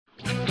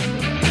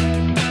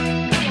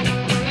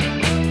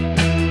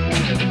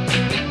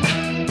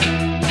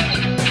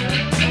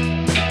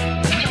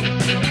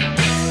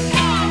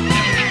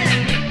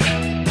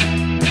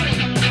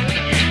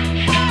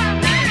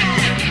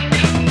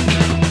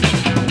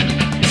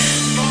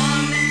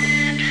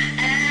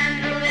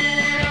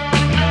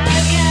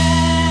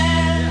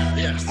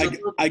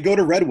I go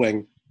to Red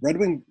Wing. Red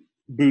Wing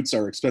boots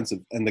are expensive,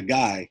 and the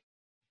guy,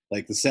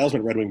 like the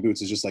salesman at Red Wing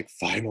Boots, is just like,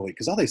 finally,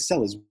 because all they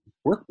sell is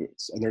work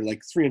boots, and they're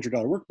like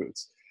 $300 work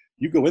boots.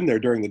 You go in there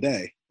during the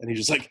day, and he's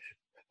just like,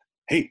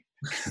 hey,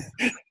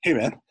 hey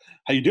man,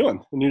 how you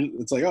doing? And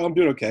it's like, oh, I'm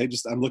doing okay. I'm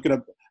just looking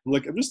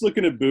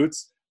at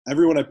boots.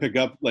 Everyone I pick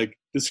up, like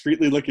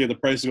discreetly looking at the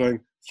price, going,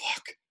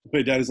 fuck.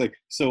 My dad is like,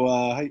 so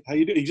how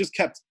you doing? He just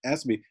kept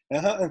asking me,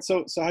 and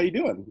so how you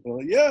doing? I'm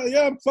like,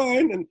 yeah, I'm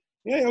fine, and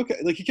yeah, okay.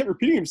 Like he kept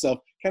repeating himself,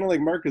 kind of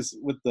like Marcus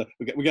with the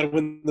we got to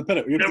win the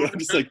pennant. I'm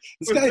just like,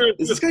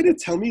 this guy to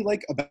tell me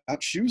like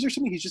about shoes or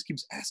something? He just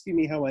keeps asking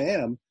me how I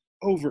am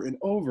over and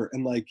over,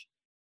 and like,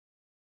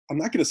 I'm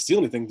not going to steal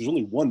anything. There's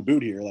only one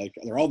boot here. Like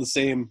they're all the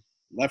same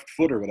left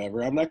foot or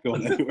whatever. I'm not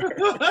going anywhere.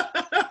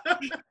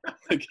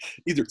 Like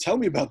either tell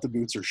me about the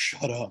boots or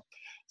shut up.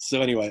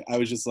 So anyway, I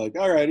was just like,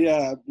 all right,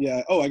 yeah.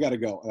 Oh, I got to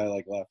go. And I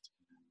like left.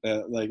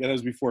 And it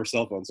was before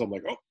cell phone. So I'm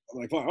like, oh,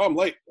 I'm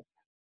late.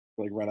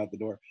 Like run out the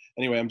door.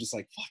 Anyway, I'm just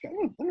like, fuck, I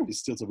don't want these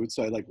steel toe boots.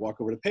 So I like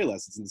walk over to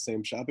Payless. It's in the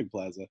same shopping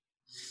plaza.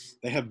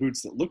 They have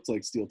boots that looked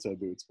like steel toe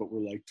boots, but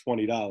were like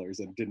 $20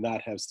 and did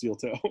not have steel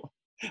toe.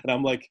 And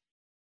I'm like,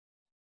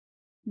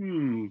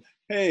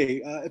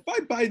 hey, if I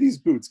buy these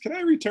boots, can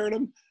I return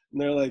them? And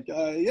they're like,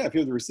 yeah, if you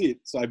have the receipt.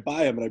 So I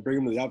buy them and I bring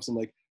them to the office. I'm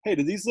like, hey,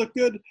 do these look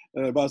good?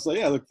 And my boss is like,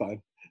 yeah, look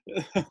fine.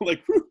 I'm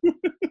like,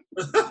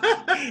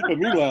 but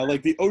meanwhile,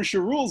 like the OSHA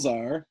rules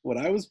are, when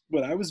I was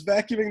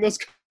vacuuming those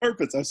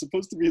carpets, I was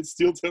supposed to be in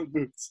steel toe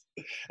boots.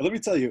 And let me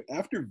tell you,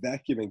 after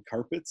vacuuming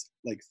carpets,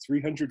 like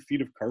 300 feet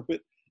of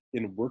carpet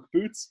in work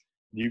boots,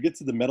 you get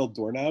to the metal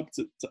doorknob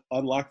to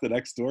unlock the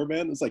next door,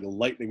 man. It's like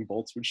lightning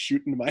bolts would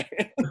shoot into my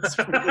hands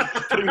from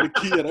putting the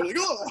key in. I'm like,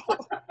 oh!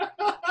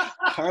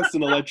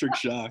 Constant electric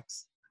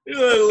shocks.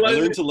 I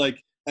learned to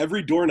like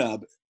every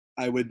doorknob.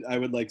 I would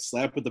like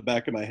slap with the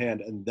back of my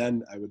hand, and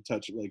then I would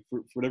touch it. Like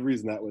for whatever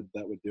reason, that would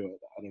do it.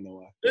 I don't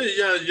know why.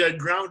 Yeah,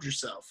 ground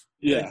yourself.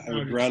 Yeah, I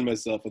would ground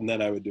myself, and then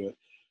I would do it.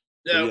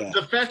 Yeah,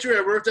 the factory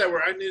I worked at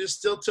where I needed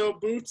steel toe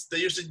boots, they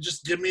used to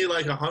just give me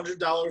like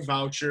 $100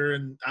 voucher,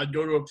 and I'd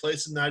go to a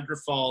place in Niagara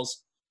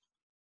Falls,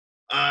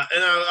 and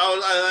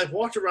I like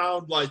walked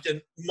around like in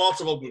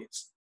multiple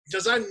boots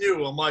because I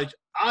knew, I'm like,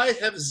 I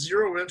have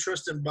zero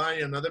interest in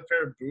buying another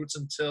pair of boots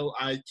until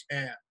I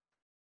can.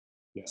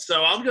 Yeah.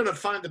 So I'm gonna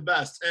find the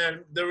best,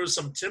 and there was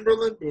some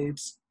Timberland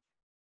boots,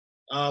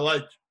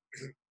 like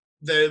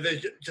they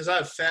because I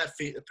have fat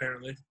feet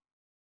apparently,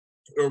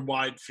 or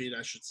wide feet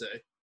I should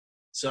say.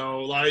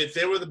 So like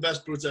they were the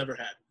best boots I ever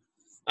had.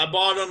 I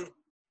bought them.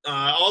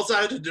 All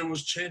I had to do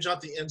was change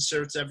out the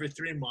inserts every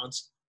 3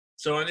 months.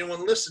 So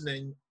anyone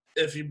listening,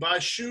 if you buy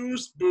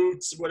shoes,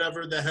 boots,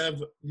 whatever that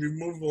have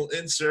removable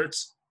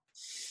inserts,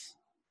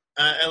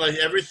 and like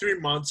every 3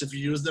 months, if you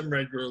use them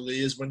regularly,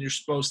 is when you're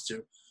supposed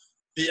to.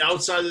 The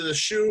outside of the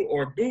shoe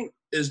or boot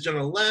is going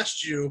to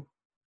last you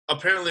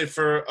apparently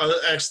for an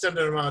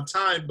extended amount of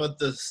time, but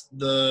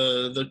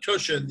the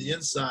cushion, the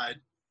inside,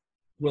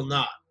 will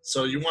not.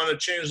 So you want to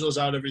change those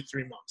out every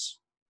 3 months,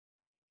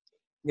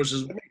 which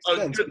is that makes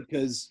sense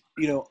because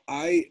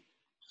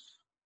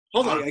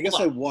Hold on. I'm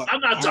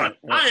not done.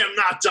 I am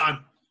not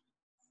done.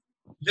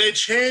 They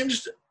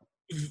changed.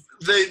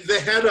 They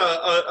had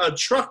a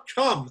truck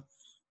come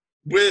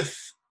with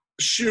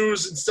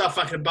shoes and stuff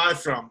I could buy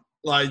from.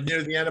 Like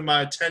near the end of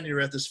my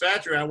tenure at this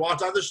factory, I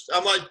walked on this.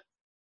 I'm like,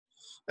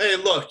 "Hey,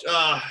 look,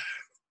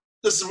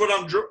 this is what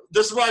I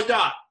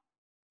got.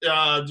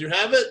 Do you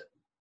have it?"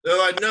 They're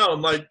like, "No."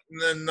 I'm like,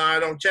 "Then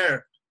I don't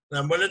care." And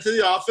I went into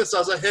the office. I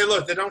was like, "Hey,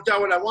 look, they don't got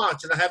what I want.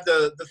 Can I have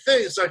the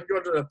thing so I can go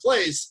to the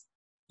place,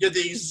 get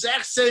the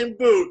exact same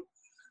boot,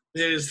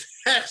 the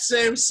exact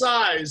same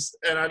size,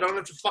 and I don't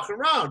have to fuck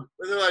around?"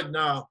 And they're like,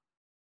 "No,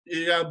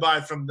 you gotta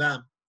buy from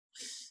them."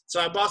 So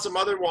I bought some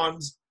other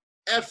ones,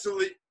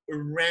 absolutely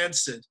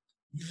rancid.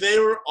 They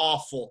were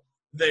awful.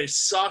 They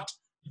sucked.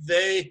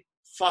 They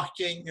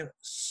fucking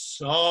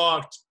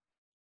sucked.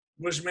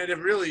 Which made it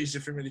really easy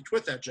for me to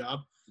quit that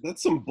job.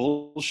 That's some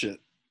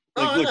bullshit.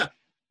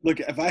 Look,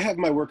 if I have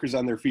my workers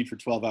on their feet for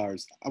 12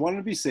 hours, I want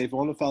them to be safe. I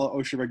want them to follow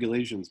OSHA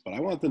regulations, but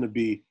I want them to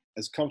be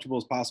as comfortable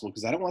as possible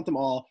because I don't want them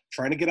all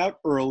trying to get out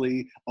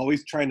early,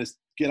 always trying to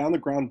get on the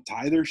ground,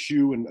 tie their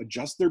shoe, and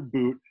adjust their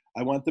boot.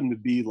 I want them to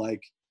be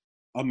like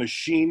a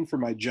machine for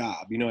my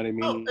job. You know what I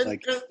mean?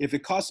 If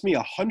it costs me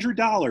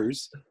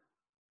 $100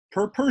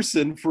 per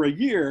person for a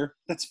year,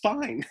 that's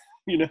fine.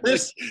 You know,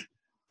 this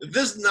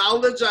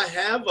knowledge I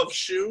have of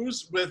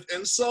shoes with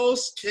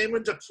insoles came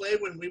into play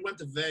when we went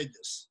to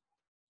Vegas.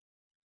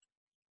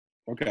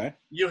 Okay.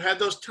 You had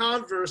those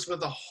Converse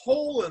with a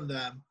hole in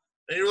them,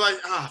 and you're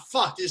like,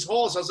 fuck these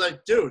holes. I was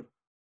like, dude,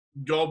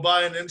 go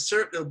buy an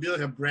insert. It'll be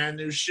like a brand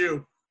new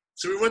shoe.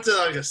 So we went to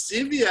like a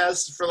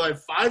CVS for like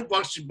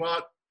 $5. You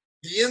bought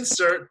the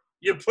insert,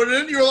 you put it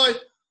in, you're like,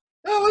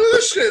 oh, look at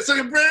this shit. It's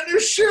like a brand new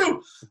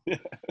shoe.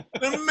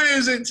 An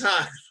amazing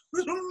time.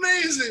 An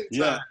amazing time.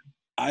 Yeah.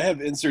 I have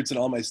inserts in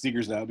all my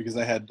sneakers now because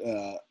I have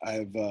what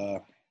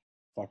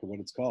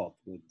it's called,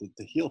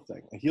 the heel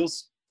thing. A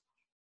heels,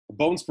 a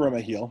bone spur on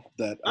my heel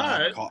that All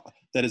right.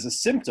 that is a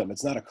symptom.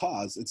 It's not a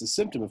cause. It's a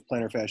symptom of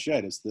plantar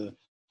fasciitis. The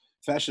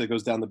fascia that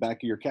goes down the back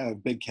of your calf,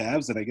 big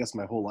calves, and I guess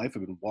my whole life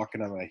I've been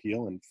walking on my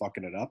heel and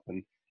fucking it up,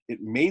 and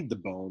it made the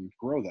bone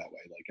grow that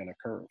way, like on a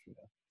curve. You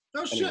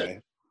know? Oh Anyway,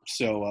 shit.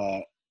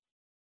 so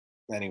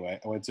anyway,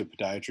 I went to a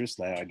podiatrist.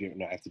 Now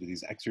I have to do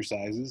these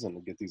exercises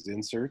and get these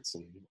inserts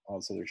and all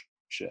this other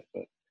shit.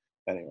 But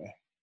anyway,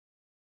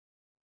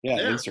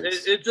 yeah,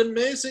 inserts. It's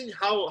amazing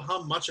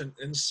how much an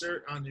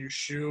insert on your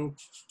shoe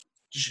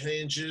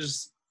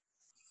changes.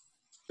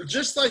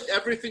 Just like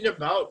everything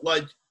about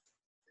like,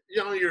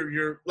 you know,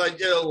 your like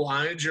it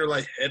aligns your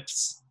like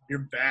hips, your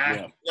back,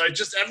 Yeah. like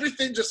just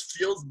everything just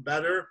feels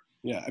better.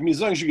 Yeah, I mean, as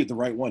long as you get the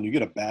right one, you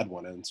get a bad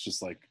one, and it's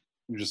just like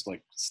you're just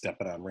like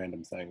stepping on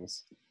random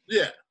things.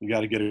 Yeah, You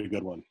got to get a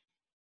good one.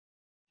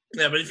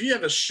 yeah. But if you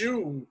have a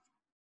shoe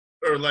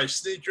or like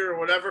sneaker or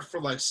whatever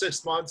for like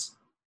 6 months,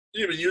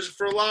 you've been using it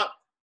for a lot,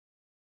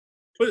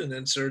 put an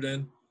insert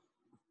in.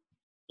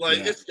 Like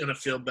Yeah. it's gonna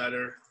feel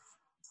better.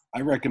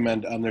 I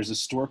recommend. There's a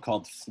store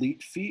called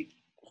Fleet Feet.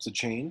 It's a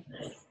chain.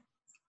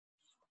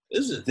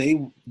 Is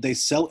it? They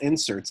sell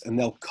inserts, and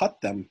they'll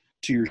cut them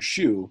to your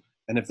shoe.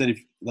 And if you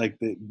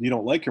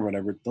don't like them or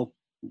whatever, they'll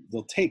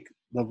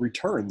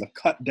return the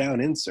cut down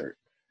insert.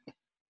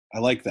 I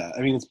like that.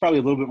 I mean, it's probably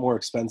a little bit more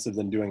expensive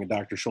than doing a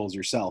Dr. Scholl's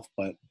yourself,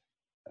 but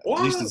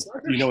at least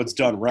it's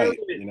done right.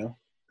 You know.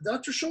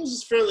 Dr. Scholl's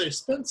is fairly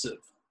expensive,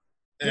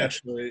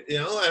 actually. Yeah.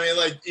 You know, I mean,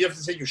 like you have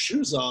to take your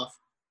shoes off.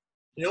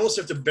 You almost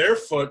have to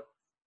barefoot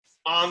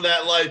on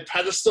that like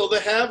pedestal they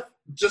have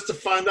just to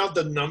find out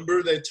the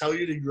number they tell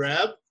you to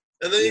grab,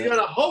 and then you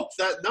gotta hope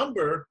that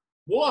number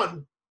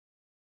one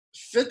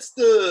fits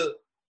the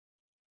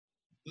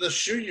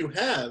shoe you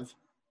have.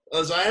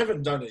 As I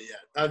haven't done it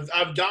yet.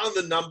 I've gotten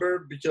the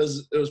number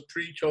because it was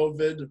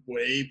pre-COVID,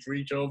 way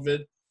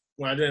pre-COVID,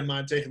 when I didn't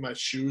mind taking my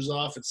shoes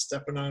off and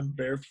stepping on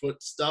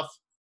barefoot stuff.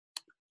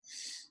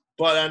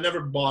 But I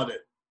never bought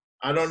it.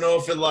 I don't know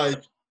if it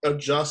like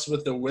adjusts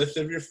with the width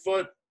of your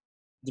foot,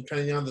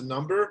 depending on the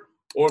number,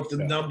 or if the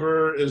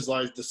number is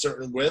like the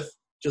certain width.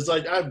 Just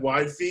like I have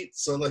wide feet,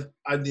 so like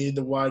I need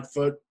the wide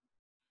foot.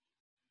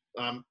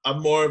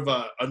 I'm more of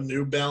a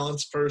New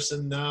Balance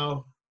person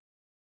now.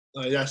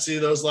 Like I see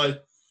those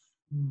like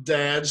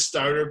dad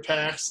starter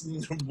packs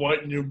and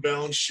white New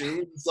Balance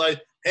shoes. It's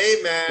like,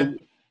 hey man,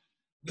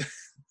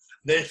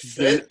 they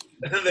fit.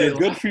 They're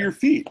good for your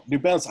feet. New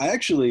Balance. I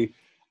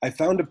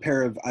found a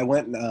pair of. I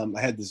went and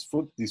I had these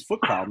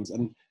foot problems,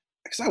 and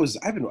because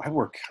I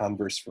wore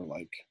Converse for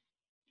like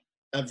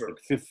ever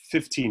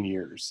 15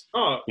 years.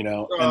 Oh, you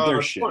know, and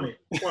they're 20,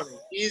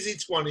 easy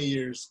 20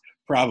 years.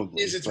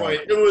 Probably. Easy 20.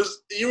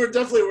 You were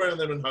definitely wearing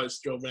them in high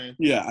school, man.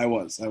 Yeah, I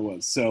was.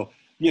 So,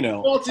 you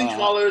know,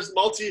 multi-colors,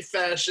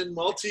 multi-fashion,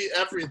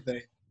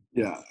 multi-everything.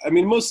 Yeah, I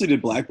mean, mostly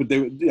did black, but I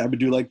would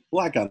do like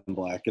black on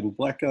black and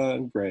black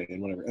on gray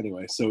and whatever.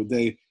 Anyway, so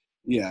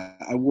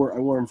I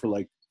wore them for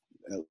like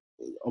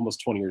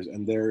almost 20 years,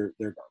 and they're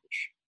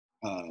garbage.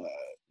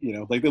 You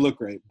know, like they look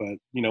great, but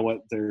you know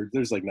what?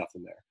 There's like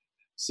nothing there.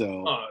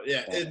 So. Oh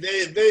yeah,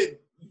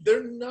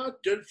 they're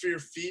not good for your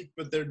feet,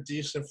 but they're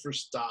decent for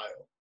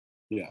style.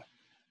 Yeah.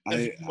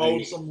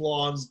 Mow some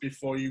lawns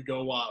before you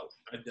go out,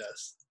 I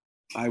guess.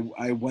 I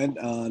had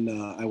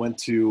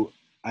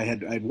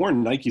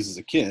worn Nikes as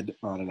a kid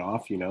on and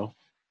off, you know,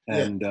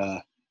 and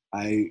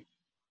I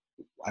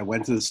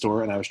went to the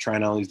store and I was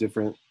trying all these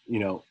different, you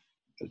know,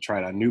 I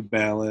tried on New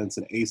Balance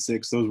and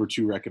Asics. Those were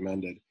two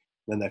recommended.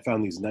 Then I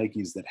found these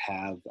Nikes that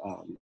have,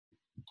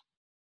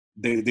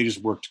 they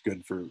just worked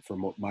good for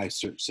my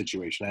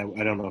situation.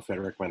 I don't know if I'd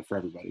recommend for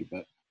everybody,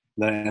 but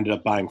then I ended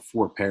up buying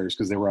 4 pairs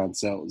because they were on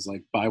sale. It was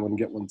like buy one,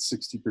 get one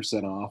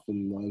 60% off.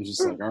 And I was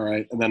just like, all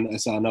right. And then I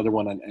saw another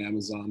one on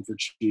Amazon for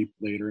cheap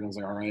later. And I was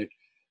like, all right.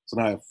 So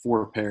now I have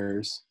 4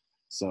 pairs.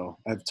 So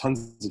I have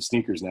tons of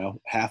sneakers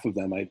now. Half of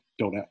them I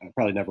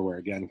probably never wear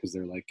again because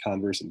they're like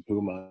Converse and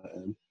Puma.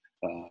 And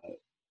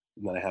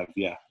then I have,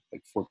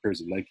 like 4 pairs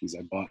of Nikes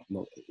I bought,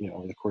 you know,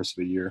 over the course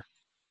of a year.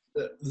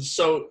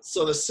 So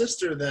the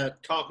sister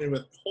that caught me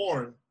with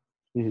porn,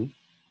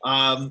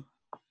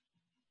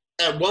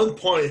 at one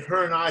point,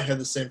 her and I had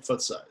the same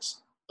foot size.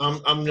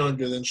 I'm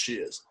younger than she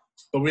is,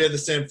 but we had the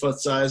same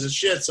foot size, and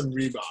she had some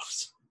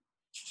Reeboks,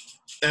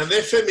 and they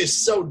fit me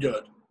so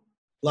good.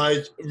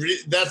 Like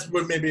that's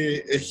what made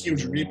me a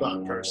huge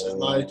Reebok person.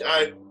 Like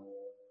I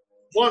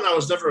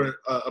was never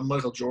a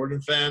Michael Jordan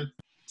fan,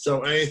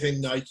 so anything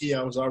Nike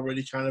I was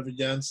already kind of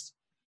against.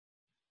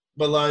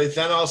 But like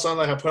then all of a sudden,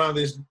 like I put on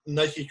these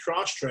Nike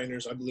cross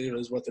trainers, I believe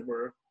is what they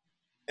were,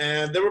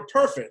 and they were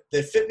perfect.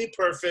 They fit me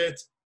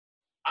perfect.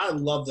 I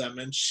love them,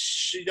 and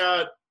she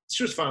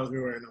was fine with me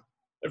wearing them.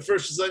 At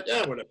first, she's like,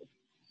 "Yeah, whatever,"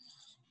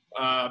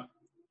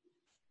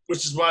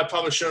 which is why I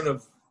probably shouldn't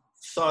have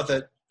thought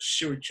that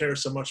she would care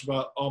so much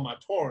about all my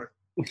porn.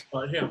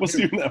 But, it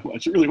wasn't even that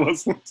much. It really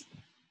wasn't.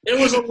 It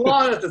was a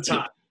lot at the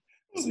time.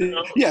 You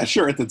know? Yeah,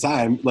 sure, at the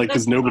time, like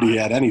because nobody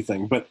had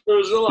anything. But there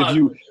was a lot.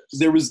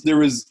 There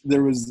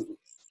was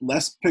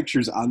less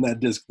pictures on that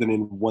disc than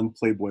in one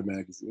Playboy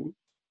magazine.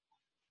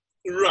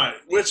 Right,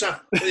 which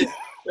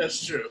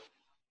That's true.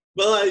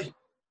 But like,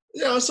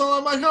 so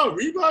I'm like, oh,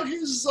 Reebok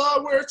is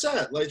where it's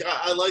at. Like,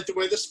 I like the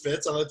way this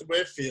fits. I like the way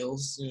it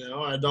feels.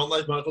 I don't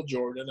like Michael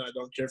Jordan. I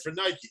don't care for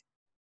Nike.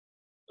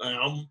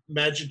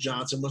 Magic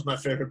Johnson was my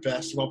favorite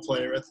basketball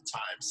player at the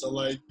time. So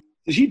like,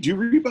 did he do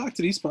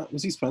Reebok?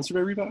 Was he sponsored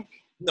by Reebok?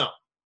 No.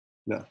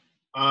 No.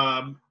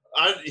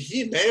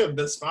 He may have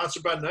been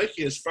sponsored by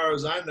Nike, as far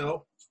as I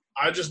know.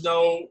 I just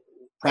know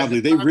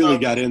probably they really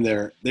got in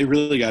there. They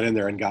really got in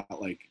there and got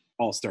like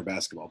all-star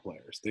basketball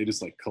players. They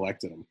just like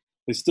collected them.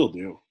 They still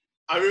do.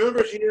 I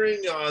remember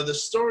hearing the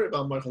story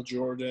about Michael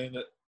Jordan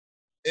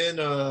in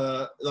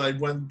like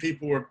when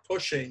people were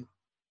pushing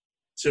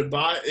to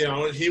buy.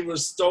 He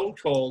was stone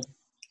cold,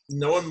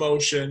 no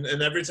emotion,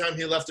 and every time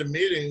he left a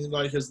meeting,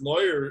 like his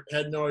lawyer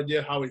had no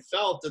idea how he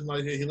felt, and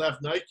like he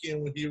left Nike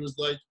and he was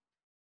like,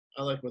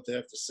 I like what they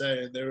have to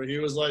say. And he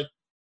was like,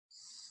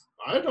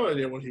 I had no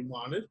idea what he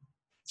wanted.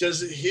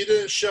 Because he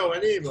didn't show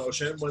any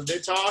emotion. When they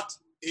talked,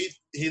 he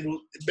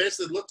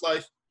basically looked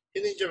like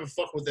he didn't give a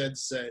fuck what they had to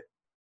say.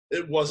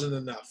 It wasn't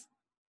enough.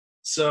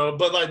 So,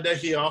 but like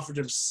Nike offered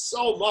him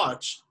so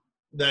much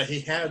that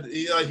he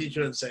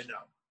couldn't say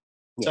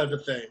no, type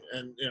of thing.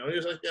 And he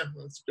was like, yeah,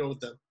 let's go with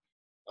them.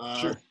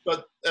 Sure.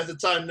 But at the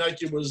time,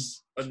 Nike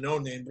was a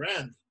no-name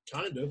brand,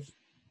 kind of.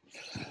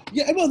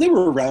 Yeah, well, they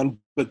were around,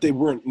 but they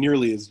weren't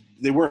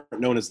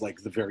known as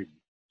like the very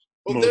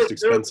most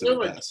expensive. They're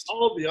like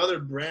all the other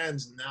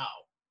brands now.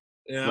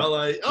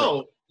 Right.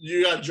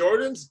 You got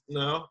Jordans?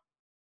 No.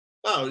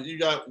 Oh, you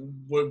got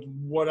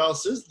what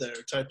else is there?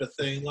 Type of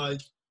thing.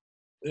 Like,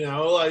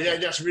 I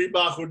guess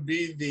Reebok would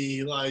be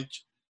the like,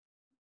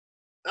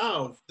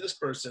 oh, this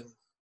person.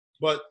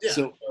 But yeah,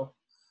 so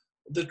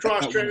the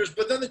cross trainers.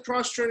 But then the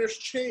cross trainers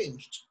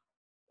changed,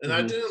 and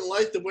I didn't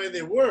like the way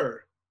they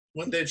were.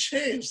 When they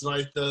changed,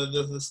 like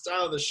the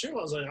style of the shoe,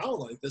 I was like, I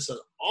don't like this at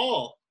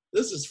all.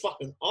 This is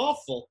fucking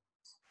awful.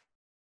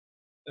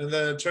 And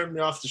then it turned me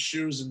off the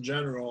shoes in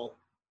general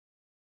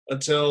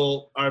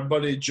until our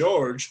buddy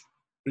George,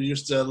 who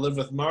used to live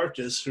with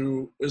Marcus,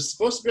 who was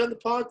supposed to be on the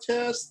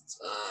podcast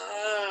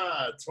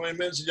 20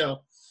 minutes ago.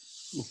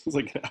 It was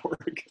like an hour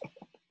ago.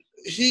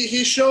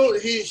 He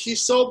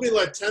sold me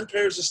like 10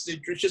 pairs of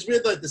sneakers because we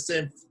had like the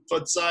same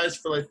foot size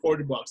for like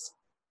 $40.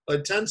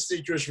 Like 10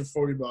 sneakers for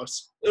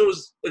 $40. It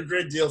was a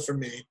great deal for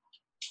me.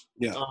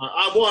 Yeah.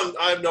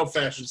 I have no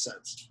fashion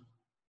sense.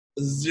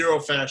 Zero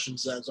fashion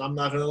sense. I'm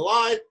not gonna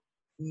lie.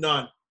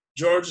 None.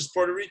 George is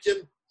Puerto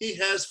Rican. He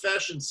has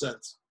fashion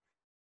sense.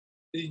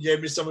 He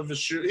gave me some of his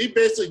shoes. He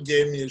basically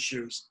gave me his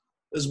shoes.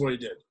 Is what he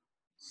did.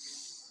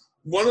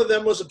 One of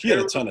them was He had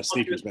a ton of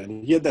sneakers,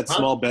 man. He had that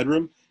small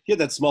bedroom. He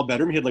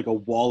had like a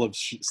wall of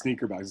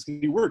sneaker boxes.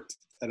 He worked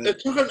at it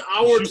took an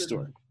hour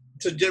store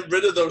to get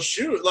rid of those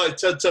shoes, like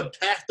to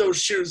pack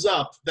those shoes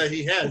up that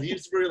he had. He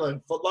used to wear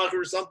like Foot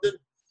Locker or something,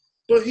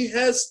 but he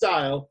has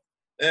style.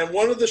 And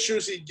one of the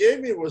shoes he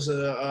gave me was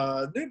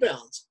a New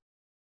Balance,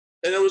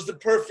 and it was the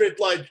perfect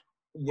like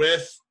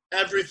width,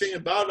 everything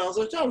about it. I was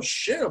like, oh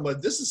shit! I'm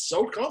like, this is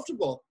so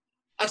comfortable.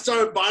 I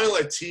started buying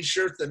like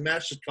T-shirts that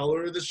matched the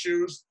color of the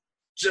shoes,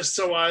 just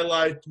so I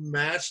like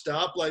matched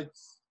up. Like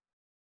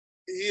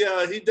he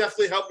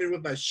definitely helped me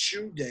with my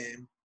shoe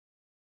game.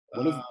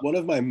 One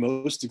of my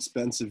most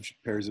expensive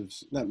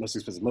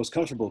most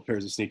comfortable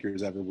pairs of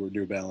sneakers ever were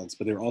New Balance,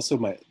 but they were also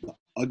the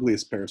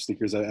ugliest pair of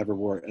sneakers I ever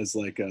wore as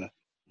like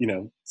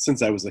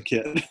since I was a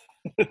kid.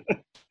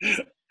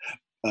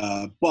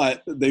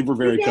 But they were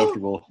very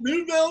comfortable.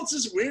 New Balance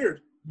is weird.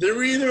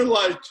 They're either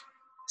like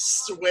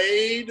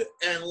suede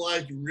and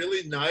like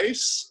really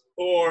nice,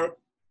 or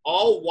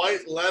all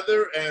white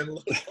leather and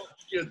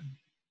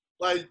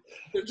like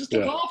they just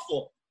look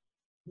awful.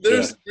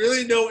 There's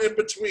really no in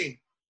between.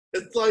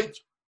 It's like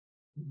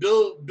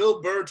Bill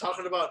Burr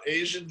talking about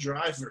Asian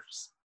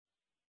drivers.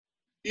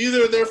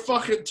 Either they're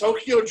fucking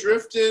Tokyo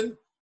drifting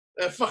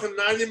at fucking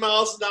 90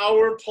 miles an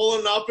hour,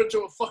 pulling up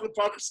into a fucking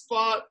parking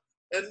spot,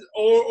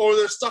 or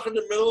they're stuck in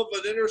the middle of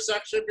an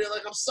intersection being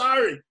like, I'm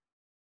sorry,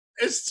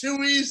 it's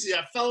too easy.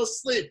 I fell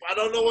asleep. I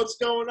don't know what's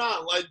going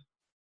on. Like,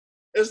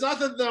 it's not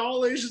that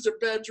all Asians are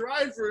bad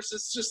drivers.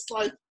 It's just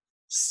like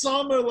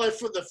some are like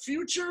for the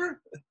future.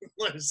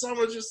 Like some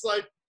are just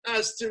like,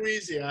 that's too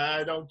easy.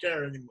 I don't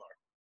care anymore.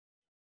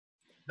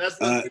 That's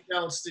the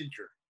down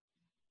sneaker.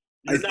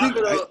 You're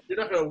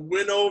not gonna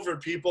win over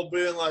people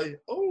being like,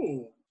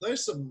 oh,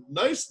 there's some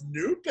nice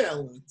New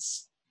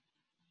Balance.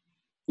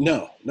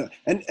 No,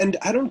 and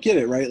I don't get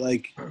it, right?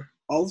 Like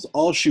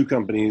all shoe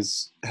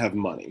companies have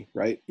money,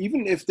 right?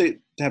 Even if they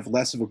have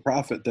less of a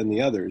profit than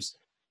the others.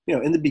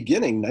 In the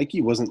beginning,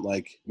 Nike wasn't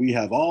like, we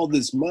have all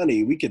this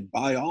money, we could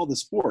buy all the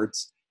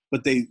sports.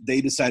 But they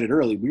decided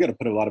early, we got to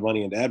put a lot of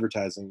money into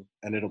advertising,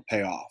 and it'll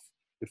pay off.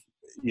 If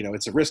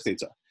it's a risk they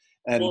took.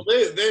 And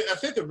I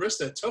think the risk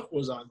they took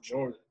was on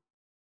Jordan.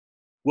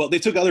 Well, they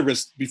took other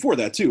risks before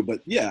that too,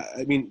 but yeah,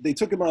 I mean, they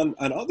took them on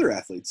other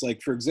athletes.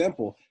 Like for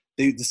example,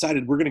 they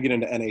decided we're going to get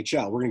into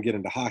NHL, we're going to get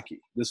into hockey.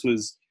 This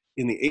was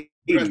in the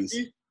 80s.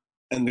 Gretzky?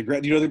 And do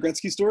you know the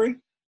Gretzky story?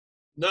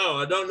 No,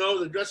 I don't know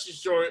the Gretzky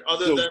story.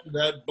 Other than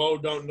that, Bo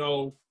don't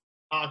know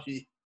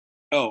hockey.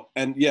 Oh,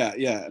 and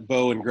yeah,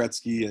 Bo and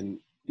Gretzky, and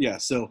yeah,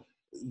 so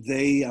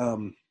they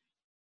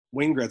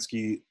Wayne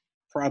Gretzky,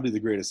 probably the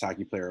greatest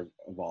hockey player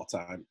of all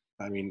time.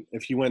 I mean,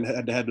 if he went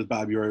head to head with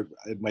Bobby Orr,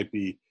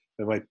 Bobby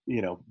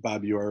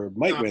Orr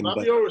might No, win,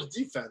 Bobby but Orr was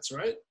defense,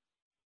 right?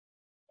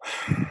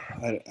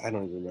 I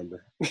don't even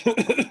remember.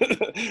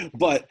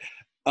 But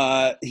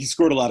he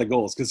scored a lot of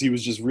goals because he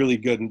was just really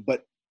good.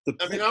 But the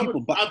I mean,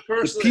 people, but I the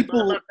personally, my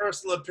people,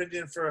 personal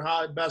opinion for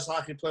best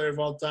hockey player of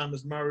all time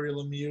is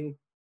Mario Lemieux.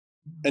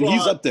 and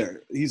he's But up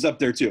there. He's up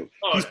there too.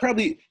 oh He's yeah,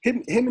 probably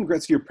him and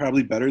Gretzky are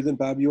probably better than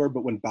Bobby Orr.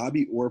 But when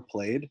Bobby Orr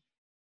played,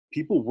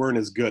 people weren't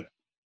as good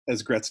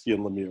as Gretzky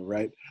and Lemieux,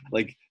 right?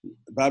 Like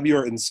Bobby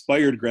Orr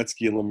inspired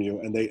Gretzky and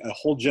Lemieux, and a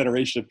whole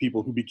generation of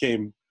people who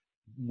became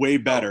way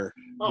better.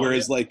 yeah.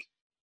 Whereas like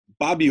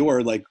Bobby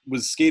Orr like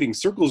was skating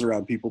circles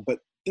around people, but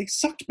they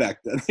sucked back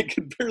then. They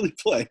could barely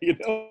play, you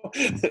know.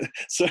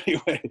 So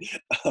anyway,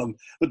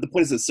 but the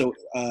point is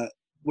that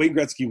Wayne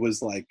Gretzky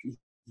was like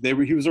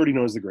he was already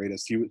known as the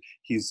greatest. It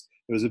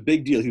was a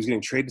big deal. He was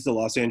getting traded to the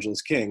Los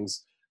Angeles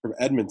Kings from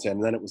Edmonton,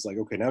 and then it was like,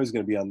 okay, now he's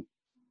going to be on.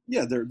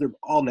 Yeah, they're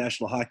all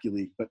National Hockey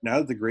League, but now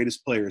that the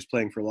greatest player is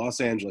playing for Los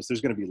Angeles,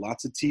 there's going to be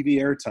lots of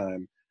TV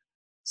airtime.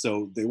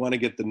 So they want to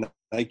get the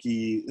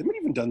Nike. They might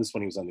have even done this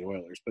when he was on the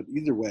Oilers, but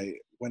either way,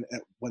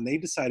 when they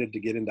decided to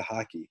get into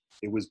hockey,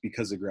 it was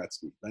because of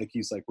Gretzky.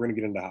 Nike's like, we're going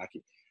to get into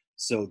hockey,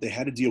 so they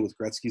had to deal with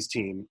Gretzky's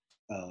team.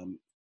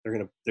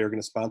 They're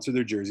gonna sponsor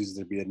their jerseys.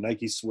 There'd be a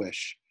Nike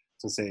swish,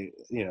 since they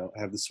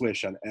have the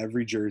swish on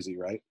every jersey,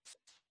 right?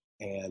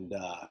 And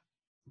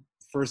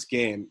first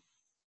game,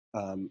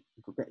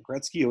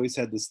 Gretzky always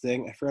had this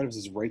thing. I forgot if it was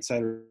his right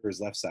side or his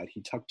left side.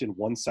 He tucked in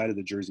one side of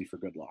the jersey for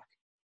good luck.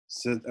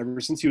 So ever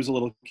since he was a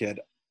little kid,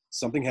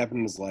 something happened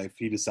in his life.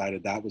 He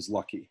decided that was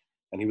lucky,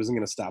 and he wasn't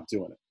going to stop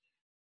doing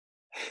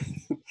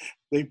it.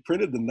 They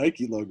printed the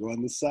Nike logo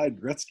on the side.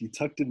 Gretzky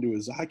tucked into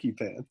his hockey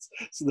pants.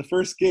 So the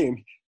first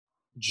game,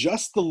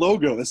 just the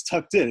logo is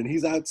tucked in, and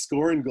he's out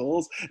scoring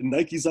goals. And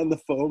Nike's on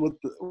the phone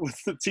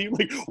with the team,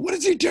 like, "What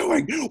is he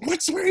doing?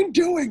 What's Wayne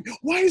doing?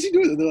 Why is he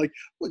doing it?" And they're like,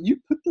 "Well, you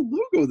put the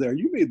logo there.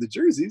 You made the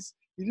jerseys.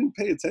 You didn't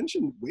pay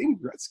attention. Wayne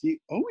Gretzky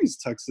always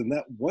tucks in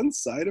that one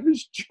side of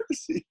his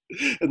jersey."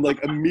 And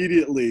like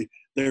immediately,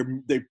 they're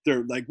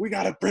like, "We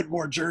got to print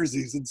more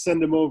jerseys and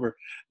send them over."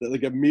 That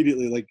like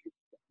immediately, like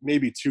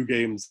maybe 2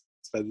 games,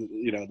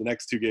 the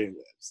next 2 games,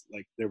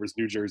 like there was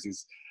new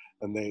jerseys,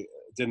 and they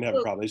didn't have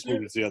a problem. They just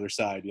moved it to the other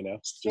side,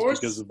 just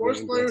because of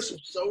Sports players are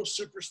so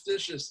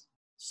superstitious.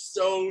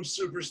 So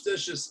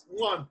superstitious.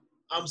 One,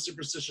 I'm a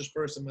superstitious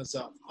person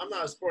myself. I'm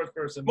not a sports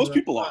person. Most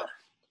people are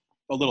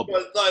a little bit.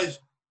 But like,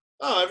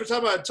 every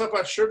time I tuck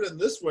my shirt in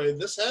this way,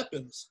 this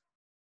happens.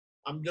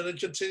 I'm gonna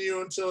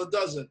continue until it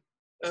doesn't.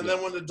 And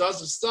then when it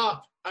doesn't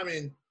stop, I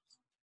mean,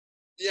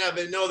 yeah,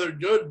 they know they're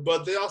good,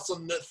 but they also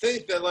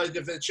think that like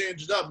if they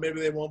change it up,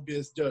 maybe they won't be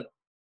as good.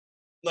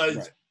 Like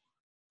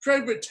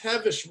Craig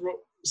McTavish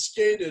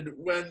skated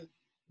when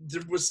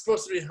there was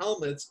supposed to be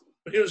helmets,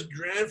 but he was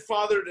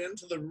grandfathered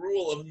into the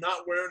rule of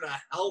not wearing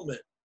a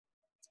helmet.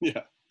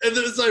 Yeah. And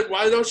then it's like,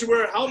 why don't you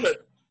wear a helmet?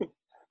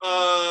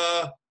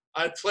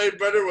 I played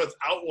better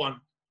without one.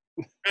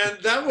 And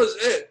that was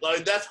it.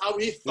 Like, that's how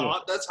he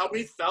thought. Yeah. That's how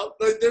he felt.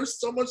 Like, there's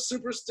so much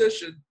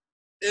superstition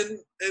in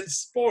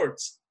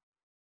sports.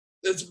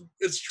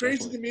 It's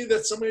crazy to me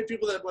that so many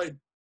people that, like,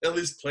 at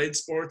least played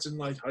sports in,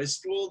 like, high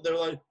school, they're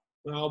like,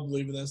 well, I'll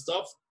believe in that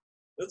stuff.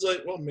 It's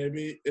like, well,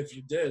 maybe if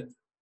you did.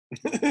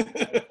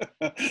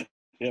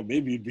 Yeah,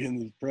 maybe you'd be in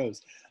the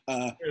pros.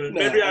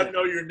 Maybe I'd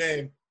know your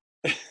name.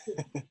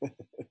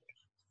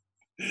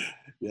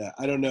 Yeah,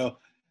 I don't know.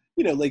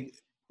 Like,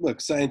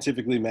 look,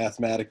 scientifically,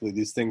 mathematically,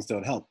 these things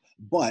don't help.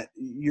 But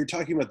you're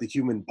talking about the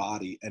human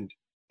body, and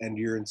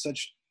you're in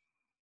such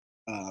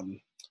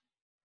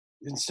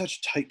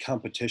tight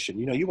competition.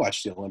 You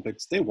watch the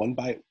Olympics; they won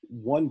by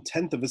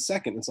 1/10 of a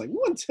second. It's like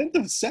 1/10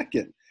 of a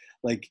second.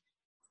 Like,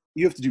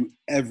 you have to do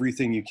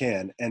everything you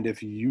can, and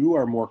if you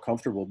are more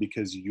comfortable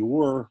because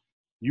you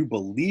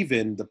believe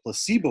in the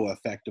placebo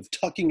effect of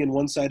tucking in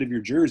one side of your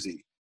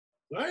jersey,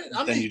 right?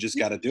 Then you just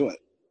got to do it.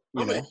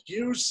 I'm a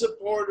huge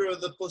supporter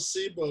of the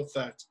placebo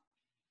effect.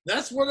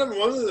 That's one of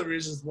the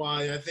reasons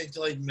why I think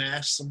like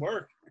masks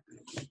work.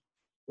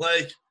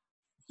 Like,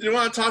 you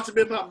want to talk to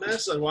me about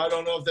masks? Like, well, I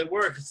don't know if they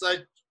work. It's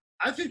like,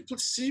 I think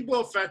placebo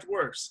effect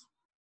works.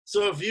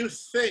 So if you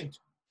think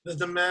that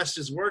the mask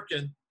is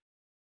working,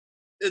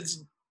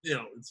 it's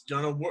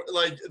gonna work.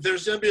 Like,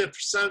 there's gonna be a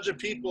percentage of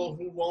people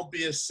who won't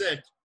be as sick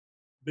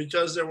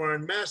because they're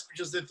wearing masks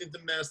because they think the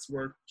masks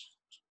work.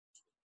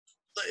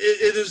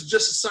 It is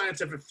just a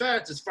scientific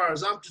fact as far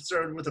as I'm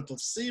concerned with a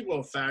placebo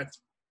effect.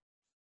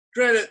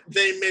 Granted,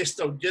 they may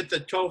still get the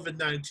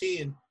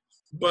COVID-19,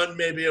 but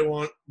maybe it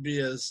won't be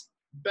as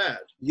bad.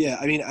 Yeah,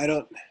 I mean,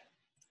 I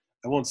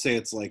won't say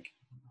it's like,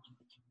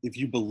 if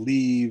you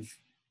believe,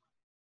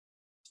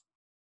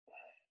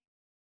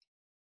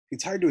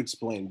 it's hard to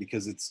explain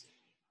because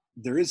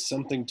there is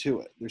something to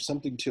it. There's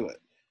something to it.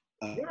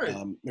 Right.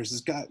 There's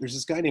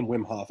this guy named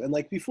Wim Hof. And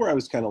like before I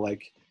was kind of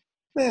like,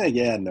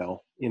 yeah,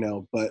 no,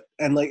 but,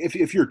 and like,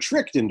 if you're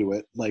tricked into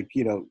it, like,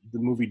 the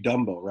movie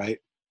Dumbo, right?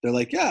 They're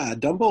like, yeah,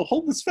 Dumbo,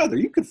 hold this feather,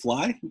 you could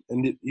fly.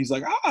 And he's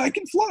like, I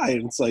can fly.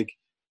 And it's like,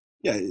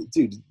 yeah,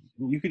 dude,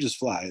 you could just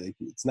fly. Like,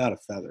 it's not a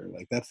feather.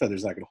 Like, that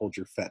feather's not going to hold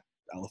your fat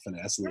elephant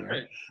ass in the air.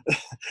 Right.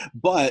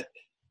 But,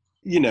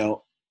 you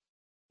know,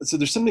 so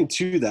there's something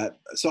to that.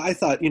 So I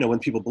thought, when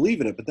people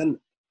believe in it, but then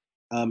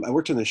I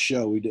worked on this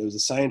show. It was a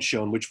science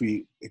show in which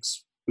we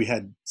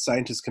had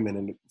scientists come in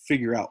and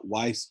figure out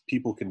why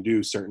people can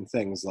do certain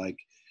things. Like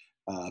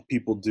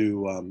people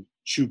do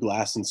chew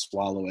glass and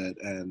swallow it,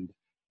 and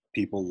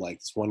people, like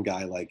this one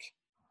guy, like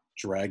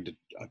dragged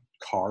a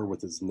car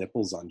with his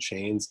nipples on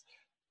chains.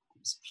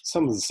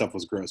 Some of the stuff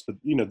was gross, but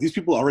these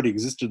people already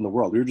existed in the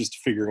world. We were just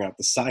figuring out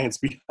the science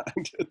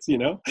behind it.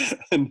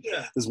 And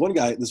Yeah. this one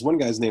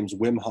guy's name's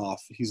Wim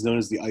Hof. He's known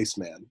as the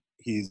Iceman.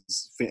 I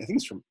think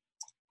he's from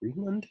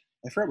Greenland.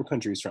 I forgot what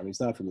country he's from.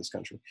 He's not from this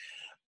country.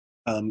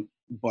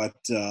 But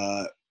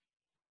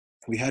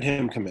we had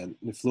him come in.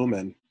 We flew him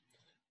in.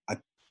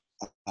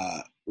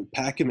 We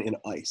pack him in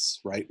ice,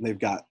 right? And they've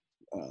got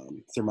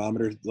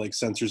thermometer like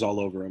sensors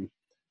all over him.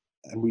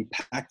 And we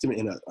packed him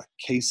in a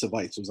case of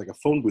ice. It was like a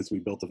phone booth we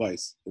built of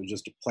ice. It was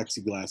just a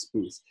plexiglass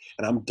booth.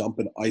 And I'm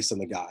dumping ice on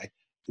the guy.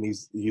 And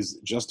he's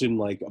just in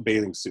like a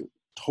bathing suit,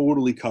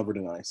 totally covered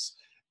in ice.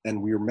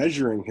 And we were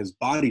measuring his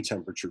body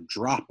temperature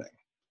dropping,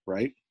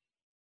 right?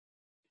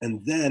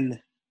 And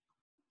then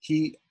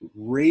he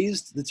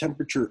raised the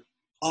temperature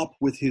up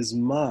with his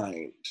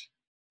mind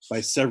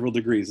by several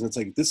degrees. And it's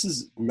like, this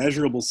is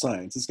measurable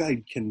science. This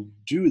guy can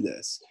do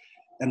this.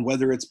 And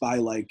whether it's by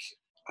like,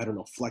 I don't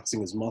know,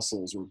 flexing his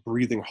muscles or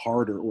breathing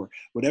harder or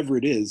whatever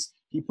it is,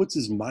 he puts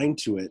his mind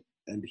to it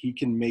and he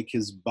can make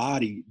his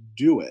body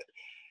do it.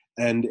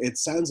 And it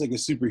sounds like a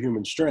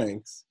superhuman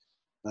strength.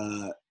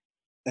 And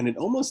it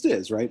almost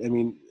is, right? I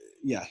mean,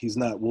 yeah, he's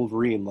not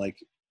Wolverine, like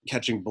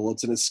catching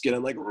bullets in his skin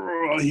and like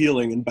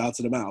healing and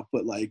bouncing them out.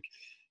 But like,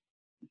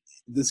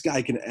 this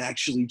guy can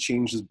actually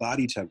change his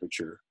body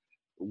temperature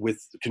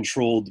with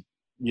controlled,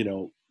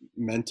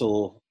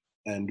 mental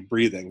and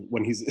breathing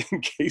when he's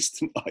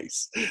encased in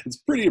ice. It's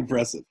pretty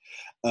impressive.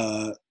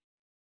 Anyway.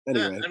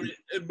 Yeah, I mean,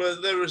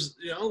 but there was,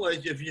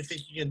 like if you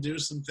think you can do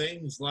some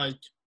things, like,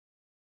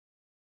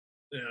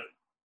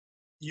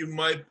 you're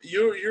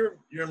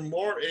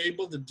more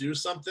able to do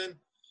something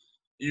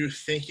you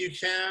think you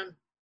can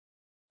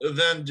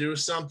than do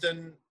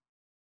something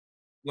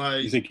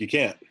like You think you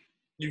can't.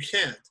 you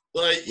can't.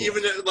 Like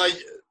even like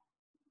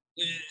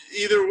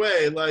either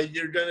way, like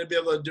you're gonna be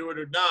able to do it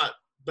or not.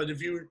 But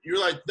if you're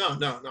like,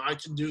 no, I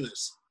can do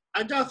this.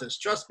 I got this.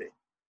 Trust me.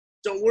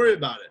 Don't worry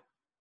about it.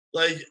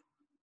 Like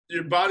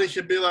your body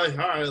could be like,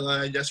 all right,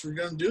 like, I guess we're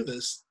gonna do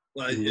this.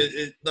 Like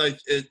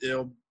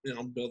it'll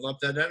build up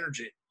that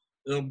energy.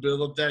 It'll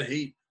build up that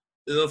heat.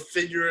 It'll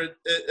figure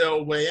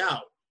it'll way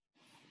out.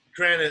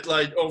 Granted,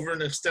 like over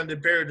an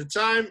extended period of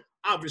time,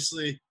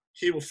 obviously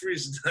he will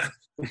freeze to death.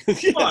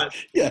 Yeah, But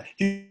yeah,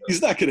 he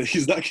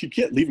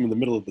can't leave him in the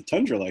middle of the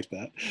tundra like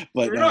that.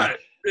 But right,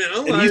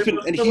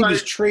 and he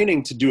was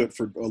training to do it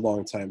for a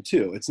long time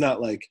too. It's not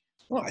like,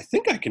 oh, I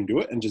think I can do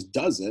it and just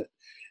does it,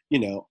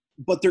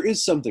 but there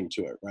is something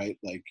to it, right?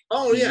 Like,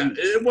 oh yeah,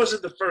 it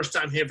wasn't the first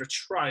time he ever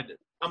tried it.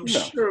 I'm No.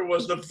 sure it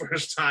was the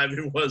first time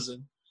it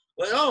wasn't.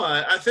 Like, oh,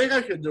 I think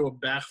I could do a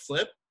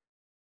backflip,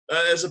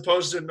 as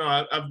opposed to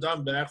no, I've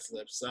done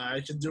backflips.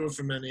 I can do it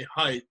from any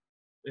height,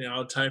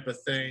 type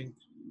of thing.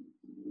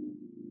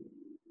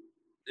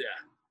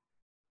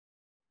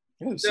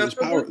 Yeah. There's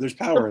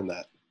power in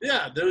that.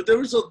 Yeah, there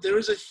was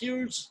a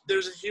huge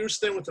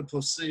thing with the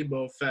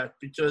placebo effect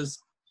because,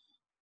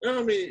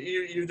 I mean,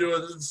 you do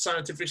a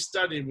scientific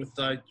study with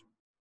like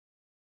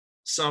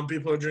some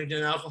people are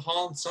drinking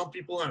alcohol and some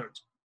people aren't,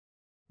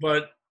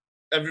 but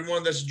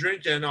everyone that's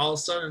drinking all of a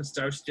sudden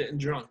starts getting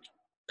drunk.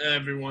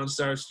 Everyone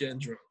starts getting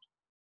drunk.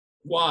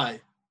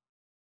 Why?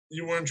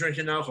 You weren't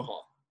drinking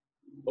alcohol.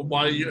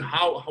 Why do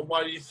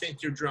you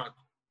think you're drunk?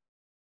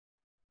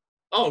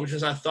 Oh,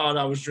 because I thought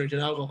I was drinking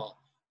alcohol.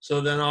 So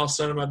then all of a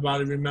sudden my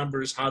body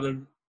remembers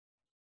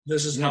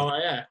this is how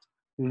I act.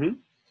 Mm-hmm.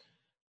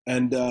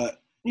 And,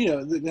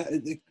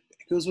 it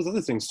goes with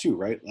other things too,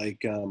 right?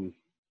 Like,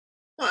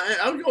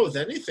 I would go with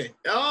anything.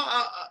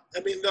 I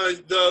mean,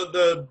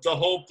 the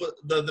whole,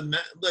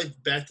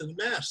 like back to the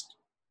mask.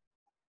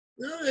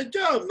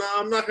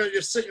 I'm not going to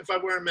get sick if I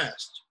wear a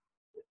mask.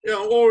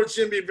 Or it's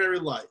going to be very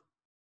light.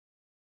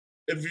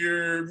 If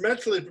you're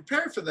mentally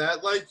prepared for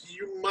that, like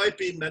you might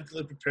be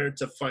mentally prepared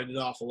to fight it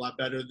off a lot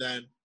better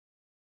than,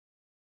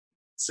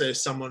 say,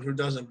 someone who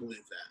doesn't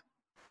believe that.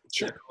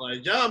 Sure.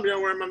 Like, yeah, I'm gonna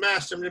wear my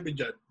mask. I'm gonna be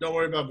good. Don't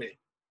worry about me.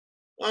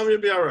 I'm gonna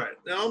be all right.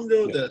 Now I'm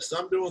doing this.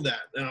 I'm doing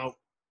that. Now,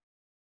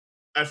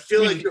 I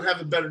feel like you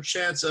have a better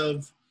chance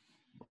of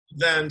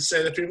than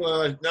say that people are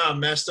like, nah,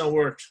 masks don't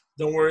work.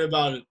 Don't worry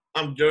about it.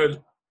 I'm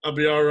good. I'll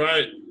be all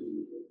right.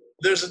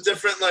 There's a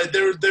different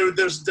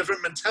there's a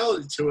different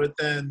mentality to it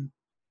than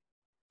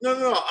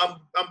no.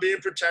 I'm being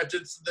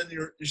protected. So then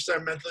you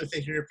start mentally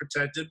thinking you're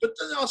protected, but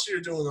then also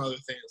you're doing other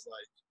things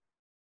like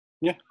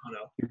Yeah, I don't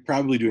know. you're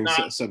probably doing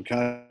Not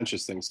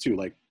subconscious things too,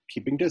 like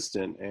keeping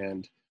distant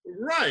and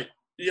right.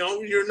 You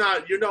know,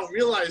 you don't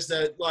realize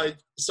that like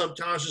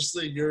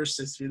subconsciously you're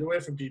 6 feet away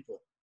from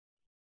people.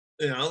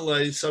 You know,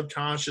 like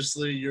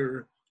subconsciously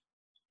you're,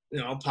 you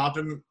know,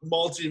 popping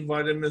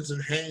multivitamins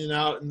and hanging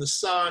out in the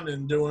sun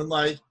and doing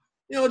like,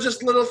 you know,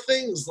 just little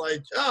things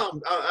like, oh,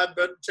 I've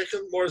been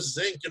taking more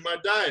zinc in my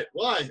diet.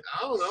 Why?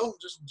 I don't know.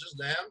 Just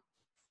damn.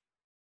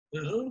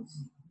 You know?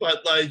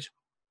 But like,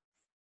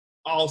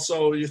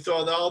 also you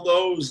throw all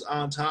those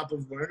on top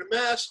of wearing a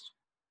mask.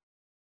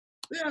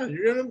 Yeah,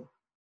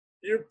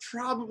 you're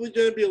probably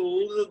gonna be a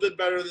little bit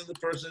better than the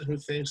person who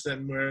thinks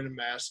that wearing a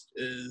mask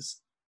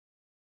is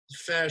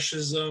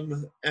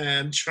fascism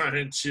and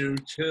trying to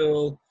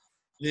kill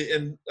the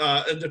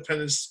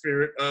independent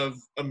spirit of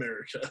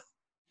America.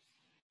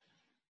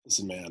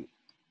 listen, man.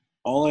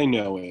 All I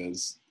know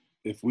is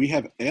if we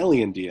have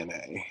alien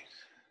DNA,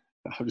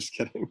 I'm just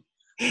kidding.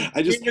 Human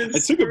I took a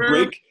sperm.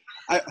 break.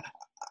 I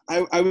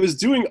I was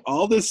doing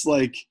all this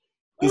like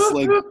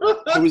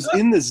I was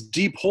in this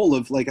deep hole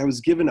of like I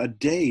was given a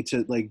day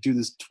to like do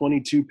this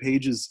 22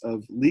 pages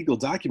of legal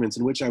documents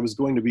in which I was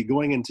going to be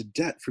going into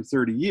debt for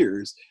 30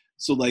 years.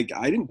 So like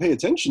I didn't pay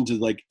attention to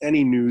like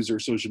any news or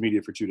social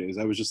media for 2 days.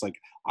 I was just like,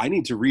 I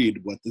need to read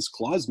what this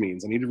clause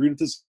means. I need to read what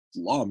this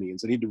law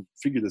means. I need to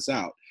figure this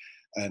out.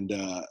 And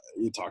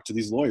you talk to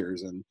these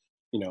lawyers and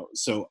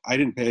so I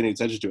didn't pay any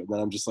attention to it. And then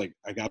I'm just like,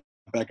 I got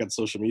back on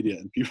social media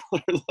and people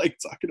are like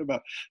talking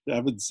about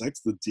having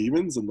sex with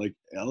demons and like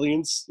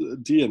aliens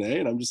DNA.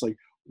 And I'm just like,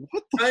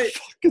 what the I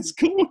fuck is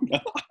going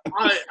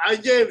on? I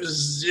gave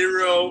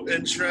zero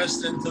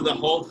interest into the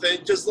whole thing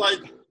because like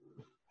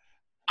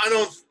I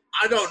don't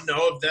I don't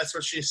know if that's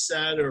what she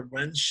said or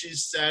when she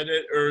said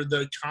it or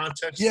the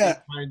context Yeah.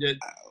 behind it.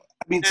 I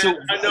mean, And so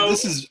I know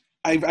this is,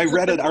 I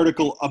read an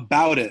article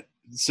about it.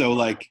 So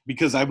like,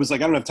 because I was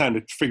like, I don't have time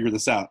to figure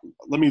this out.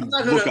 Let me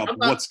look up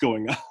what's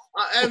going on.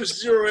 I have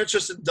zero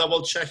interest in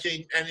double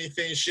checking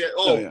anything. Shit.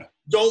 Oh Oh, yeah.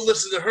 don't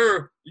listen to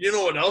her. You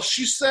know what else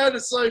she said?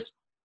 It's like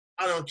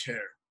I don't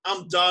care.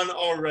 I'm done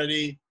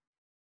already.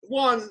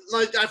 One,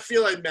 like I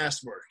feel like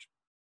mask worked.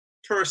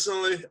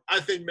 Personally, I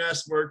think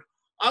mask worked.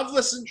 I've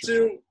listened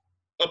to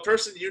a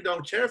person you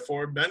don't care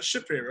for, Ben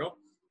Shapiro,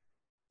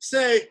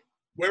 say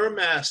wear a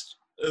mask.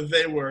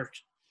 They work.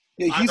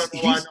 Yeah, I don't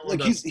know why no one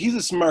does. he's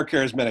a smart,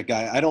 charismatic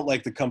guy. I don't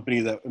like the company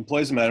that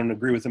employs him. I don't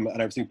agree with him on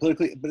everything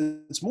politically, but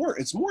it's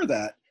more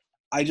that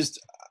I just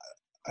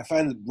I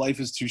find that life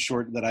is too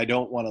short that I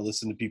don't want to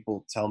listen to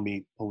people tell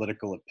me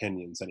political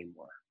opinions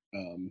anymore.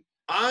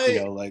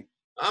 I Like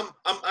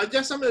I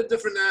guess I'm in a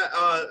different.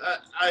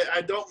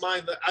 I don't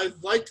mind that. I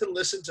like to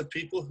listen to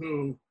people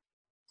who.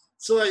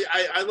 So like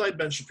I like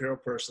Ben Shapiro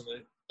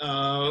personally.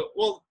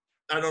 Well,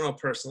 I don't know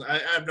personally.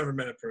 I've never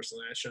met him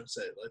personally. I shouldn't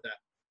say it like that.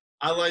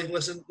 I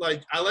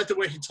like the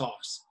way he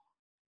talks.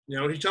 You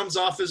know, he comes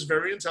off as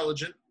very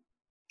intelligent.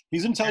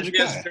 he's an And intelligent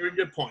he has guy. very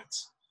good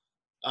points.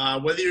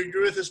 Whether you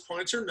agree with his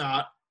points or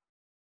not,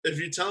 if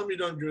you tell him you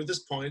don't agree with his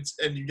points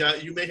and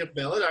you make a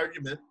valid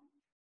argument,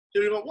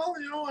 he'll go, well,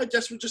 you know, I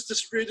guess we just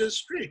disagree to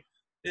disagree.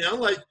 You know,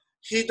 like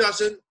he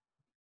doesn't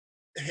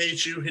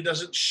hate you, he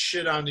doesn't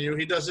shit on you,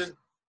 he doesn't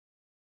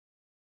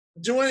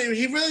do anything.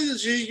 He really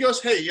does. He goes,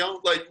 hey, you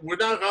know, like we're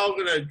not all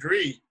gonna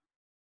agree.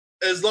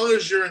 As long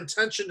as your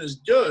intention is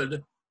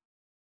good,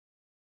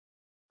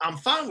 I'm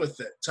fine with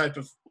it. Type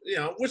of, you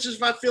know, which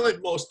is I feel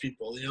like most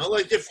people, you know,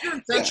 like if your Yeah,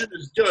 intention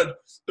is good,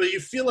 but you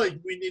feel like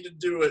we need to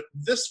do it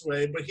this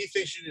way, but he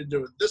thinks you need to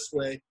do it this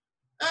way,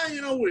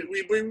 you know,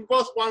 we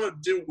both want to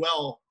do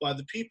well by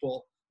the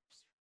people,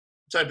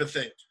 type of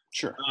thing.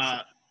 sure.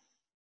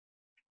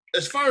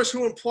 As far as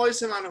who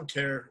employs him, I don't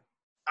care.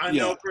 I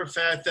Yeah, know for a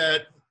fact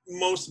that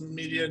most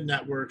media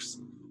networks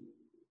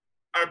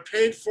are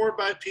paid for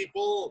by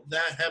people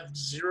that have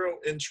zero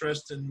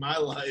interest in my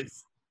life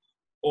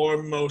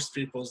or most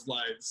people's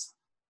lives.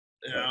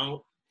 You right.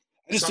 know,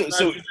 I just sometimes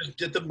so you just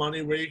get the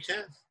money where you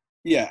can.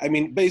 yeah. I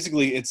mean,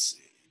 basically,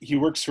 he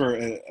works for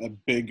a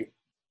big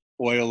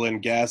oil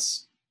and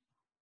gas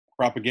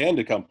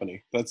propaganda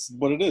company. That's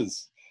what it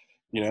is.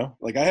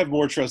 Like I have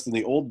more trust in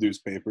the old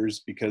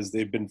newspapers because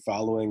they've been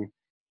following.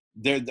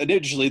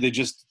 Initially they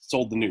just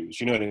sold the news.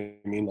 You know what I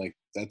mean? Like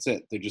that's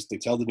it. They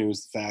tell the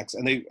news, the facts,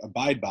 and they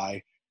abide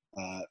by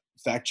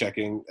fact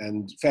checking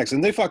and facts.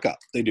 And they fuck up.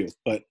 They do,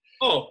 but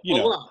Oh, you a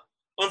know, lot.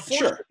 sure.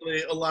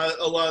 Unfortunately, a lot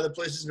of the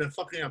places have been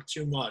fucking up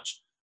too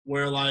much,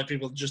 where a lot of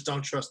people just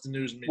don't trust the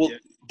news Well, media.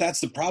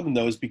 that's the problem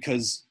though, is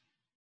because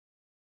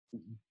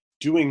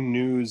doing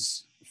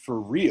news for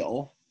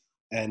real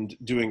and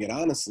doing it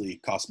honestly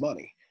costs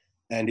money.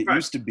 And it Right.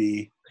 used to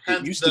be,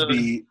 Hence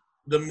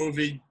the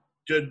movie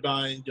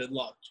Goodbye and Good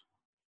Luck.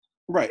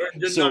 right. Or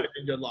Good Night So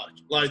and Good Luck.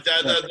 Like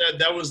that, right.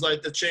 that was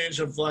like the change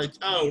of like,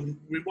 oh,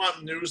 we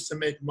want news to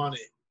make money.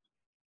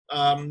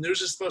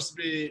 News is supposed to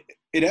be,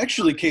 It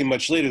actually came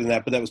much later than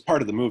that, but that was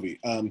part of the movie.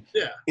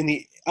 yeah. In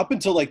the up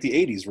until like the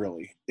 80s,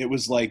 really, it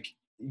was like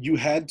you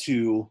had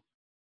to,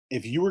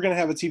 if you were going to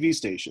have a TV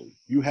station,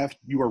 you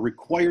are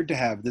required to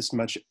have this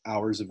much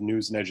hours of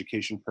news and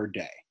education per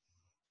day.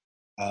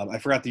 I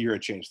forgot the year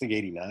it changed. I think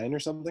 89 or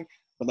something.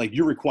 But like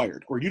you're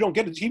required, or you don't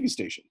get a TV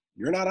station.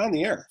 You're not on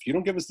the air if you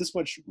don't give us this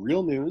much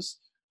real news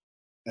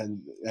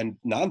and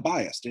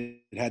non-biased. It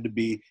had to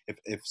be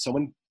if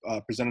someone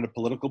presented a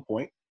political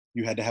point,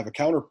 you had to have a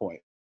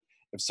counterpoint.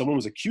 If someone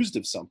was accused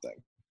of something,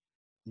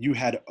 you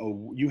had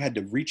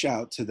to reach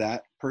out to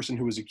that person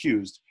who was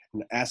accused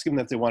and ask them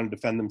if they wanted to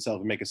defend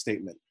themselves and make a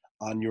statement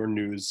on your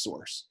news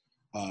source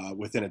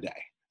within a day.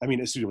 I mean,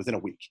 excuse me, within a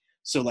week.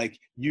 So like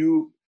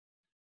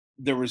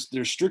there's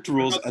strict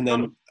rules, and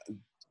then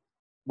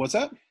what's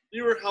that?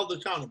 You were held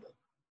accountable.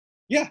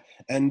 Yeah,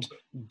 and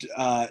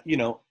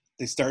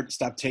they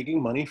stopped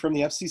taking money from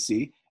the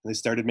FCC, and they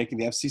started making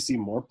the FCC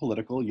more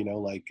political.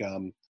 Like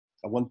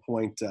at one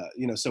point,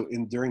 so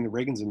during the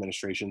Reagan's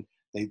administration,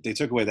 they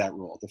took away that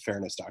rule, the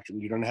fairness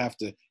doctrine. You doesn't have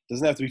to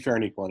be fair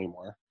and equal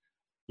anymore,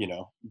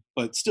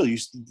 but still,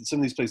 some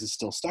of these places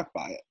still stuck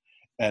by it,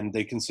 and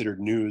they considered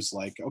news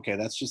like, okay,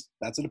 that's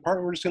a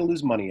department we're just going to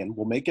lose money in.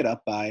 We'll make it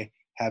up by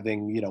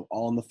having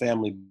All in the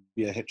Family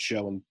be a hit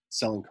show and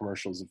selling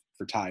commercials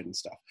for Tide and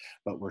stuff,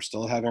 but we're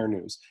still having our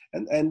news,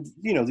 and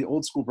the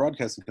old school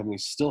broadcasting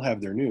companies still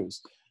have their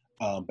news,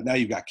 but now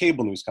you've got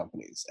cable news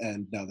companies,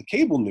 and now the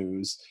cable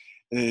news,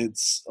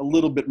 it's a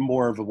little bit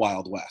more of a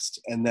Wild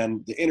West, and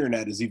then the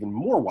internet is even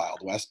more Wild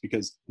West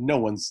because no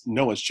one's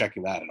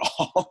checking that at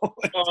all.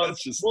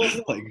 It's just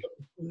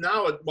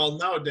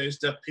nowadays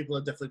people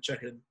are definitely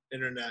checking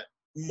internet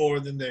more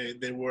than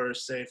they were,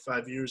 say,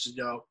 5 years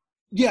ago.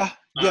 Yeah,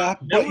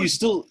 but you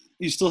still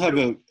have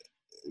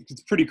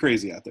it's pretty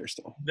crazy out there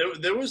still.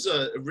 There was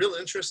a real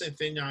interesting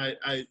thing. I'm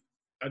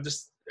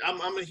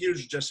a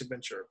huge Jesse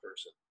Ventura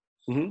person.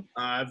 Mm-hmm.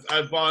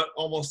 I've bought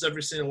almost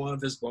every single one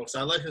of his books.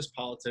 I like his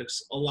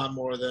politics a lot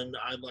more than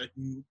I like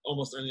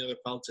almost any other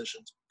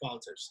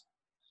politics.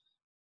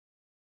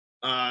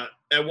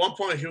 At one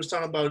point, he was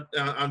talking about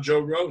on Joe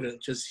Rogan,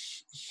 because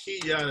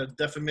he had a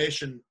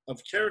defamation of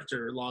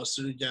character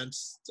lawsuit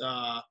against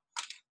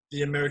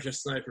the American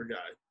Sniper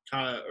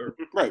guy, or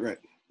right,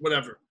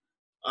 whatever.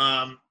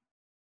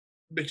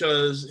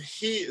 Because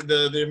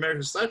the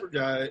American Sniper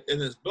guy in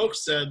his book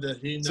said that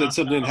he said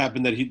something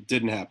happened that he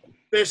didn't happen.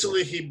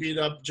 Basically, he beat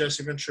up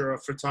Jesse Ventura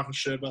for talking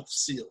shit about the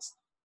SEALs.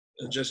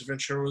 And Jesse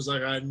Ventura was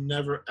like, I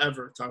never,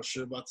 ever talk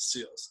shit about the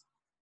SEALs.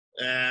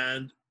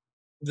 And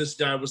this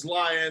guy was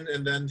lying,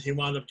 and then he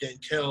wound up getting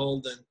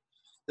killed, and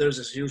there's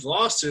this huge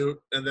lawsuit,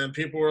 and then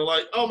people were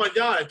like, oh my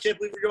God, I can't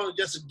believe you're going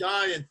against a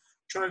guy and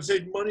trying to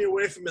take money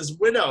away from his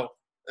widow.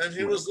 And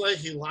he was like,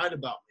 he lied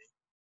about me.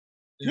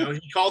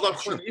 He called up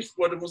Clint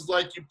Eastwood and was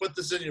like, you put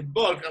this in your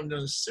book, I'm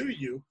going to sue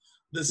you.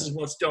 This is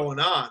what's going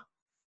on.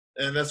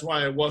 And that's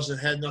why it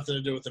had nothing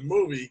to do with the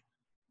movie.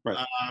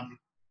 Right.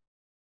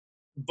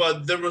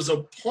 But there was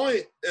a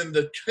point in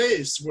the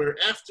case where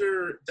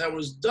after that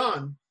was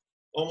done,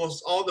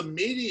 almost all the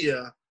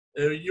media,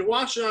 you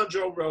watch it on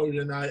Joe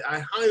Rogan,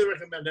 I highly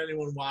recommend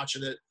anyone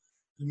watching it.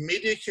 The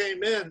media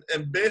came in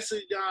and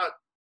basically got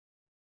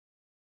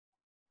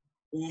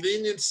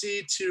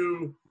leniency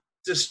to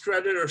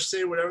discredit or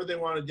say whatever they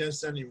want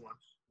against anyone,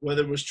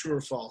 whether it was true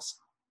or false.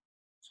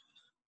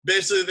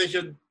 Basically, they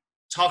could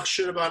talk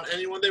shit about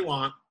anyone they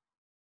want,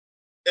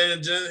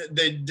 and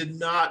they did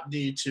not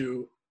need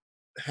to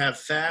have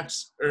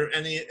facts or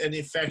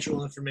any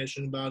factual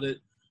information about it,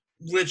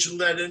 which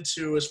led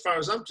into, as far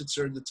as I'm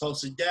concerned, the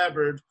Tulsi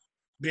Gabbard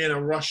being a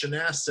Russian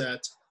asset.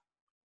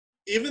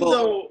 Even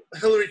though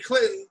Hillary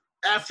Clinton,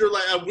 after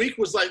like a week,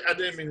 was like, I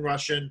didn't mean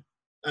Russian,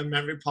 I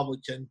meant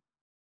Republican.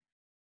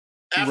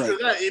 After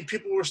that,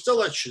 people were still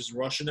like, she's a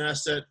Russian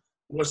asset.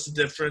 What's the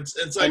difference?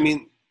 It's like,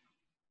 I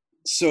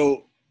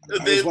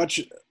was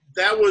watching.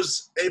 That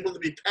was able to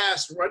be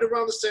passed right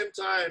around the same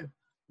time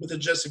with the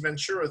Jesse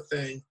Ventura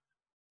thing.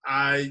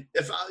 I'll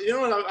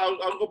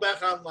go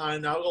back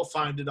online. I'll go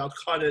find it. I'll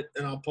cut it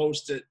and I'll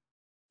post it.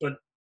 But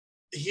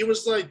he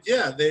was like,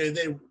 yeah,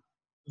 the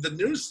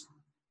news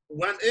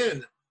went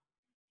in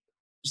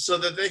so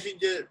that they can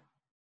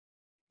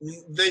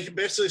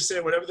basically say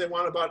whatever they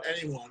want about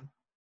anyone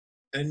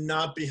and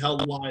not be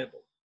held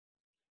liable.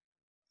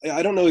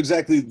 I don't know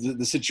exactly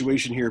the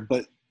situation here,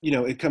 but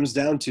it comes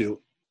down to,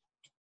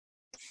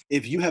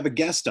 if you have a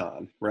guest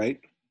on, right?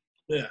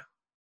 Yeah.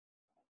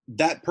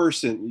 That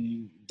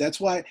person, that's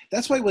why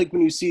like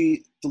when you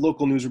see the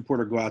local news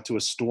reporter go out to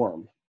a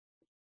storm,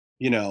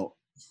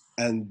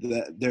 and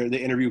they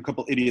interview a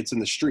couple idiots in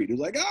the street who's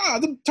like,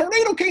 the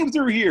tornado came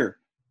through here.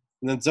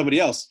 And then somebody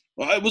else,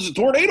 well, it was a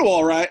tornado,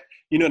 all right.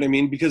 You know what I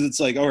mean? Because it's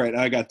like, all right,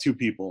 I got two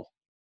people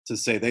to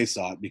say they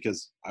saw it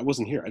because I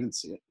wasn't here. I didn't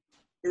see it.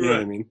 You know what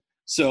I mean?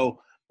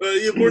 So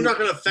we're not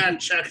going to fact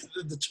check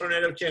that the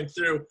tornado came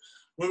through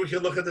when we can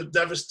look at the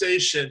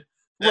devastation.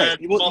 Right.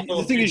 Well,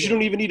 the thing is, you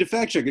don't even need to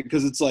fact check it,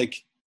 because it's like,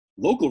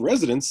 local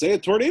residents say a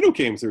tornado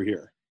came through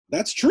here.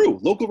 That's true.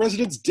 Local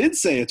residents did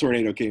say a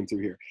tornado came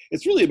through here.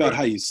 It's really about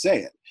how you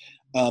say it.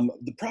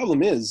 The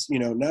problem is,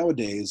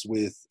 nowadays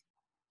with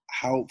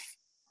how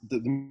the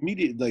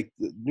media, like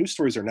the news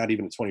stories are not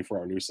even a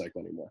 24-hour news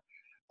cycle anymore.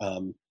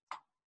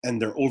 And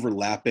they're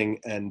overlapping,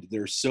 and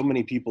there's so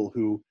many people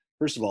who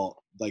first of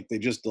all, like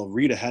they'll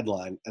read a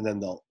headline and then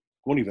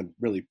won't even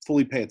really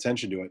fully pay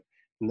attention to it.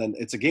 And then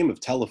it's a game of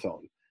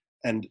telephone.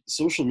 And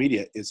social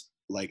media is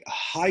like a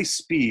high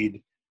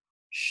speed,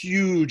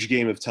 huge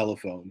game of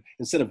telephone.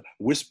 Instead of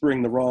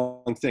whispering the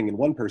wrong thing in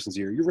one person's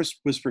ear, you're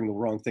whispering the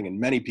wrong thing in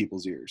many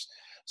people's ears.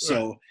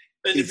 So right.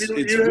 And it's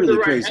if you really have the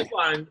right crazy.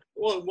 headline,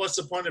 well, what's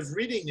the point of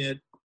reading it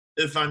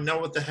if I know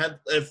what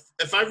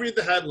if I read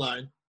the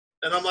headline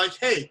and I'm like,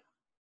 hey,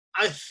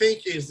 I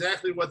think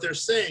exactly what they're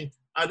saying,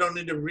 I don't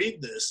need to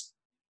read this.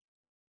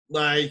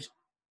 Like,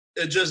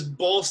 it just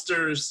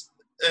bolsters,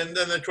 and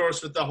then of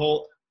course with the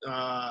whole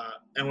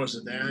and what's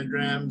it,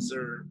 anagrams,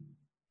 or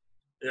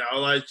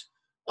like,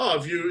 oh,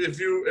 if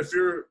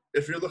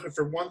you're looking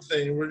for one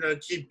thing, we're gonna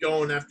keep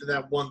going after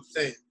that one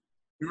thing.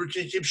 We were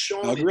gonna keep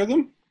showing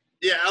algorithm.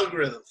 Yeah,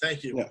 algorithm.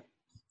 Thank you. Yeah.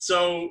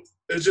 So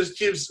it just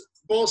keeps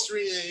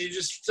bolstering, and you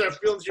just start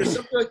feeling to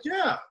yourself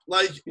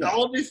like,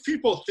 all these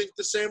people think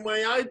the same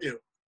way I do,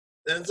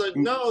 and it's like,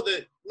 no,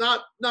 that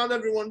not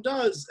everyone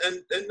does,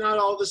 and not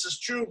all this is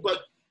true, but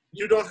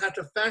you don't have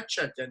to fact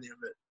check any of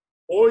it,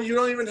 or you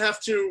don't even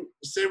have to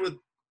say with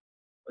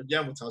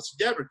Tulsi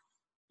Gabbard,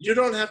 you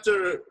don't have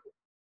to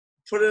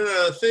put in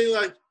a thing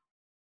like,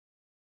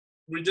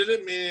 we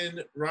didn't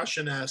mean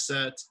Russian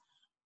asset,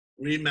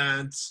 we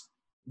meant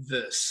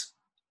this.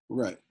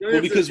 Right. You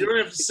don't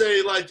have to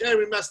say like, hey,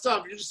 we messed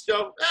up. You just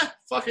go,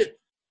 fuck it.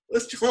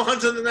 Let's go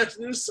on to the next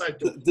news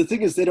cycle. The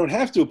thing is, they don't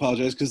have to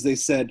apologize because they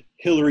said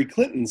Hillary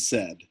Clinton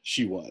said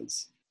she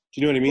was.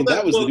 Do you know what I mean?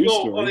 That was the news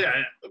story. Oh,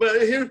 yeah.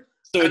 But here,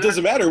 so it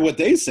doesn't matter what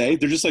they say.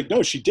 They're just like,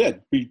 no, she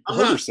did. We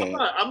heard her say it.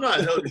 I'm not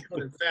a Hillary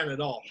Clinton fan at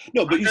all.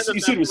 No, but you see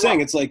what I'm saying?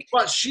 It's like,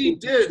 but she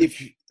did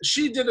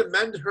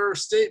amend her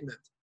statement.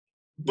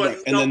 But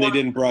right, and then they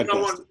didn't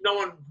broadcast. No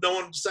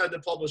one decided to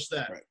publish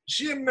that. Right.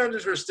 She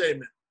amended her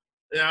statement.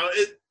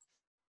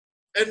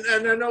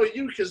 And I know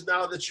you, because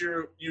now that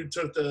you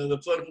took the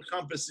political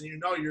compass and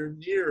you're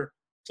near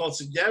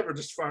Tulsi Gabbard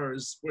as far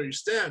as where you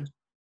stand.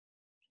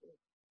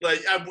 Like,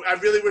 I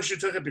really wish you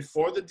took it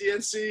before the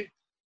DNC,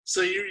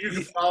 so you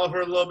could follow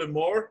her a little bit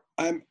more.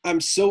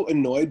 I'm so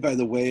annoyed by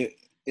the way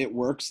it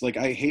works. Like,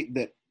 I hate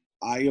that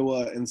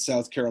Iowa and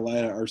South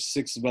Carolina are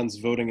 6 months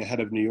voting ahead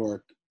of New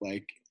York.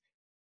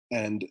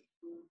 And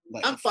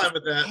I'm fine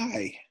with that.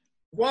 Why?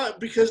 Why?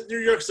 Because New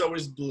York's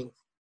always blue.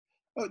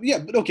 Oh, yeah,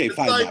 but okay, it's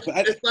fine. Like,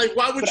 it's like,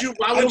 why would you?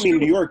 I don't mean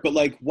New York, but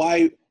like,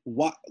 why?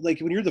 Like,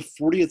 when you're the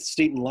 40th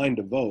state in line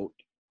to vote.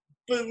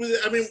 But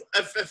I mean,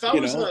 if I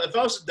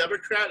was a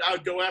Democrat, I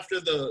would go after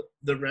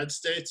the red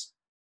states.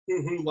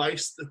 Who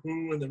likes the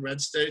who in the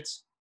red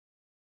states?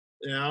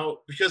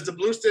 Because the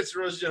blue states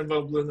are always going to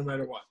vote blue no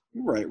matter what.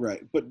 Right.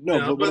 But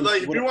no, but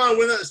like, if you want to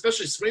win that,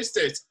 especially swing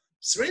states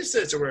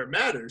are where it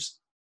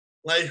matters.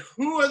 Like,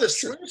 who are the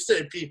swing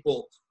state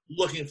people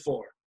looking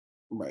for?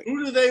 Right.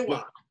 Who do they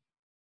want?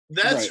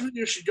 That's who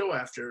you should go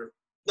after.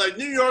 Like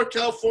New York,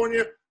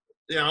 California,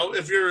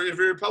 if you're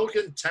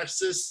Republican,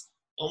 Texas,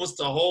 almost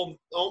the whole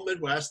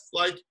Midwest,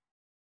 like,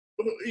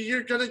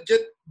 you're gonna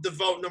get the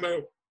vote no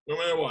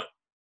matter what.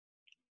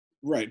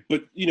 Right,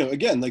 but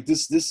again, like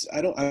this,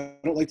 I don't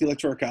like the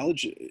Electoral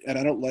College, and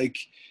I don't like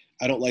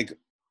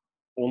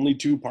only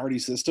 2-party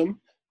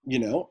system.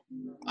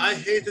 I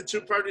hate the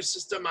 2-party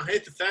system. I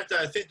hate the fact that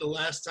I think the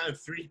last time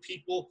 3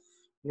 people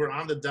were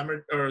on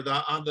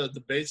the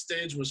debate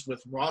stage was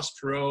with Ross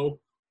Perot,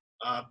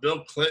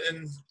 Bill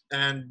Clinton,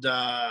 and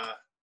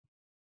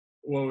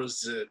what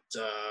was it?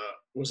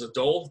 Was it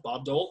Dole?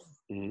 Bob Dole?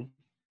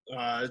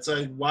 Mm-hmm. It's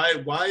like,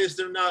 why is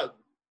there not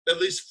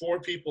at least 4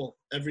 people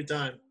every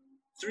time?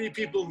 3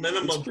 people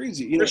minimum. It's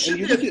crazy. There should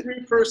be a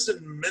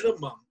 3-person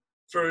minimum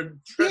for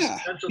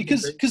presidential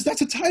debate. because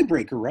that's a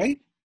tiebreaker, right?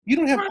 You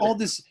don't have all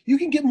this. You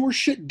can get more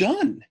shit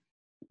done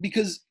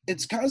because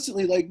it's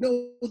constantly like,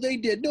 no, they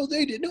did.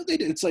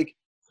 It's like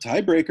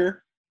tiebreaker,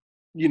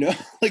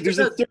 like there's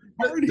a third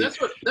party. That's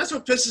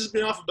what pisses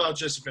me off about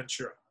Jesse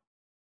Ventura.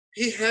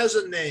 He has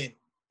a name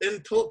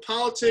in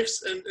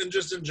politics and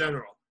just in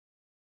general.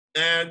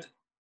 And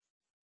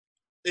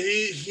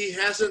he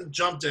hasn't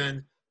jumped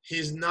in.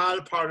 He's not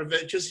a part of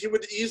it because he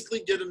would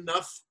easily get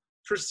enough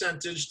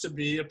percentage to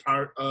be a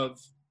part of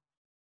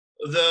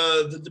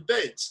the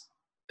debates.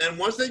 And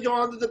once they go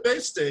on the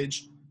debate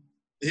stage,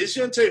 he's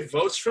going to take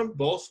votes from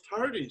both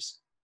parties.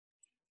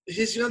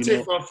 He's going to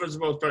take votes from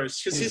both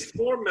parties because he's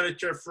for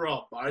Medicare for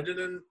all.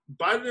 Biden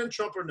and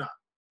Trump are not.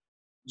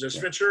 Jesse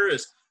Ventura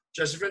is.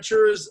 Jesse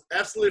Ventura is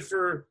absolutely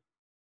for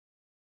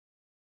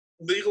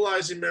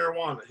legalizing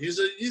marijuana. He's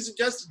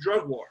against the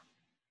drug war.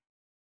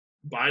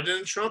 Biden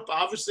and Trump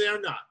obviously are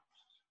not.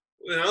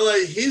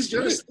 He's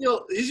going to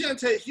steal.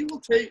 He will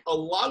take a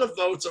lot of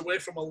votes away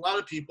from a lot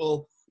of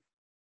people.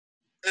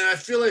 And I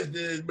feel like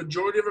the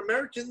majority of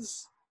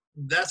Americans,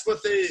 that's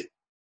what they.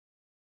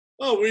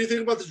 Oh, what do you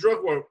think about the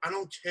drug war? I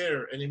don't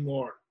care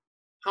anymore.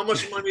 How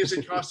much money is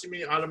it costing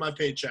me out of my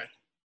paycheck?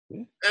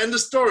 End the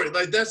story.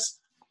 This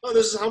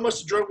is how much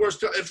the drug war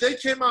is. If they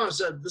came out and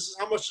said, this is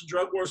how much the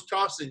drug war is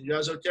costing, you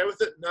guys okay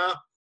with it? Nah,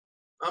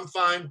 I'm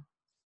fine.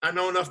 I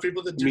know enough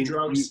people that do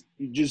drugs.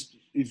 You just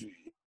if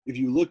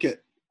you look at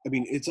I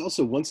mean, it's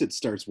also once it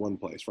starts one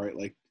place, right?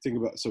 Like think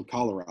about so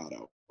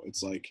Colorado.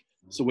 It's like,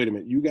 so wait a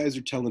minute, you guys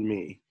are telling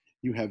me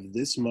you have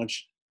this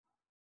much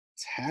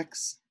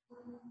tax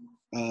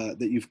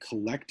that you've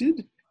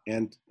collected,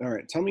 and all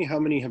right, tell me how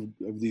many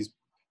of these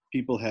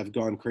people have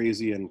gone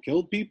crazy and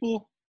killed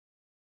people?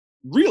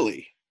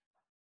 Really?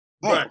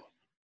 Oh, Right.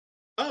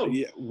 Oh,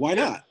 yeah. Why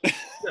not?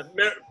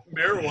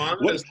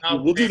 marijuana What? is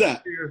now We'll do paid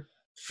that.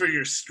 for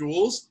your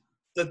schools.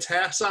 The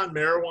tax on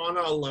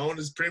marijuana alone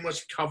has pretty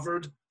much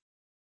covered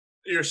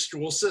your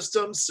school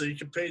system, so you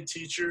can pay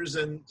teachers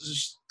and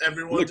just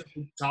everyone Look, to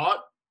be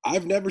taught.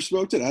 I've never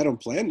smoked it. I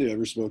don't plan to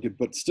ever smoke it,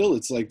 but still,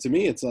 it's like to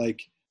me, it's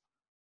like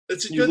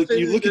It's a you good look, thing.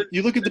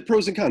 you look at the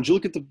pros and cons. You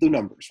look at the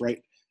numbers,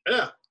 right?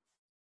 Yeah,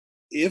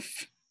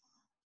 If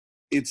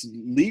it's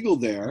legal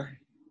there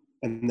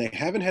and they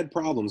haven't had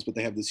problems, but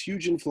they have this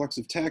huge influx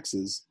of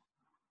taxes,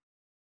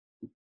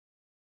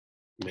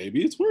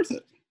 maybe it's worth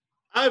it.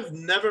 I've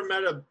never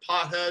met a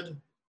pothead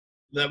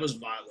that was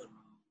violent.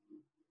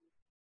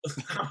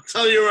 I'll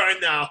tell you right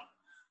now.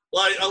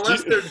 Like,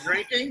 unless they're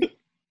drinking,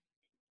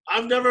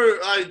 I've never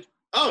like.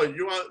 Oh,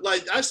 you want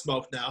like I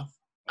smoke now?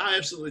 I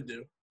absolutely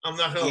do. I'm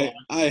not gonna lie.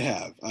 I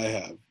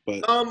have,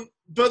 but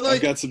But like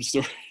I've got some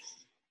stories.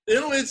 you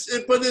know,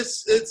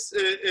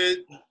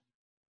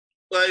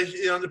 like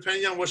you know,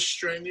 depending on what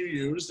strain you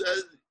use,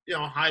 you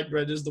know,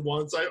 hybrid is the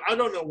one. It's like I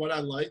don't know what I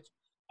like.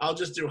 I'll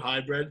just do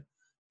hybrid.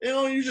 You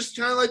know, you just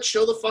kind of like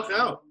chill the fuck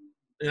out.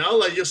 You know,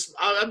 like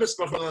I've been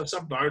smoking with like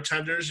some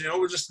bartenders. You know,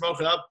 we'll just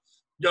smoke up,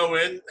 go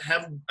in,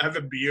 have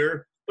a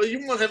beer, but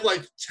you won't have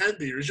like 10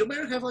 beers. You'll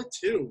maybe have like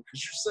 2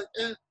 because you're just like,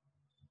 eh.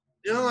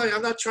 You know, like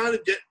I'm not trying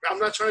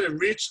to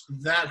reach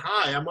that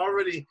high. I'm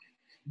already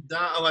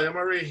down. Like I'm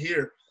already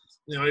here.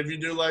 You know, if you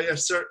do like a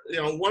certain, you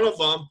know, one of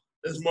them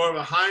is more of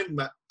a hind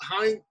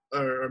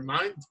or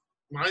mind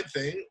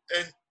thing,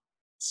 and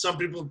some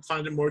people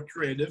find it more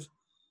creative.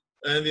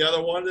 And the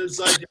other one is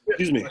like,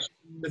 Excuse me.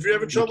 if you're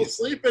having trouble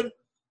sleeping,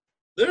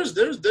 there's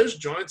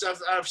joints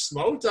I've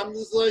smoked. I'm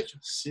just like,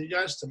 see you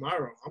guys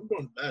tomorrow. I'm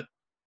going to bed.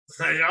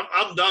 Like,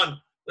 I'm done.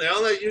 You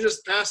know, like you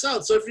just pass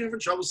out. So if you're having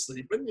trouble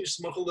sleeping, you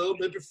smoke a little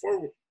bit before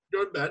you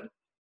go to bed,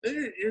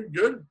 and you're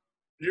good.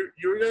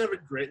 You're gonna have a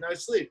great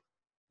night's sleep.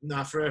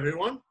 Not for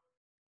everyone,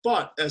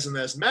 but as an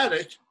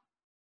asthmatic,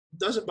 it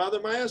doesn't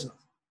bother my asthma.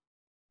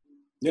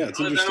 Yeah, it's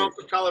and then interesting.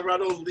 also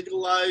Colorado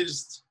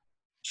legalized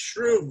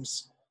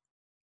shrooms.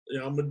 You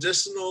know,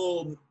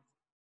 medicinal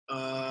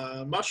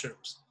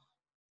mushrooms.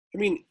 I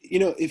mean, you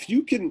know, if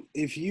you can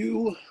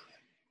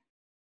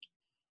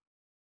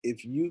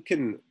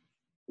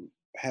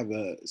have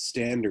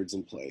standards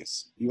in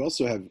place, you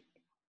also have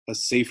a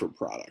safer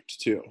product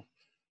too.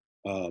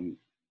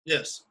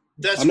 Yes,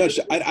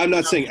 I'm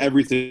not saying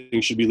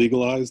everything should be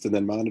legalized and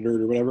then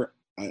monitored or whatever.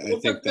 I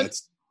think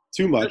that's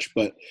too much,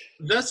 but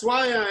that's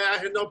why I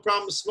had no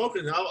problem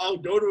smoking. I'll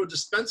go to a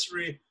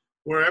dispensary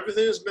where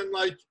everything has been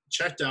like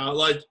checked out.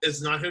 Like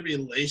it's not going to be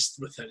laced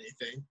with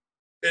anything.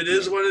 It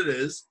is what it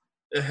is.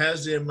 It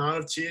has the amount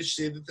of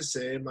THC that they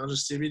say, amount of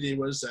CBD,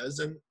 what it says,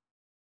 and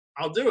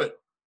I'll do it.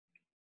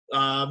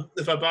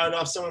 If I buy it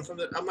off someone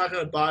I'm not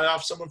going to buy it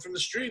off someone from the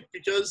street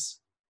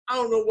because I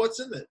don't know what's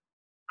in it.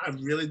 I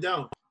really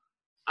don't.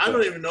 I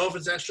don't even know if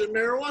it's actually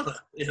marijuana.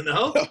 You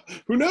know?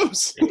 Who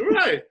knows?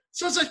 Right.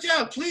 So it's like,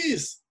 yeah,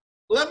 please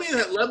let me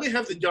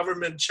have the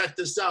government check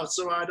this out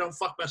so I don't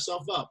fuck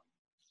myself up.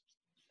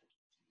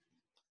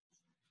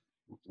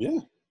 Yeah.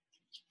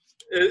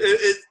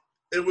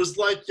 It was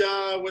like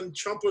when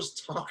Trump was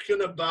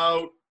talking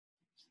about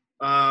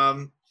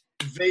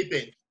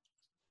vaping.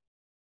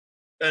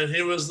 And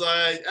he was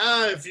like,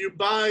 if you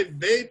buy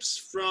vapes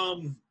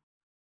from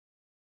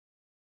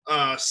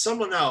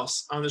someone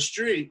else on the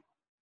street,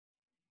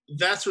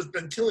 that's what's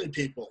been killing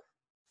people.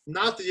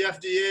 Not the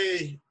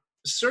FDA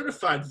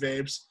certified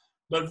vapes,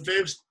 but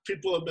vapes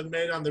people have been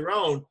made on their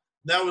own.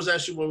 That was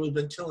actually what has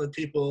been killing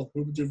people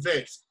who do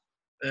vapes.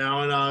 You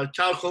know, and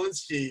Kyle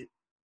Kulinski,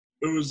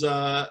 who's, you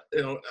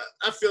know,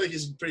 I feel like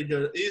he's pretty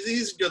good.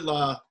 He's a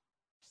good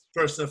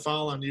person to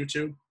follow on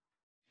YouTube.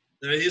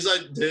 And he's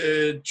like,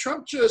 did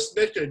Trump just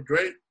make a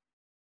great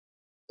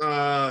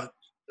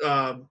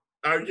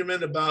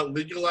argument about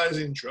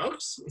legalizing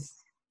drugs?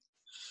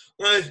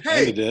 Like,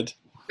 hey, I did.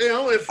 You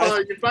know, if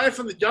you buy it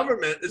from the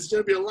government, it's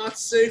going to be a lot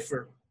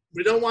safer.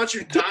 We don't want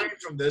you dying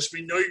from this.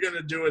 We know you're going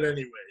to do it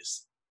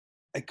anyways.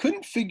 I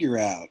couldn't figure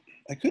out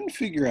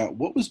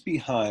what was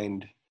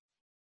behind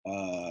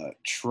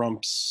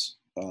Trump's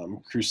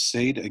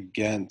crusade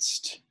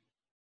against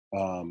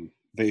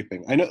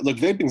vaping. I know, look,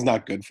 vaping's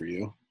not good for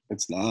you.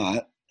 It's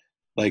not.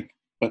 Like,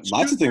 but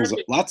lots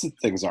of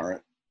things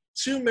aren't.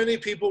 Too many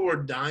people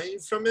were dying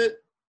from it,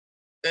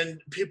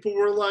 and people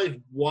were like,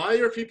 "Why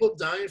are people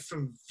dying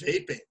from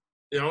vaping?"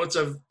 You know, it's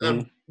a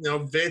you know,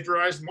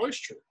 vaporized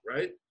moisture,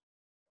 right?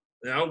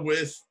 You know,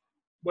 with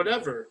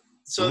whatever.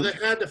 So they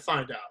had to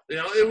find out. You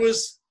know, it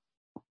was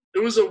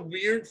a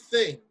weird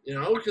thing.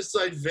 You know, because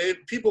like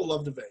people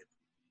love to vape.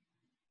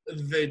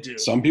 They do.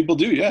 Some people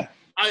do, yeah.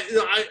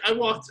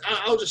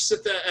 I'll just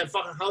sit there at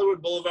fucking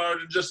Hollywood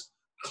Boulevard and just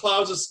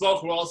clouds of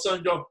smoke will all of a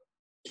sudden go.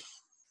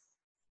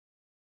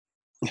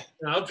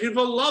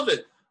 People love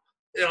it.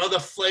 The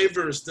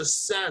flavors, the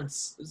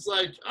scents. It's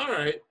like, all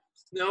right,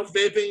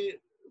 vaping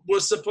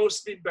was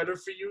supposed to be better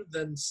for you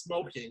than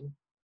smoking.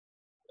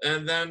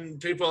 And then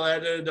people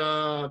added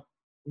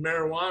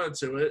marijuana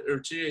to it, or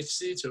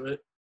THC to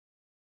it.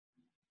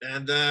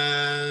 And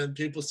then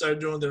people started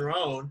doing their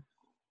own.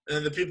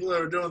 And the people that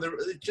were doing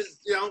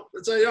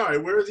it's like, all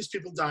right, where are these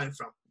people dying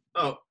from?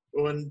 Oh,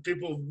 when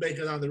people make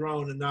it on their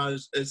own and now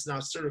it's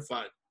not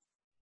certified.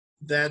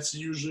 That's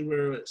usually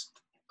where it is.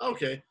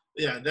 Okay,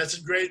 yeah, that's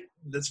a great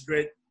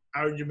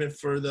argument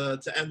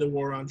to end the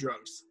war on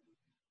drugs.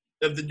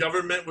 If the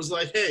government was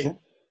like, hey,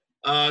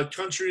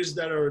 countries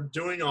that are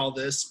doing all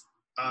this,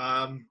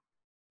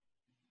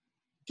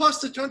 plus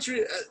the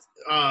country,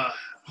 oh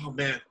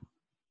man,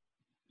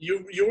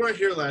 you weren't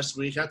here last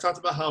week. I talked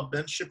about how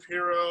Ben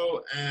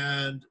Shapiro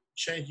and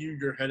Cenk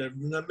Uygur had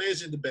an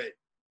amazing debate.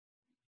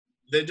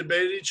 They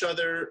debated each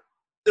other.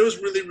 It was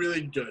really,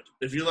 really good.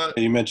 If you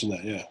you mentioned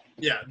that, yeah.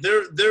 Yeah,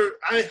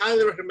 I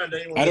highly recommend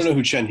anyone. I don't know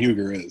who Cenk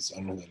Uygur is. I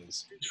don't know who that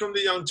is. He's from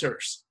the Young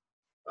Turks.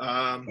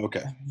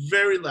 Okay.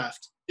 Very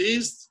left.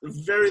 He's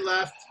very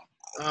left.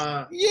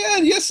 Yeah,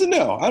 yes and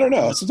no. I don't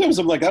know. Sometimes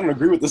I'm like, I don't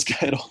agree with this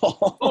guy at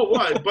all. Oh,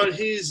 why? But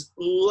he's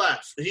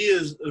left. He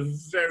is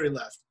very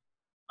left.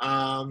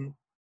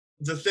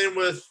 The thing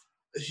with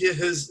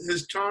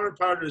his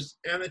counterpart is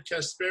Anna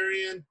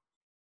Kasparian,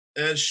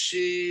 and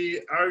she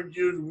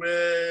argued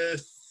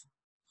with,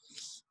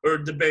 or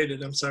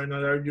debated, I'm sorry,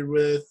 not argued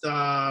with,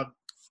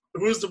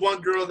 who's the one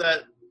girl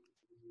that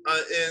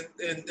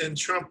in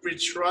Trump We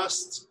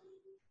Trust,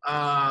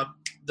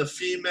 the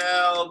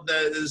female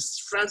that is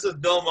friends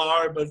with Bill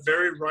Maher but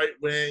very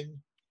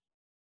right-wing.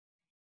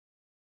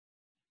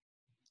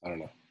 I don't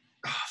know.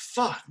 Oh,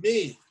 fuck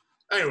me.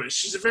 Anyway,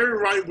 she's a very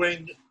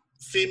right-wing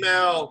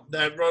female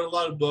that wrote a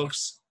lot of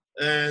books,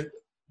 and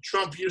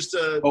Trump used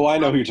to. Oh, I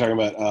know who you're talking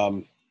about.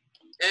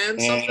 Ann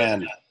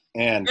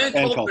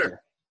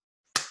Coulter.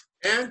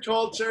 Ann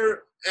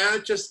Coulter, Anna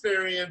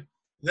Kasparian,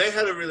 they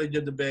had a really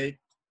good debate,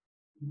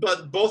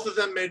 but both of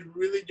them made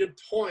really good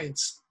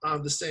points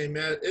on the same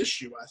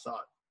issue, I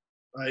thought.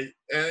 Right?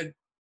 And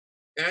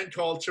Ann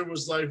Coulter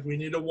was like, we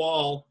need a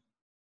wall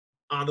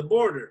on the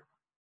border.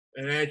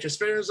 And Anna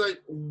Kasparian was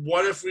like,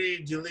 what if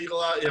we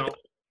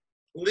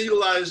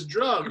legalize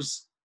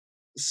drugs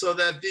so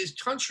that these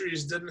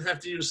countries didn't have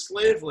to use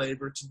slave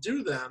labor to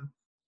do them,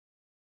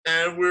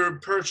 and we're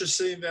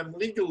purchasing them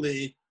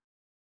legally.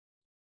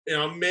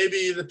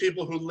 Maybe the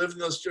people who live in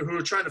who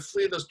are trying to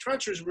flee those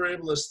countries were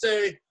able to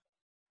stay.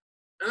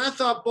 And I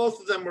thought both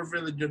of them were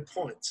really good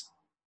points.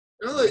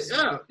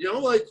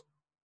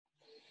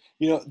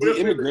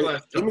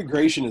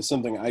 Immigration is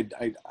something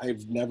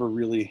I've never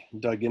really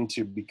dug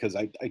into because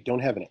I don't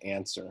have an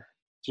answer.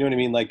 Do you know what I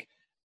mean? Like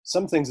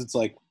some things it's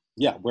like,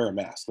 yeah, wear a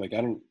mask. Like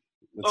I don't.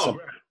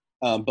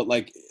 Right. But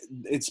like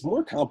it's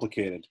more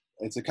complicated.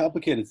 It's a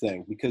complicated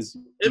thing because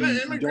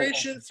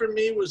immigration for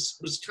me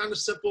was kind of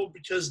simple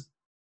because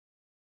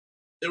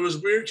it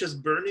was weird because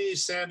Bernie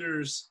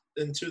Sanders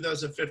in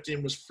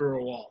 2015 was for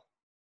a wall.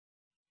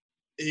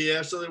 He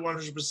absolutely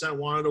 100%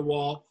 wanted a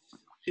wall.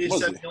 He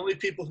said the only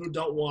people who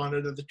don't want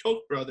it are the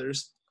Koch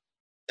brothers.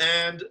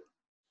 And,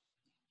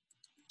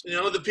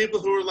 the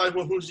people who are like,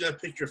 well, who's going to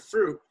pick your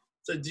fruit?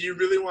 It's like, do you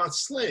really want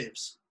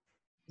slaves?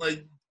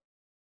 Like,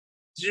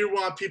 do you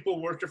want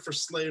people working for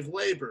slave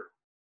labor?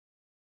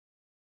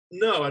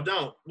 No, I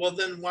don't. Well,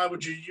 then why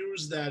would you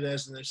use that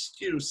as an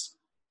excuse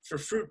for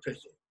fruit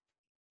picking?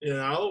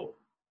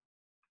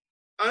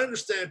 I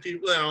understand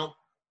people, I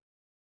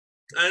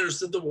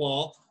understood the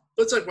wall,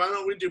 but it's like, why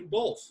don't we do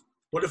both?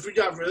 What if we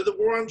got rid of the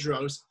war on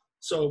drugs?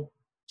 So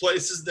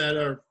places that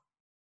are,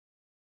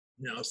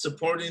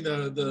 supporting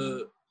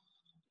the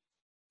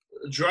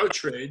drug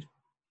trade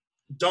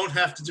don't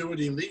have to do it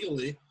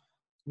illegally.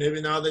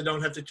 Maybe now they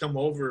don't have to come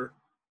over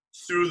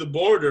through the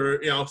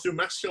border, through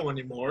Mexico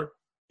anymore,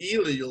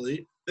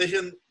 illegally. They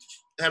can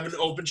have an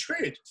open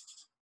trade.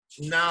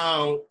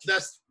 Now,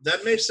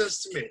 that makes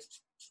sense to me.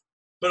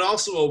 But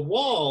also a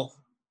wall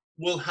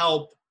will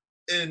help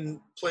in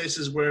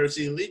places where it's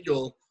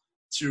illegal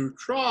to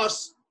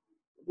cross,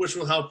 which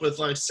will help with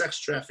like sex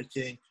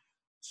trafficking,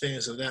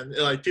 things of that,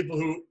 like people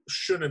who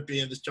shouldn't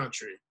be in this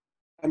country.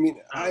 I mean,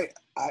 I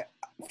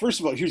first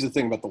of all, here's the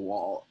thing about the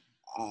wall.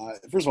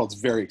 First of all, it's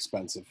very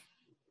expensive.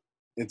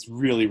 It's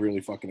really,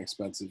 really fucking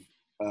expensive.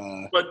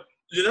 But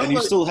and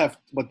you still have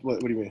what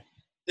do you mean?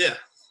 Yeah.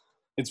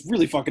 It's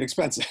really fucking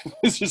expensive.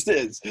 It just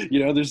is.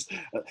 There's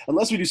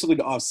unless we do something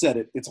to offset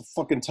it, it's a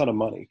fucking ton of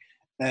money.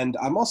 And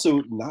I'm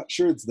also not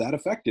sure it's that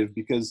effective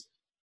because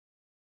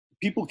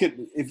people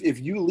can, if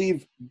you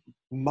leave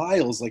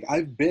miles, like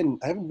I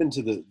haven't been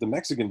to the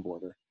Mexican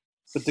border,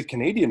 but the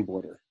Canadian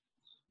border,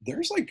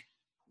 there's like,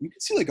 you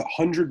can see like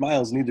 100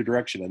 miles in either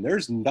direction and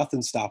there's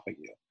nothing stopping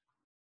you.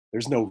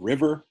 There's no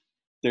river.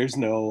 There's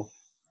no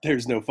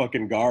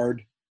fucking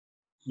guard.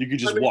 You could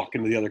just walk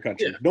into the other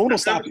country. Yeah. No one will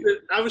stop you.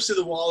 Obviously,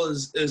 the wall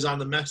is on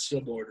the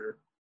Mexico border.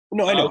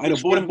 No, I know.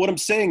 But what I'm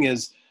saying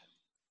is,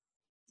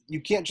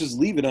 you can't just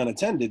leave it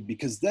unattended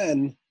because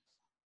then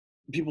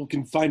people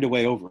can find a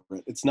way over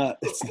it. It's not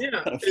Yeah,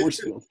 not a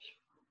force field.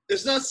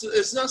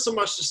 it's not so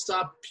much to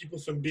stop people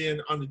from being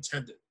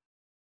unattended,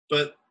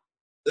 but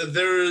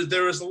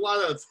there is a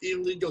lot of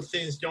illegal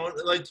things going.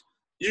 Like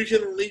you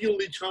can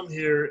legally come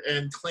here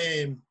and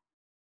claim,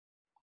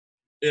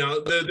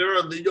 there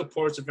are legal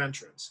ports of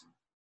entrance.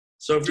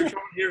 So if you're Sure.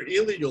 coming here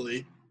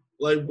illegally,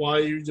 like why are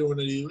you doing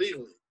it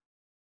illegally?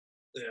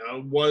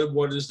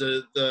 What is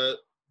the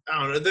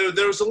I don't know.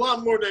 There was a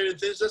lot more negative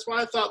things. That's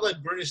why I thought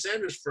like Bernie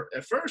Sanders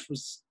at first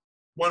was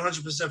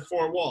 100%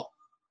 for a wall.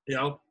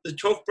 The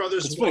Koch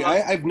brothers. It's funny.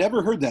 I've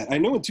never heard that. I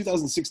know in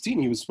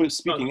 2016 he was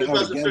speaking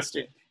out against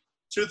it.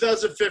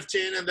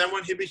 2015, and then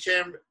when he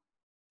became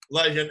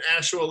like an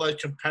actual like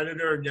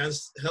competitor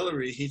against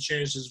Hillary, he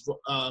changed his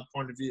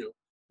point of view,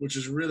 which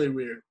is really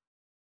weird.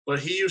 But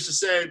he used to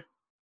say,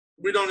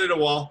 "We don't need a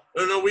wall.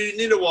 No, we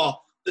need a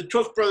wall. The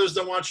Koch brothers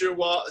don't want you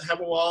to have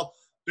a wall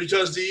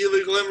because the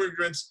illegal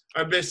immigrants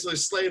are basically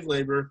slave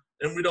labor,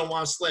 and we don't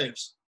want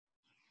slaves."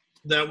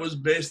 That was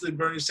basically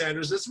Bernie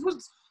Sanders. One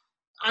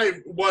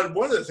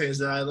of the things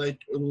that I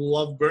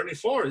love Bernie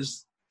for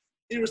is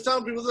he was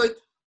telling people like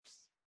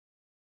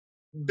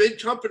big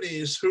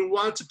companies who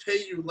want to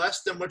pay you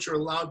less than what you're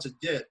allowed to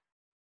get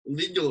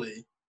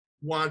legally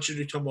want you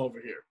to come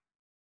over here.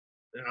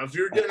 If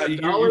you're getting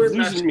 $1 you're in losing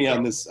Mexico, me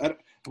on this. How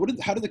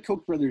do the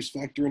Koch brothers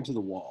factor into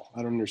the wall?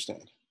 I don't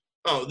understand.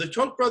 Oh, the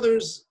Koch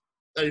brothers.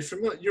 Are you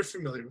familiar? You're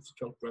familiar with the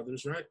Koch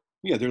brothers, right?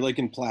 Yeah, they're like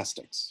in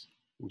plastics,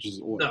 which is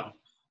oil. No,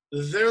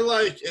 they're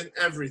like in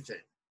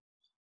everything.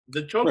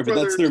 The Koch Right, but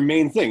brothers. that's their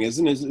main thing,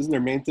 isn't their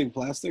main thing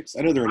plastics?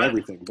 I know they're in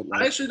everything, but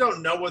I actually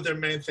don't know what their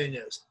main thing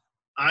is.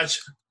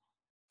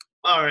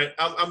 All right,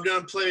 I'm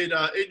gonna play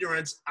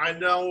ignorance. I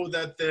know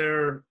that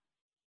they're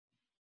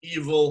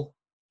evil.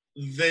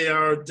 They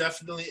are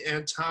definitely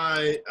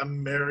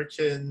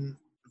anti-American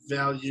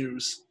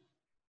values.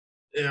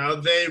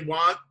 They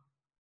want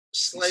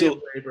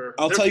slave labor.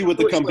 I'll tell you what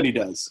the company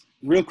does.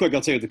 Real quick, I'll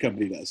tell you what the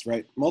company does,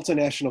 right?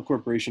 Multinational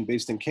corporation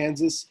based in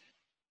Kansas,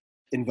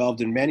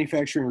 involved in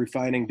manufacturing,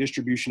 refining,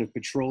 distribution of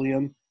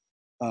petroleum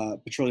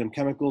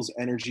chemicals,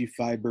 energy,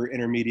 fiber,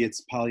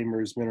 intermediates,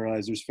 polymers,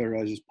 mineralizers,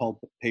 fertilizers, pulp,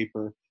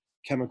 paper,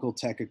 chemical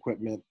tech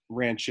equipment,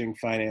 ranching,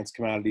 finance,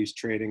 commodities,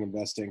 trading,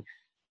 investing.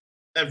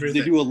 Everything.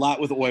 They do a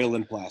lot with oil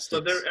and plastics. So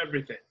they're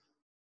everything,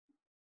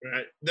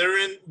 right?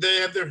 They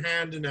have their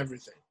hand in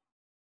everything.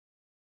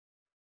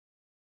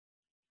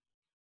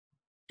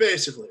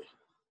 Basically,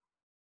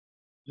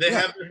 they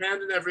have their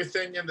hand in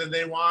everything, and then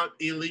they want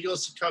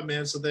illegals to come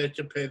in so they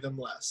can pay them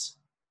less,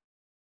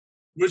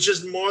 which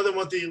is more than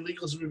what the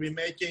illegals would be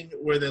making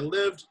where they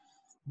lived,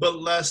 but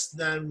less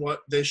than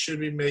what they should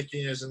be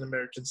making as an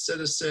American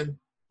citizen.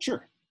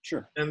 Sure.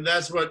 And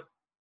that's what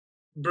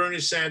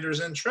Bernie Sanders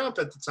and Trump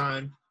at the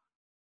time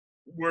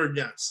were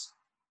against.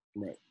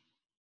 Right.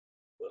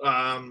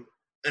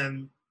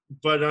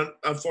 But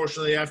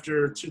unfortunately,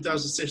 after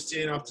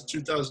 2016 up to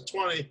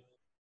 2020,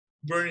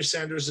 Bernie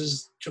Sanders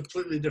is a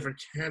completely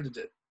different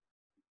candidate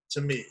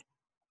to me.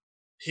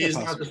 He's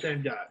not the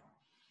same guy.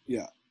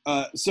 Yeah.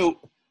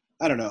 So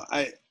I don't know.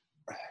 I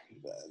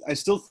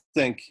still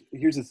think,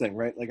 here's the thing,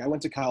 right? Like I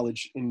went to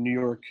college in New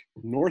York,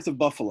 north of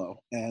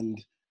Buffalo,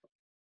 and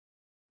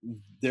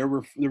there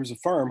was a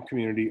farm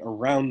community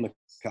around the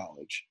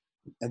college,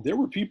 and there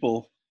were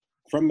people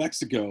from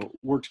Mexico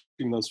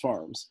working those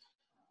farms.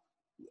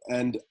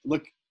 And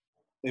look,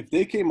 if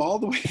they came all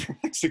the way from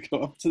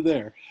Mexico up to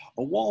there,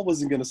 a wall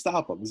wasn't going to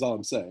stop them. Is all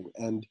I'm saying.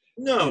 And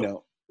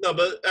no,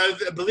 but I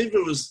believe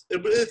it's a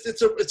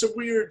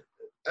weird.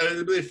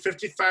 I believe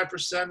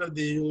 55% of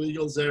the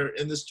illegals there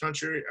in this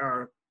country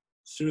are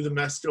through the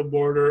Mexico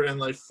border, and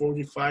like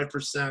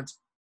 45%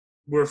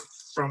 were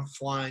from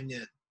flying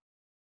in.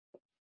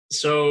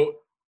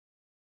 So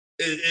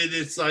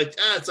it's like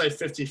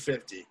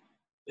 50-50.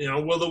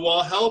 Will the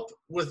wall help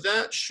with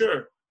that?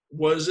 Sure.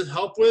 What does it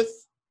help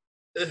with?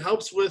 It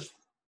helps with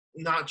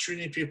not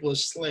treating people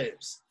as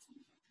slaves.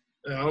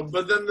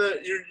 But then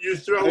you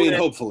throw in.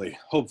 Hopefully.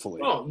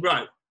 Oh,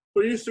 right.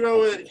 But you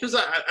throw in, because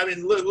I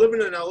mean,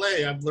 living in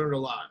LA, I've learned a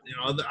lot.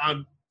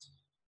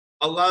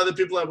 A lot of the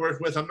people I work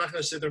with, I'm not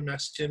going to say they're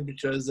Mexican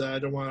because I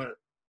don't want to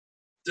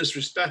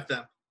disrespect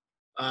them,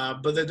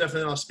 but they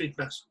definitely don't speak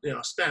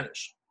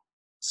Spanish.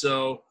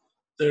 So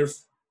they're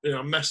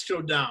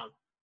Mexico down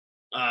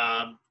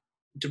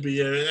to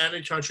be in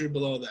any country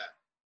below that.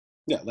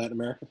 Yeah, Latin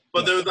America.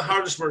 But they're the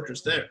hardest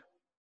workers there.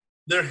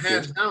 They're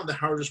hands down the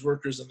hardest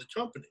workers in the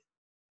company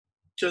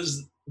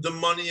because the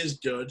money is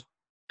good,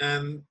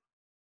 and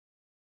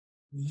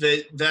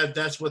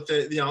that's what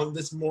they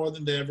that's more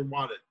than they ever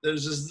wanted.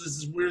 There's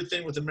this weird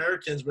thing with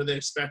Americans where they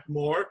expect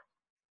more,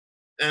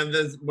 and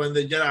then when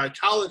they get out of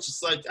college,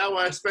 it's like, oh,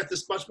 I expect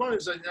this much money.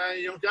 It's like, nah,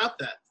 you don't got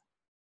that.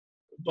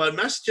 But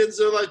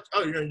Mexicans are like,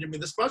 oh, you're gonna give me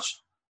this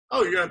much?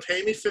 Oh, you're gonna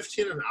pay me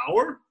 $15 an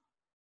hour?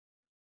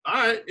 All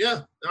right,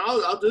 yeah,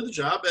 I'll do the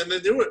job, and they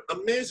do it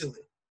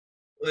amazingly.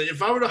 Like,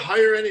 if I were to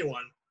hire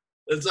anyone,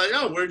 it's like,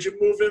 oh, where'd you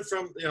move in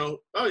from?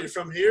 Oh, you're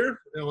from here,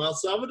 El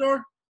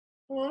Salvador.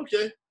 Oh,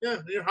 okay, yeah,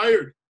 you're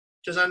hired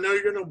because I know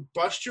you're gonna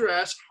bust your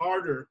ass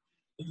harder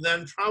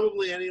than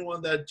probably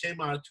anyone that came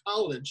out of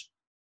college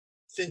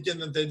thinking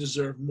that they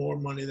deserve more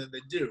money than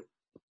they do.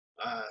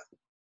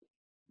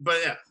 But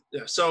yeah.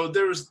 So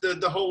there was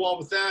the whole wall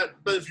with that.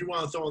 But if you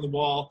want to throw on the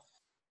wall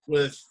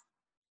with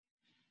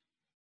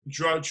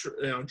drug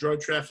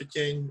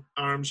trafficking,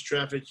 arms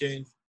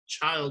trafficking,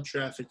 child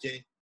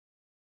trafficking,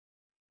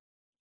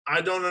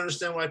 I don't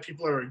understand why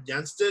people are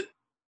against it.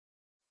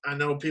 I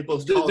know people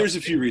there's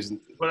a few reasons,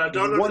 but I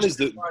don't one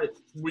understand is why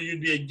you'd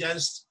be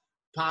against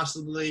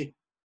possibly,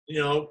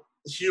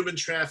 human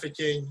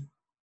trafficking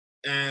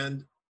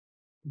and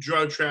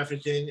drug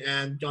trafficking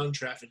and gun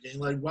trafficking.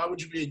 Like, why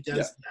would you be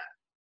against that?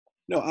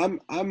 No,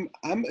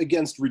 I'm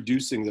against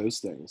reducing those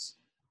things.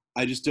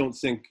 I just don't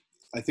think.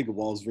 I think a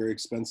wall is very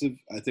expensive.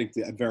 I think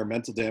the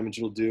environmental damage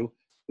it'll do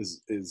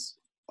is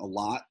a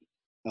lot.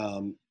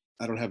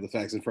 I don't have the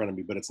facts in front of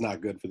me, but it's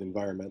not good for the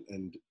environment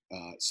and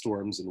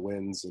storms and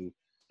winds and.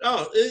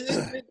 Oh,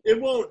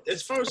 it won't.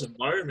 As far as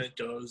environment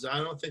goes, I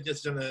don't think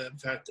it's going to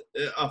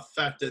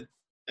affect it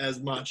as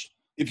much.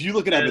 If you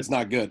look it up, it's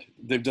not good.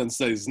 They've done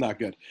studies; it's not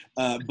good.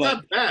 It's but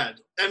not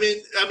bad. I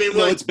mean,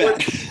 no, it's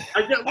bad.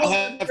 I'll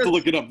have to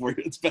look it up for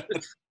you. It's bad.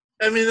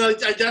 I mean,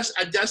 like, I guess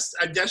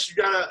you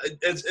gotta.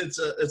 It's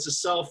a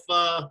self.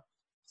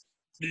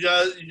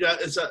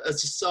 It's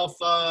a self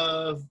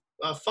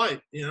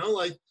fight.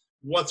 Like,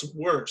 what's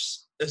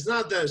worse? It's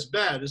not that it's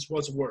bad. It's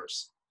what's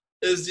worse.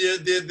 Is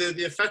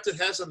the effect it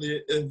has on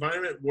the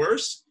environment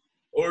worse,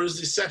 or is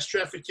the sex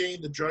trafficking,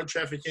 the drug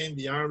trafficking,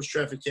 the arms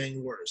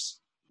trafficking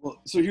worse?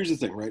 Well, so here's the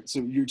thing, right?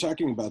 So you're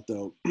talking about,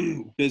 though,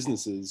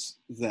 businesses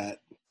that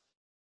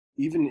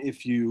even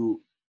if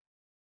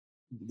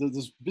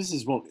those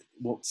businesses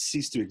won't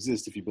cease to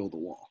exist if you build a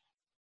wall,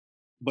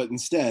 but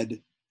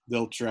instead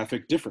they'll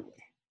traffic differently.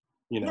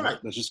 Right.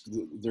 That's just,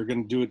 they're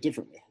going to do it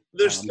differently.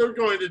 They're still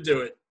going to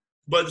do it,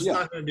 but it's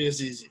not going to be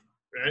as easy,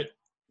 right?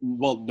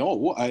 Well,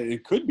 no,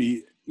 it could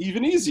be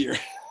even easier.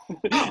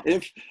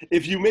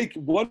 If you make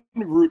one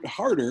route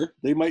harder,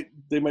 they might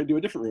do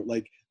a different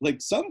route. Like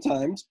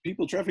sometimes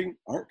people trafficking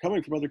aren't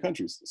coming from other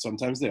countries.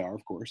 Sometimes they are,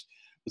 of course,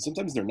 but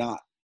sometimes they're not.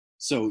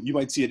 So you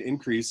might see an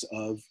increase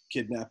of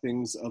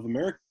kidnappings of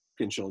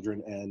American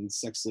children and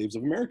sex slaves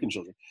of American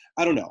children.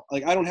 I don't know.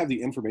 Like, I don't have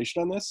the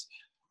information on this,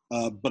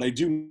 but I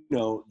do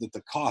know that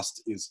the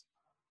cost is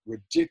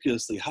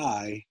ridiculously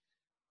high.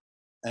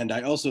 And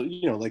I also,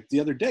 like the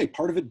other day,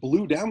 part of it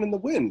blew down in the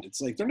wind. It's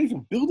like, they're not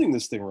even building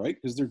this thing right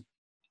because they're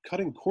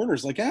cutting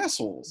corners like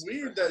assholes.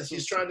 Weird that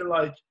he's trying to,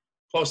 like,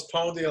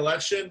 postpone the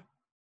election.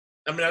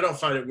 I mean, I don't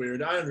find it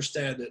weird. I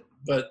understand it,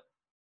 but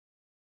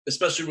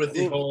especially with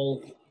the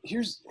whole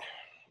here's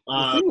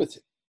the thing with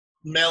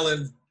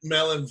mail-in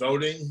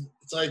voting.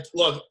 It's like,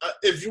 look,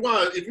 if you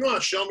want to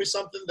show me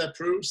something that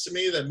proves to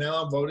me that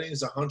mail-in voting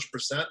is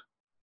 100%,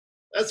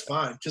 that's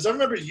fine. Because I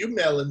remember you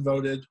mail-in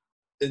voted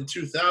in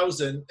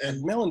 2000, and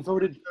I've mail-in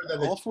voted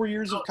all 4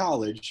 years of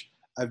college.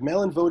 I've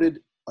mail-in voted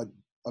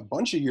a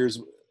bunch of years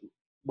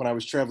when I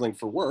was traveling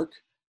for work.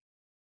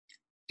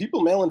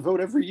 People mail-in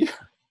vote every year.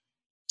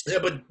 Yeah,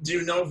 but do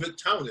you know if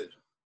it counted?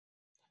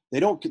 They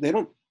don't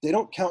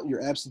count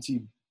your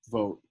absentee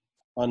vote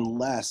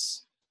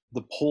unless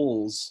the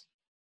polls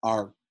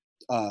are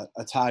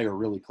a tie or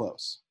really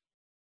close.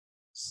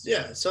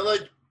 Yeah, so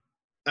like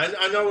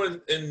I know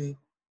in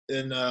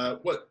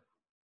what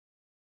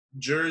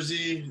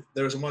Jersey,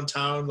 there was one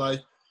town, like,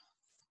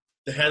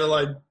 they had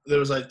there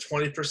was like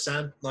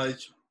 20% like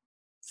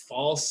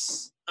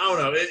false. I don't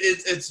know.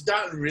 It's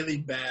gotten really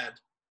bad.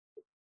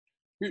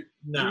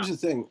 Here's the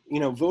thing,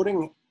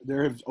 voting.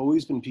 There have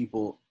always been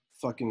people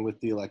fucking with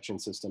the election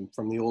system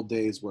from the old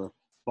days where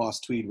Boss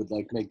Tweed would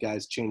make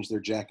guys change their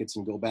jackets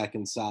and go back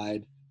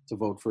inside to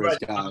vote for his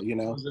guy.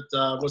 Was it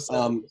what's that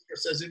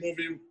Scorsese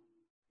movie?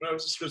 No,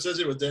 was it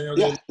Scorsese with Daniel?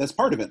 Yeah, that's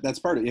part of it.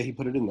 Yeah, he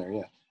put it in there.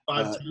 Yeah,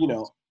 5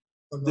 times,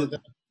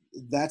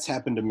 that's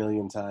happened a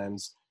million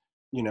times.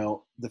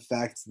 The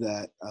fact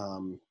that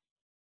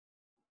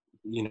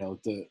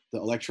the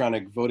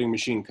electronic voting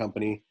machine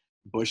company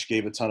Bush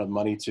gave a ton of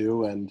money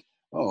to, and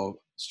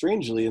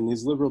strangely in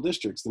these liberal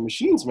districts the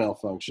machines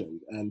malfunctioned.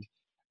 And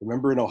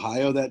remember in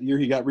Ohio that year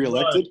he got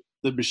reelected,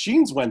 the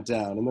machines went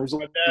down, and there's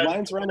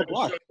lines around the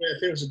block. I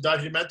think it was a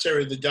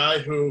documentary. The guy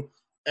who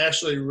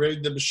actually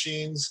rigged the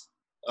machines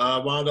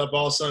wound up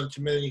all of a sudden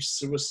committing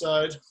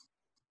suicide.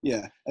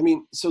 Yeah, I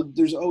mean, so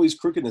there's always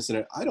crookedness in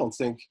it.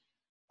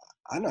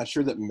 I'm not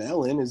sure that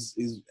mail-in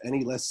is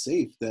any less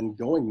safe than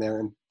going there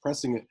and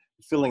pressing it,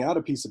 filling out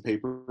a piece of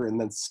paper, and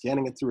then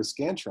scanning it through a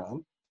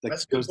Scantron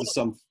that goes to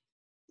some.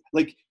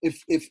 Like,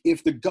 if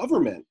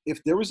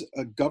there was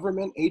a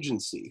government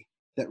agency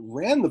that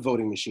ran the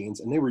voting machines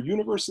and they were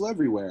universal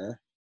everywhere,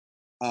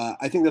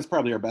 I think that's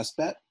probably our best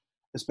bet.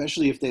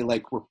 Especially if they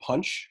were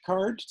punch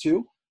card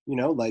too.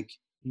 Like,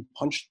 you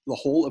punch the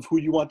whole of who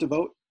you want to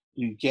vote.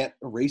 You can't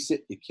erase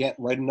it. You can't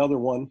write another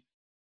one.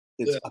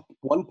 It's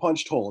one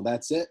punched hole.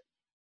 That's it.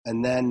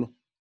 And then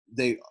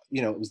it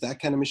was that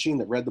kind of machine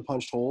that read the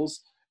punched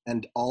holes,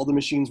 and all the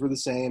machines were the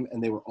same,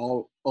 and they were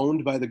all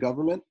owned by the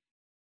government.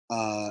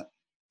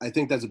 I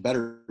think that's a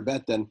better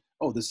bet than,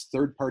 oh, this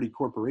third-party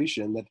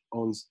corporation that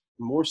owns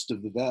most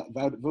of the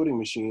voting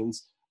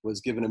machines was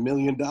given $1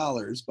 million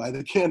by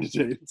the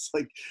candidate. It's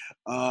like,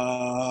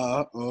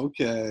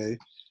 okay.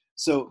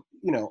 So,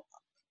 you know,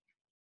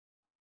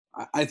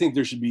 I think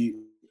they should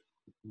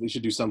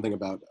do something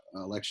about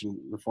election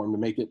reform to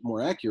make it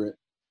more accurate.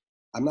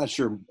 I'm not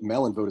sure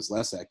mail-in vote is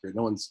less accurate.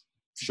 No one's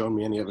shown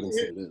me any evidence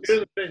that it is. Here's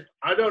the thing.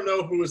 I don't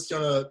know who is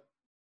gonna.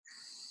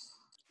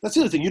 That's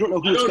the other thing. You don't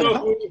know who's going to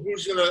help.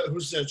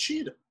 Who's gonna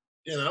cheat.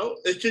 You know,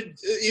 it could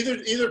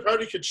either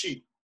party could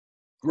cheat.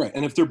 Right,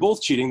 and if they're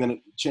both cheating,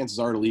 then chances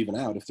are it'll even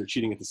out if they're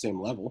cheating at the same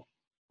level.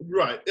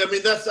 Right. I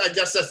mean, I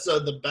guess that's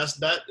the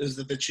best bet is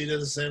that they cheat at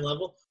the same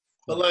level.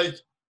 But like,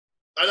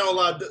 I know a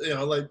lot. You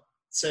know, like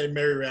say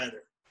Mary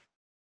Rader.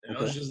 You know,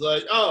 okay. She's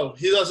like, oh,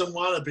 he doesn't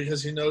want it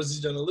because he knows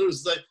he's going to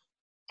lose. Like,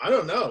 I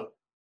don't know.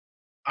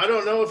 I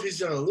don't know if he's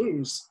going to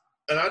lose.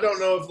 And I don't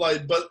know if,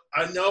 like, but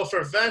I know for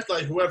a fact,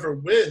 like, whoever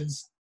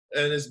wins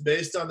and is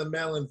based on the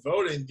mail-in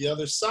voting, the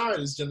other side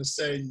is going to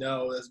say,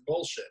 no, that's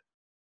bullshit.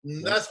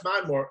 And that's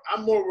I'm more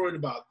worried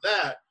about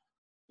that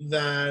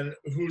than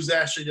who's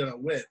actually going to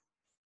win.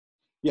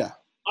 Yeah.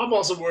 I'm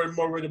also more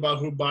worried about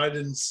who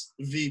Biden's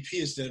VP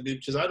is going to be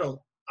because I don't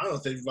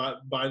think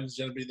Biden's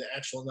going to be the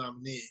actual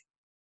nominee.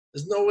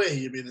 There's no way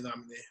he could be the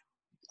nominee.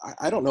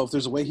 I don't know if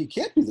there's a way he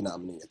can't be the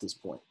nominee at this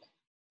point.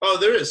 Oh,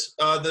 there is.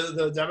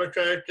 The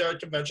Democratic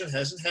convention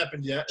hasn't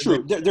happened yet.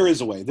 True. There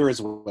is a way. There is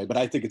a way, but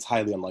I think it's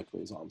highly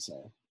unlikely is all I'm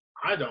saying.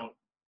 I don't.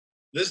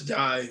 This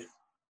guy,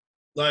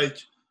 like,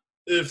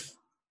 if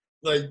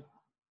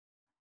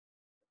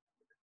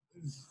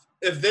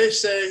they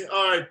say,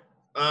 all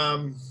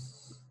right,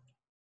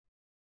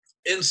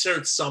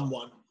 insert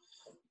someone,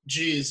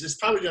 geez, it's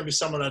probably going to be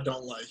someone I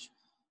don't like.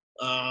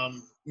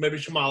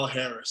 Maybe Kamala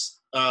Harris.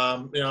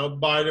 You know,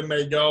 Biden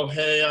may go,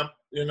 hey,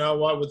 you know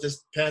what, with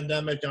this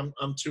pandemic,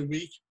 I'm too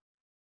weak.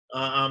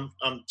 I'm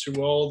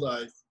too old.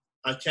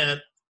 I can't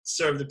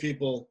serve the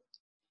people.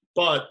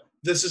 But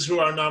this is who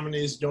our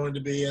nominee is going to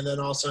be. And then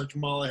all of a sudden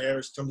Kamala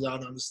Harris comes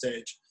out on the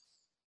stage.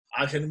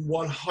 I can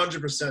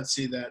 100%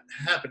 see that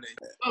happening.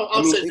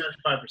 I'll say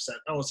 95%.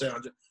 I won't say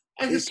 100.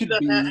 I can see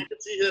that. I can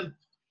see him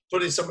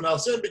putting someone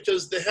else in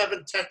because they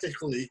haven't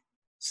technically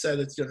said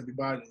it's going to be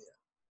Biden yet.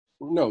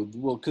 No,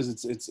 well,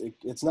 because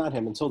it's not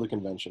him until the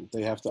convention.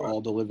 They have to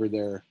all deliver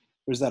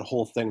there's that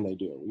whole thing they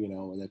do, you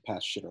know, and they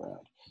pass shit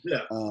around.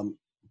 Yeah.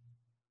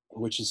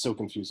 Which is so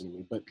confusing to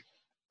me. But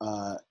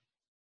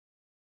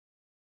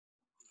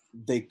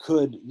they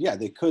could,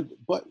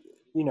 but,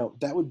 you know,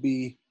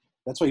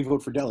 that's why you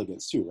vote for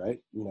delegates too, right?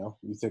 You know,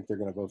 you think they're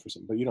going to vote for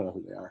something, but you don't know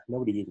who they are.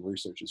 Nobody even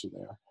researches who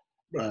they are.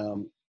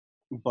 Right.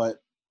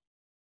 But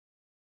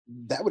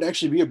that would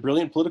actually be a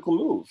brilliant political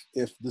move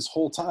if this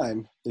whole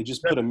time they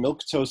just put a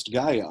milquetoast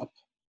guy up.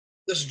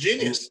 That's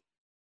genius.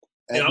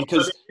 And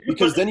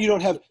because then you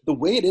don't have the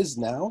way it is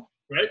now.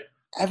 Right.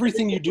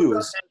 Everything you do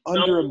is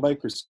under a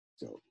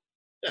microscope.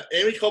 Yeah,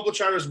 Amy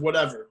Klobuchar is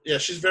whatever. Yeah,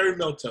 she's very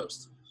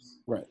milquetoast.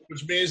 Right.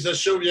 Which means that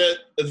she'll get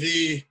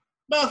you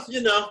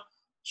know,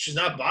 she's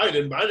not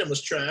Biden. Biden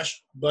was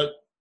trash,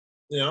 but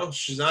you know,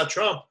 she's not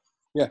Trump.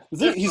 Yeah,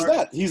 he's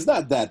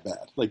not that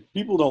bad. Like,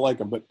 people don't like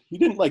him, but he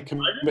didn't like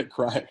commit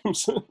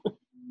crimes.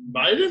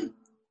 Biden?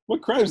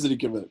 What crimes did he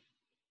commit?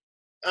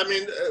 I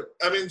mean,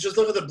 just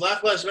look at the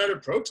Black Lives Matter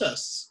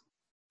protests.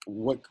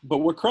 What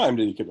crime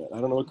did he commit?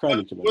 I don't know what crime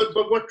he committed.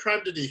 But what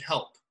crime did he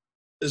help?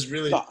 Is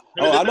really. No,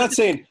 I'm not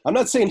saying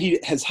he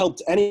has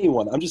helped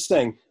anyone. I'm just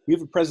saying we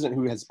have a president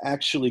who has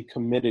actually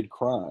committed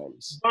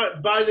crimes.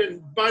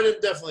 Biden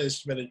definitely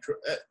has committed.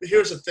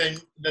 Here's the thing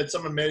that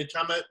someone made a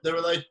comment. They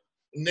were like,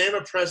 name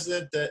a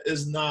president that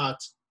is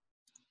not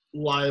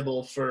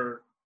liable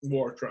for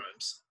war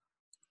crimes.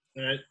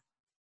 All right.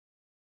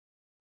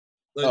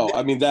 Like,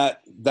 I mean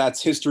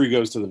that's history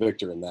goes to the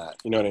victor in that.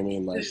 You know what I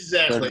mean? Like,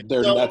 exactly.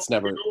 So, that's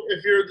never. You know,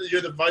 if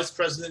you're the vice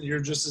president, you're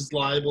just as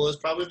liable as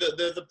probably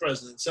the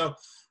president. So,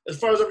 as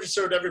far as I'm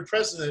concerned, every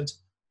president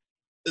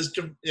is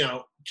could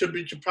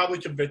probably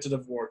convicted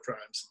of war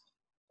crimes.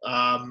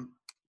 But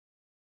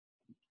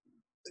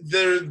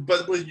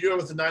with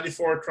the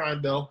 '94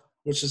 crime bill,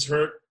 which has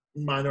hurt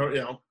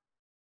minorities,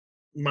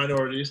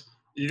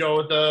 you go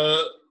with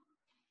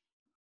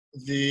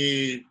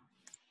the.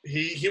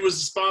 He was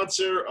the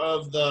sponsor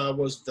of the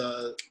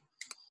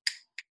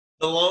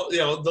loan,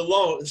 the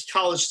loan,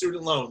 college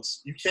student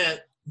loans. You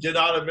can't get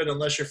out of it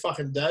unless you're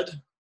fucking dead,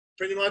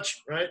 pretty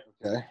much, right?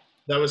 Okay.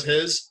 That was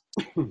his.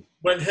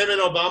 When him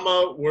and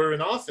Obama were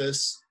in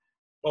office,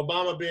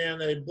 Obama being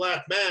a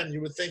black man,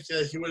 you would think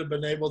that he would have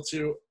been able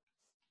to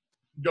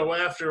go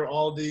after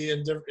all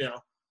the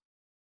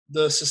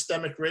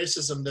systemic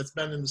racism that's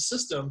been in the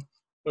system,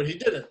 but he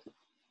didn't.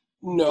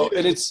 No,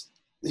 and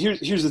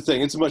Here's the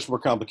thing. It's a much more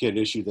complicated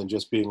issue than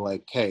just being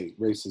like, "Hey,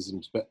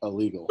 racism's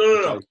illegal."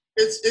 No.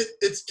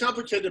 It's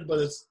complicated, but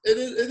it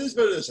is,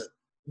 but it isn't.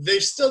 They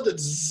still did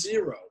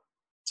zero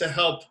to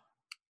help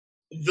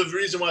the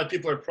reason why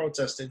people are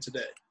protesting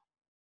today.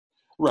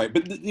 Right,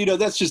 but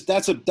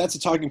that's a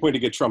talking point to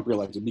get Trump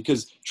reelected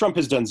because Trump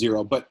has done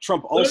zero, but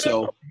Trump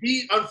also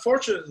he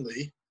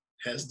unfortunately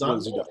has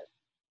done more.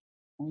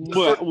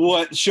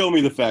 What? Show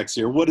me the facts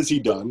here. What has he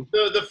done?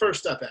 The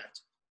First Step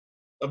Act.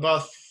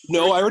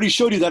 No, I already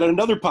showed you that on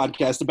another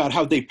podcast about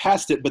how they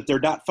passed it, but they're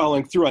not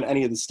following through on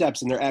any of the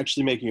steps, and they're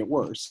actually making it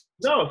worse.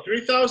 No,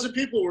 3,000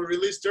 people were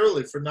released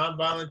early for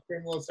nonviolent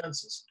criminal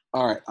offenses.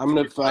 All right, I'm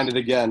gonna find it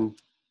again.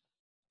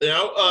 You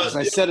know,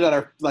 I said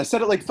it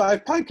like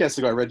 5 podcasts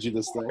ago. I read you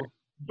this thing.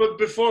 But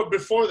before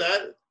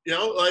that, you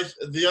know, like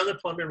the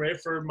unemployment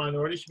rate for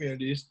minority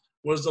communities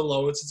was the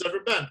lowest it's ever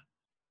been.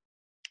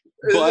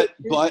 But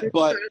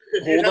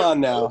hold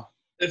on now.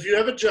 If you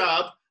have a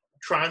job,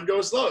 crime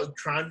goes low,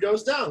 crime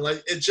goes down.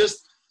 Like it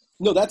just.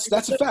 No, that's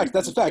a fact.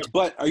 That's a fact.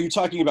 But are you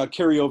talking about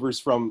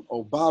carryovers from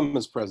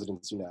Obama's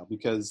presidency now?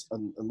 Because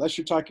unless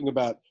you're talking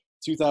about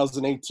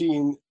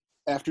 2018,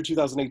 after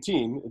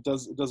 2018, it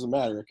doesn't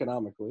matter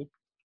economically.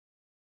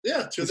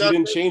 Yeah, he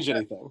didn't change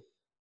anything.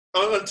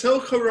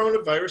 Until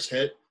coronavirus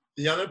hit,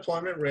 the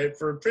unemployment rate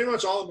for pretty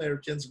much all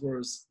Americans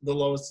was the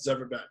lowest it's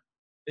ever been,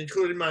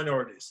 including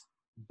minorities.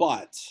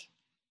 But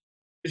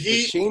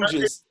it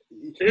changes.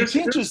 You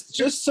can't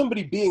just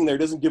somebody being there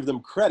doesn't give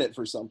them credit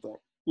for something.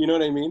 You know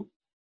what I mean?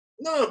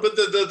 No, but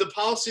the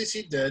policies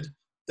he did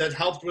that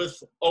helped with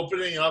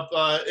opening up,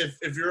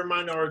 if you're a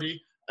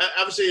minority,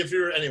 obviously if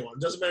you're anyone,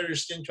 doesn't matter your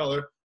skin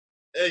color,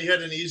 you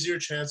had an easier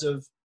chance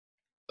of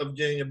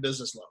getting a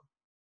business loan.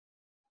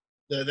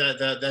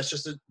 That's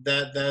just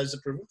that is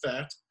a proven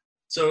fact.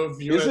 So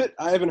if you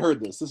I haven't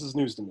heard this. This is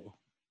news to me.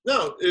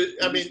 No,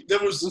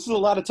 this is a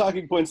lot of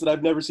talking points that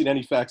I've never seen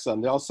any facts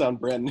on. They all sound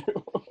brand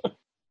new.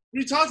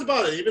 We talked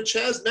about it. Even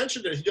Chaz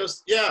mentioned it. He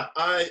goes, "Yeah,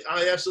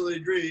 I absolutely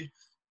agree.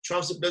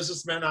 Trump's a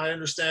businessman. I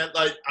understand.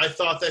 Like I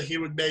thought that he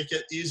would make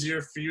it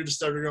easier for you to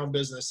start your own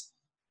business,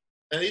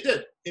 and he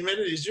did. He made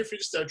it easier for you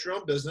to start your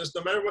own business,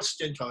 no matter what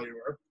skin color you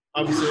were.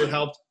 Obviously, it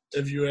helped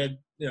if you had,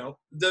 you know,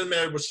 it doesn't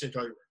matter what skin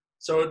color you were.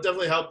 So it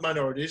definitely helped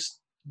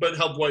minorities, but it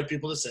helped white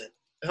people the same.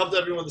 It helped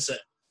everyone the same.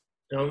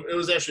 You know, it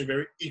was actually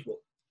very equal."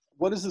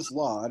 What is this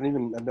law? I've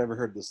never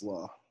heard this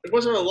law. It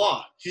wasn't a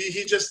law.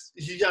 He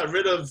got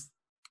rid of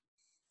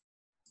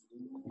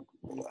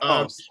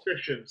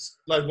restrictions.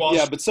 Like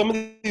but some of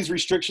these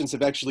restrictions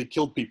have actually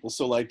killed people.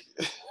 So like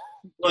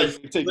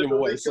take them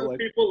away. So like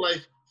people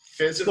like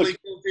physically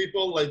kill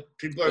people. Like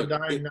people are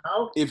dying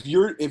now. If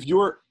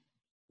you're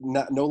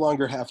no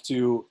longer have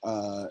to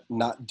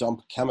not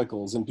dump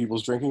chemicals in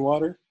people's drinking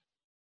water,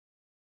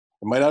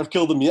 it might not have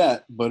killed them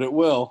yet, but it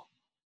will.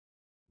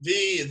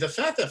 The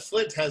fact that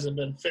Flint hasn't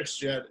been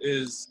fixed yet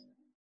is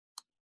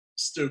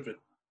stupid.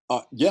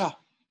 Yeah.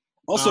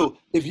 Also,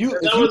 that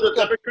was a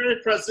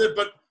Democratic president,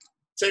 but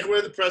take away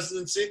the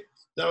presidency.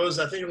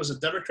 I think it was a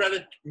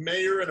Democratic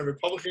mayor and a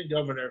Republican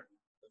governor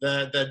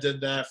that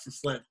did that for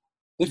Flint.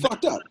 They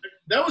fucked up.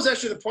 That was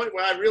actually the point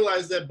where I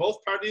realized that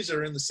both parties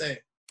are in the same.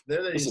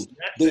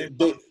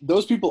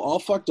 Those people all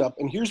fucked up.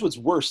 And here's what's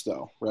worse,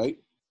 though, right?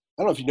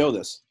 I don't know if you know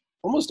this.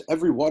 Almost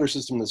every water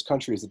system in this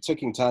country is a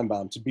ticking time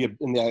bomb to be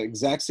in the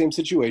exact same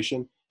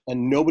situation,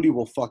 and nobody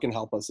will fucking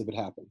help us if it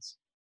happens.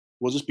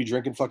 We'll just be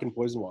drinking fucking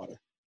poison water.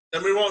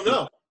 And we won't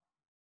know.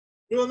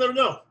 We will never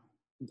know.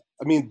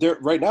 I mean,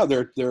 right now,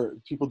 there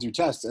people do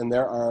tests, and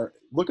there are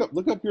look up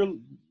online.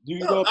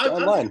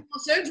 I'm in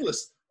Los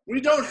Angeles.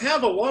 We don't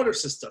have a water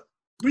system.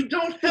 We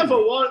don't have a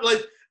water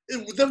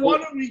the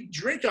water we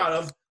drink out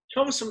of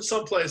comes from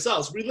someplace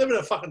else. We live in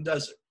a fucking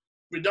desert.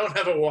 We don't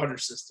have a water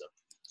system.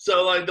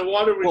 So like the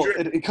water we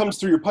drink, it comes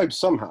through your pipes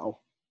somehow.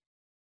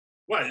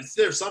 Right, it's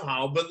there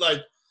somehow, but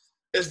like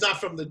it's not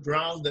from the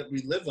ground that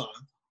we live on.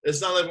 It's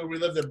not like when we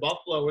lived in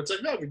Buffalo. It's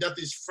like no, we got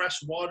these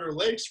freshwater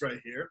lakes right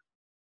here.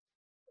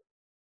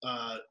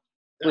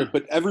 Right,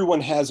 but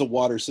everyone has a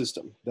water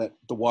system that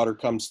the water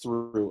comes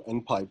through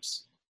in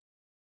pipes,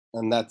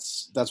 and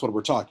that's what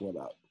we're talking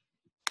about.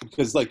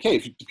 Because like, hey,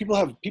 if people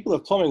have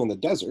plumbing in the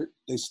desert,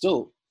 they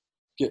still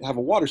have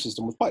a water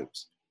system with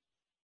pipes.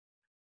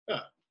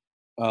 Yeah.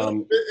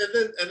 And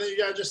then you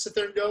gotta just sit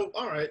there and go,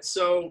 all right.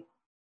 So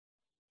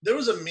there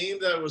was a meme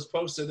that was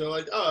posted. They're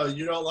like, oh,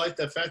 you don't like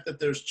the fact that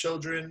there's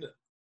children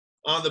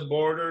on the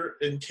border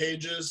in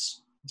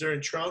cages during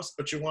Trump's,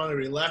 but you want to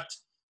elect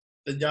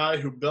the guy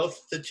who built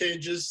the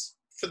cages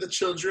for the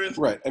children.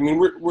 Right. I mean,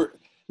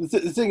 the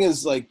thing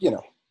is like, you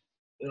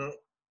know,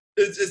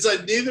 it's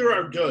like neither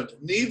are good.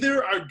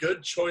 Neither are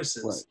good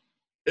choices.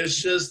 Right.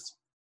 It's just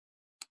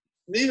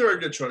neither are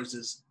good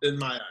choices in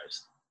my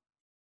eyes.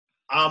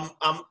 I'm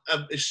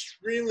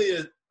extremely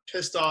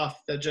pissed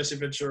off that Jesse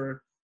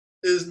Ventura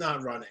is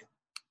not running.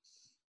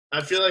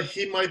 I feel like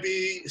he might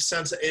be,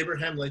 since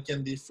Abraham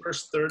Lincoln, the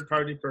first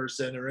third-party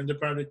person or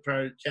independent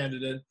party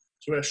candidate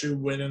to actually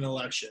win an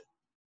election.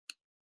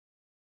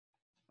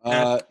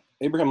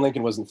 Abraham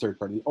Lincoln wasn't third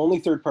party. The only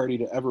third party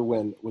to ever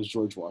win was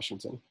George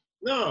Washington.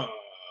 No.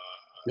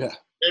 Yeah.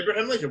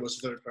 Abraham Lincoln was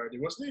third party,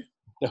 wasn't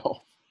he?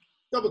 No.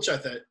 Double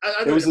check that.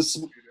 It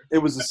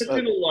was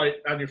a light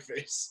on your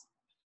face.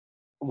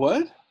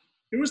 What?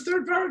 It was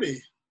third party.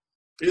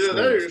 Either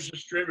that or it was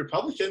just straight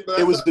Republican. But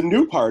it was a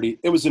new party.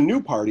 It was a new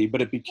party,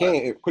 but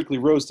it quickly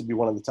rose to be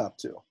one of the top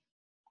two.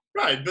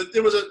 Right, but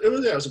it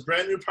was a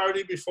brand new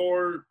party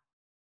before.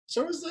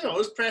 So it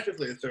was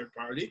practically a third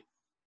party.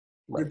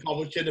 Right.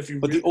 Republican. If you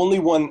But the only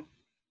one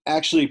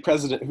actually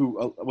president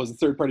who was a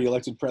third-party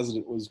elected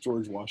president was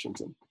George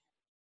Washington.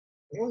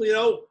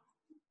 well,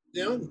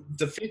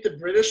 defeat the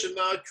British and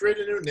create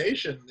a new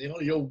nation.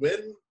 You'll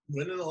win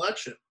an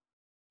election.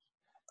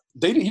 He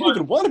didn't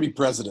even want to be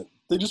president.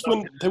 They just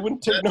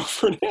wouldn't take no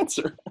for an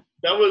answer.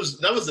 That was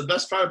the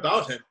best part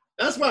about him.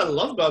 That's what I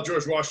love about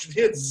George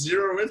Washington. He had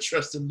zero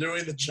interest in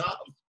doing the job.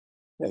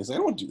 Yeah, he's like, I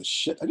don't want to do this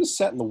shit. I just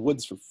sat in the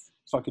woods for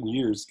fucking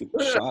years getting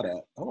shot at.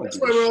 I don't want to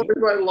do That's this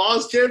shit. where my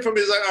laws came from.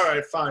 He's like, all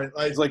right, fine.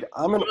 Like, he's like,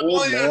 I'm an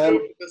old man.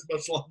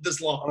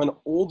 This long. I'm an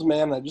old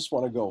man. And I just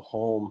want to go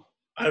home.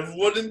 I have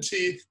wooden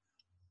teeth.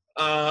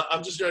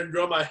 I'm just going to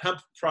grow my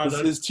hemp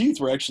product. His teeth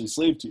were actually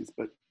slave teeth,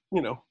 but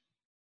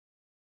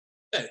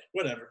Hey,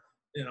 whatever.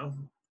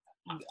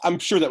 I'm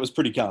sure that was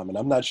pretty common.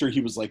 I'm not sure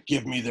he was like,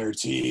 give me their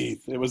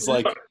teeth. It was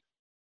like,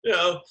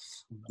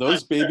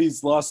 those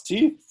babies lost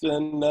teeth,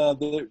 and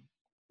we'll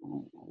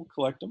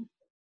collect them.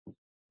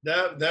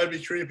 That would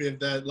be creepy if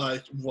that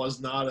was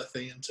not a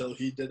thing until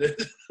he did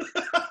it.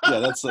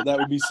 Yeah, that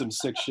would be some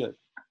sick shit.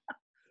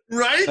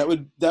 Right?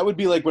 That would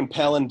be like when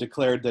Palin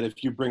declared that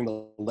if you bring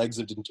the legs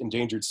of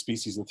endangered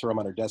species and throw them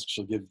on her desk,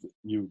 she'll give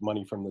you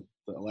money from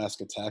the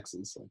Alaska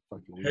taxes. Like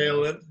fucking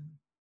Palin.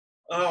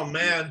 Oh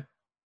man.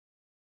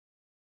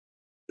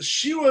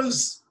 She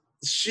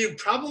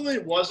probably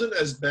wasn't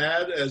as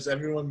bad as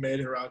everyone made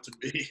her out to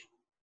be.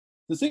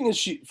 The thing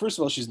is, first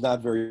of all, she's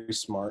not very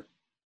smart,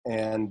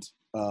 and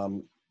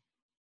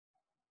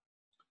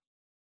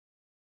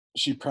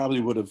she probably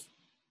would have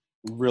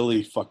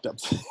really fucked up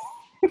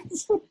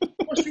things. Well,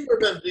 she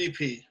would have been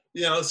VP,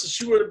 so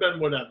she would have been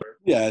whatever.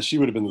 Yeah, she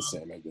would have been the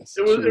same, I guess.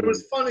 It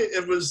was funny.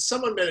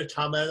 Someone made a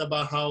comment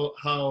about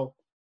how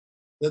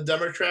the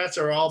Democrats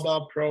are all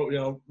about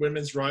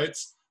women's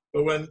rights,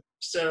 but when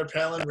Sarah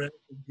Palin ran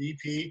for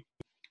VP,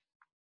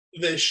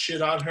 they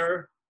shit on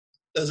her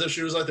as if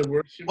she was like the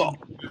worst human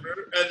being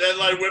ever. And then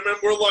women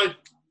were like,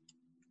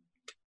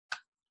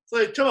 it's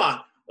like, come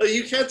on,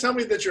 you can't tell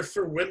me that you're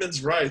for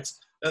women's rights.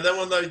 And then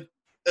when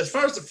as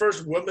far as the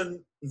first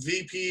woman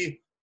VP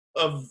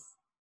of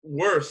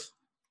worth,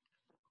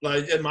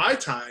 in my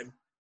time,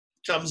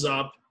 comes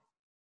up,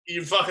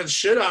 you fucking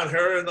shit on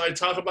her and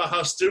talk about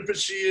how stupid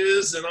she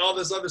is and all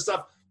this other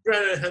stuff.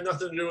 Granted, it had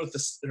nothing to do with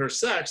her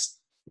sex,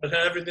 but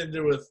had everything to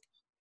do with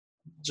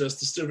just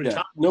the stupid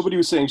comment. Nobody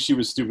was saying she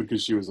was stupid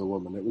because she was a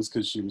woman. It was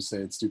because she was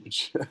saying stupid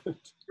shit.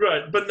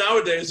 Right, but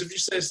nowadays, if you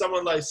say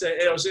someone say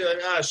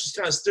AOC, she's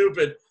kind of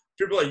stupid,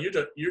 people are like,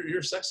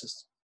 you're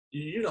sexist.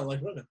 You don't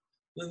like women.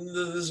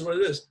 This is what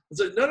it is. It's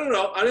like,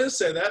 no, I didn't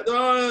say that.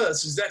 No,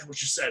 that's exactly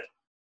what you said.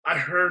 I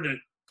heard it.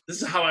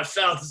 This is how I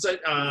felt. It's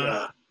like,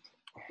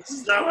 this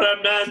is not what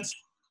I meant.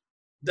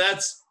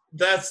 That's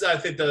I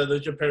think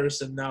the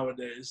comparison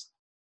nowadays,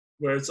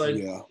 where it's like,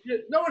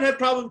 no one had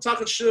problem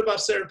talking shit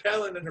about Sarah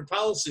Palin and her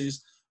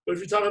policies, but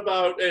if you talk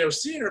about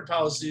AOC and her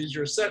policies,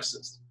 you're a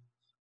sexist.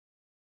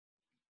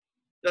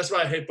 That's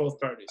why I hate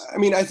both parties. I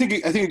mean, I think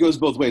it goes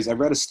both ways. I've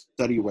read a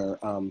study where,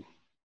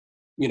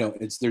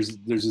 there's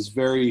this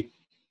very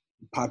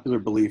popular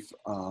belief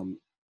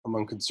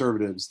among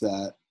conservatives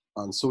that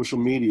on social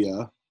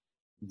media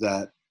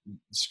that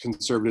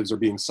conservatives are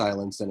being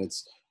silenced, and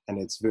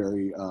it's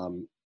very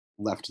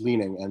left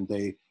leaning, and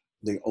they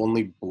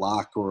only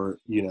block or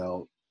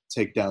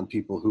take down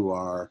people who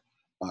are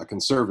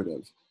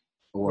conservative,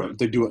 or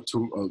they do it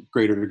to a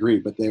greater degree.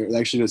 But they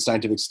actually did a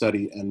scientific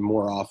study, and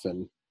more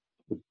often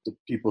the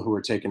people who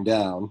were taken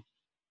down,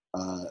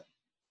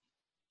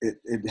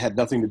 it had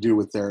nothing to do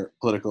with their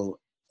political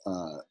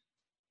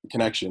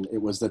connection.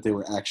 It was that they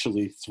were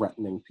actually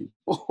threatening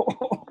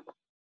people.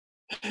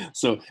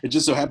 So it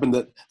just so happened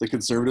that the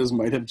conservatives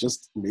might have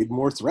just made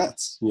more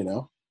threats, I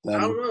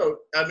don't know.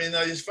 I mean,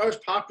 as far as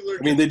popular,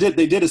 they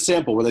did a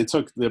sample where they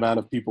took the amount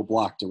of people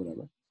blocked or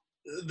whatever.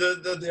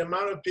 The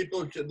amount of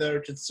people that are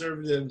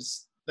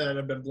conservatives that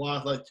have been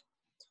blocked,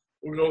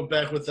 we'll go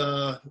back with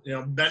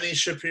Benny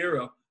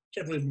Shapiro.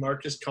 Can't believe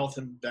Marcus called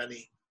him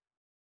Benny.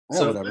 Yeah,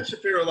 so whatever. Ben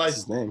Shapiro, That's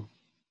his name.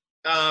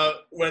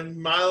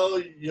 When Milo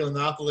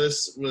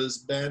Yiannopoulos was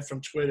banned from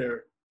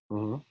Twitter,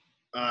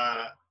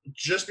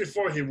 just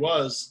before he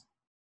was,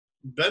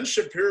 Ben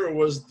Shapiro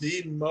was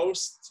the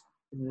most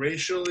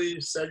racially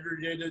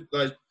segregated.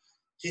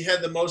 He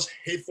had the most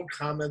hateful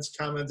comments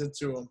commented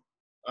to him,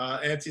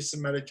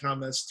 anti-Semitic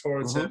comments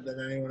towards him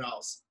than anyone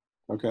else.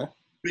 Okay.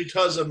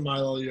 Because of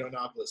Milo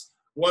Yiannopoulos.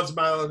 Once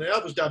Milo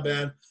Yiannopoulos got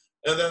banned,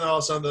 and then all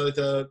of a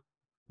sudden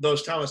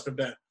those comments been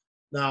banned.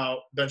 Now,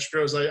 Ben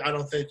Shapiro's I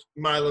don't think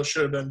Milo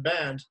should have been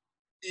banned,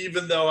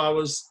 even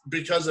though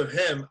because of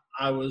him,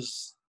 I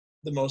was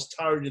the most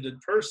targeted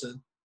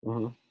person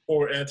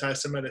for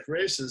anti-Semitic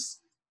racists,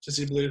 because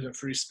he believes in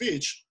free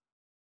speech.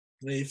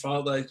 And he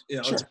felt it's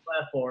a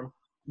platform.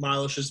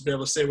 Milo should be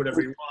able to say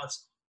whatever he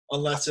wants,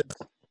 unless it's,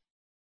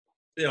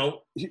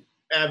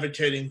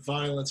 advocating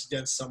violence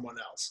against someone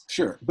else.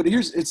 Sure, but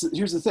here's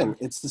the thing.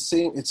 It's the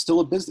same. It's still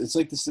a business. It's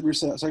like this. We were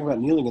talking about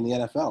kneeling in the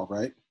NFL,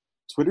 right?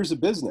 Twitter's a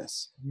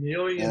business.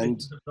 Kneeling in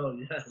the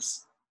NFL,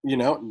 yes.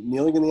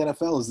 Kneeling in the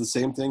NFL is the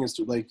same thing as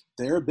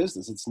they're a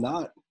business. It's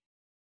not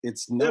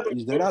It's Yeah, not.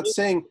 They're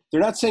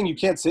not saying you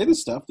can't say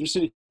this stuff. They're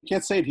saying you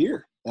can't say it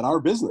here at our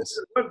business.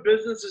 what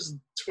business is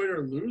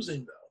Twitter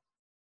losing though?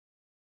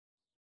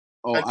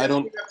 Oh, I I guess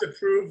don't. we have to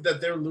prove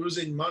that they're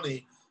losing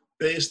money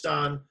based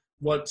on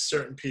what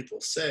certain people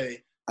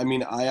say. I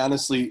mean, I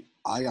honestly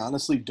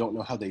don't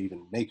know how they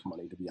even make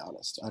money. To be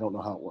honest, I don't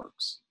know how it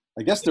works.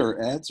 I guess there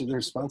are ads. Are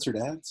there sponsored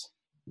ads?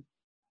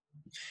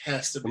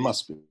 Has to be. There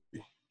must be.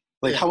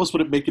 Like, Yeah. how else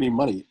would it make any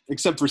money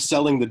except for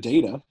selling the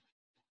data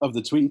of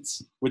the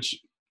tweets,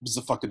 which is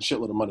a fucking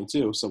shitload of money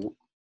too. So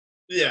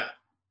Yeah,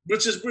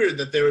 which is weird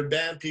that they would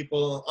ban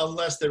people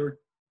unless they were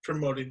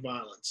promoting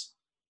violence.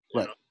 You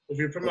right, know, if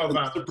you promote unless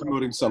violence, they're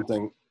promoting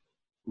something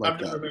like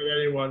I've never that. met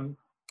anyone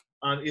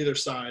on either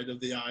side of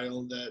the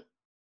aisle that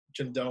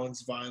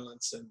condones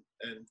violence and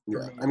Yeah,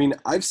 promoting. I mean,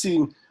 I've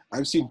seen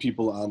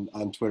people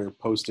on Twitter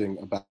posting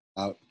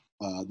about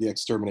the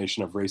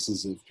extermination of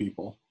races of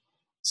people.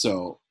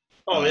 So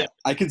Oh yeah,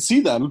 I could see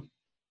them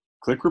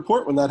click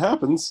report when that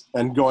happens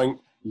and going,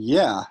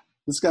 yeah,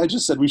 this guy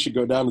just said we should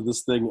go down to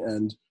this thing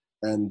and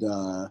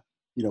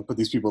put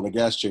these people in a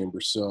gas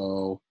chamber.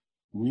 So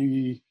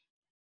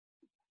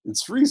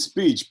it's free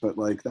speech, but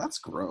like that's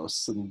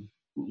gross, and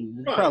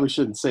you right. probably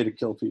shouldn't say to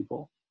kill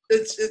people.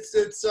 It's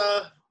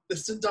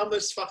the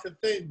dumbest fucking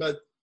thing,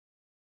 but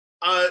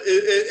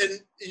and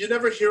you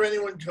never hear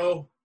anyone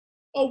go,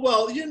 oh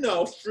well,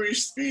 free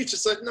speech.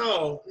 It's like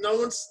no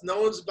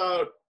one's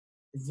about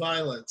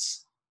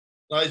violence.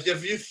 Like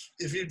if you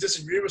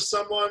disagree with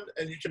someone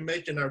and you can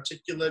make an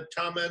articulate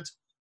comment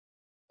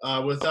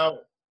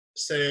without,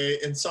 say,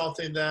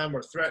 insulting them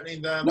or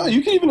threatening them. No,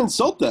 you can even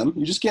insult them.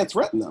 You just can't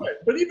threaten them. Right.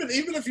 But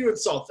even if you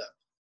insult them,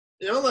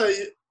 like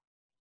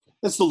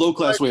that's the low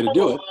class way to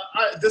do it.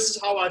 This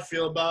is how I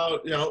feel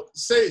about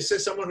say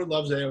someone who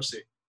loves AOC.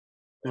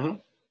 Mm-hmm.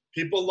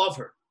 People love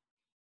her.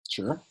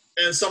 Sure.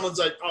 And someone's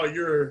like, oh,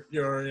 you're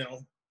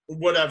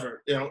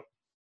whatever, you're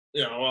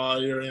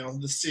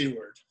the C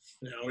word.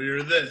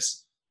 You're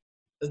this.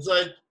 It's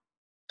like,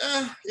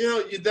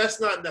 that's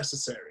not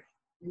necessary.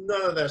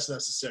 None of that's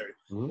necessary.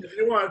 Mm-hmm. If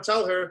you want to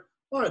tell her,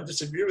 well, I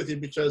disagree with you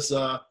because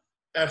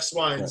X,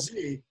 Y, and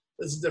Z,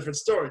 it's a different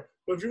story.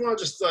 But if you want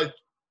to just like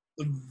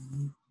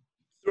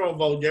throw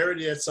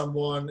vulgarity at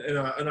someone in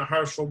a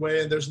harshful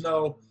way, and there's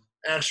no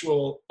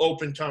actual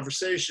open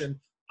conversation,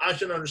 I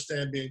can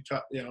understand being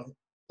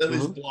at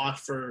least blocked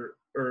for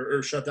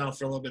or shut down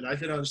for a little bit. I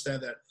can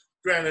understand that.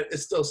 Granted,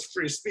 it's still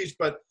free speech,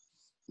 but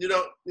you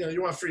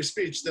want free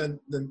speech, then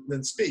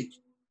speak.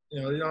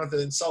 You don't have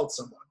to insult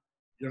someone.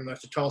 You don't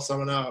have to call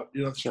someone out.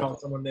 You don't have to call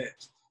someone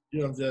names. You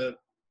don't have to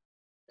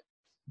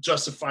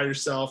justify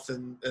yourself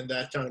and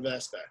that kind of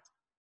aspect.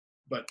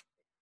 But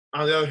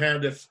on the other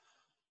hand, if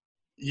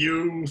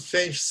you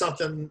think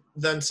something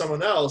than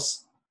someone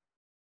else,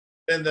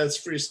 and that's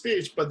free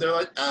speech, but they're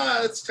like,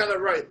 it's kind of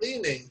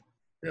right-leaning,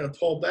 you're going to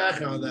pull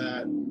back on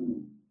that.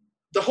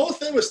 The whole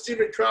thing with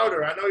Steven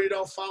Crowder, I know you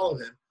don't follow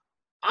him.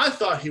 I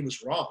thought he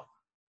was wrong.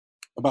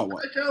 About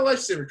what? I kind of like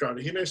Steven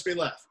Crowder. He makes me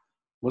laugh.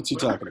 What's he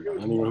talking about? I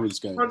don't know who this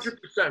guy is.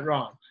 100%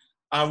 wrong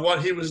on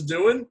what he was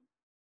doing.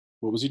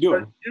 What was he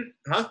doing?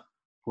 Huh?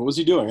 What was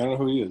he doing? I don't know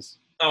who he is.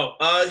 Oh,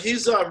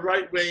 he's a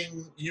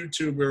right-wing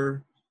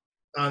YouTuber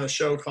on a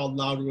show called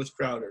Louder with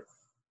Crowder.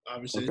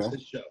 Obviously, it's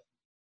his show.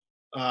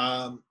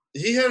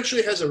 He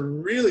actually has a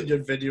really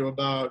good video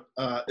about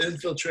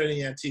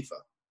infiltrating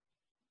Antifa.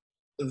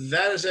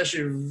 That is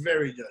actually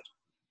very good.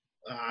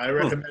 I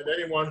recommend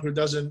anyone who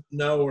doesn't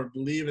know or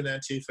believe in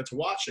Antifa to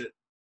watch it,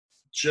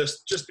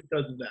 just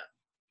because of that.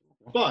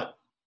 But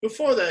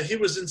before that, he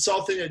was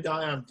insulting a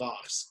guy on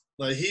Vox.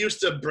 Like he used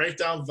to break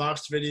down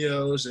Vox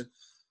videos and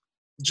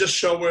just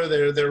show where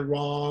they're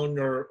wrong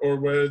or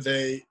where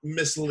they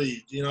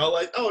mislead.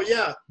 Like, oh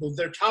yeah, well,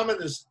 their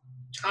comment is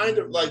kind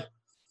of like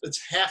it's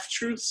half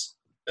truths,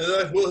 and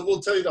they're like, we'll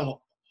tell you the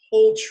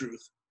whole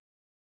truth.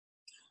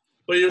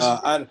 But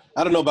I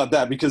don't know about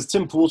that because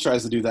Tim Pool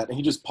tries to do that and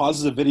he just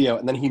pauses a video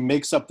and then he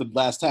makes up the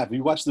last half. If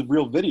you watch the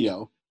real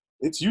video,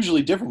 it's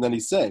usually different than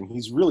he's saying.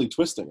 He's really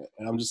twisting it,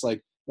 and I'm just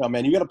like, no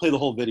man, you got to play the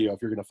whole video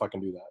if you're gonna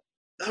fucking do that.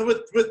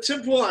 With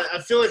Tim Pool, I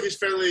feel like I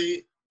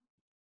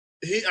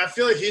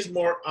feel like he's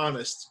more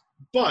honest,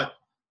 but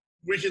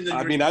we can.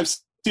 I mean, I've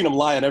seen him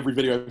lie on every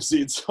video I've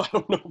seen, so I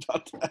don't know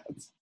about that.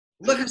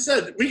 Like I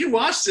said, we can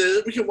watch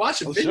it. We can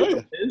watch a video. Show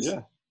you.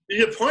 Yeah.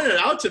 You can point it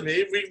out to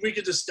me. We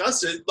can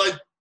discuss it. Like,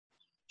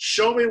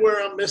 show me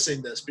where I'm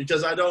missing this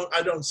because I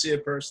don't see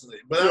it personally.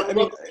 But I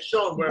mean,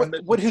 show him where I'm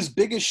missing. What his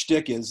biggest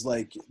shtick is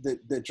like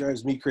that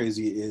drives me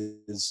crazy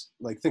is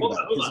like think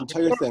about his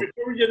entire thing.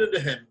 Before we get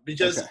into him,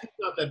 because he's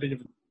not that big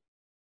of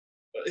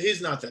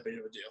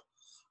a deal.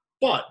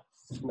 But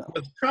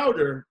with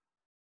Crowder,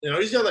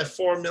 he's got like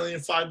 4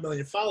 million, 5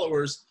 million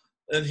followers,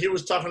 and he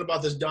was talking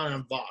about this guy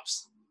on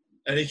Vox,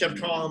 and he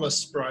kept calling him a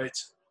Sprite,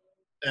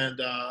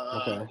 and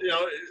other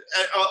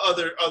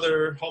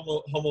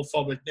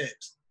homophobic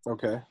names.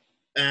 Okay.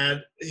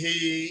 And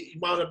he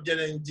wound up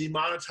getting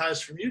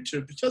demonetized from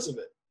YouTube because of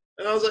it.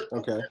 And I was like,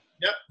 okay,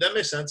 yep, that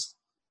makes sense.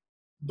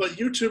 But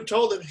YouTube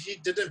told him he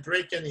didn't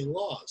break any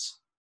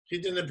laws. He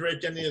didn't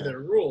break any of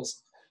their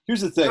rules.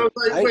 here's the I thing. was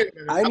like, wait a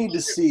minute. I need to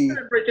If see. you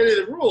didn't break any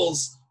of the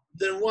rules,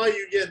 then why are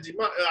you getting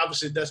demonetized?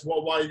 Obviously, that's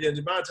why you're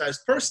getting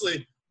demonetized.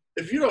 Personally,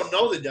 if you don't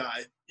know the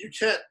guy, you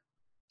can't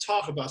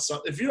talk about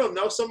something. If you don't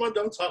know someone,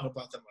 don't talk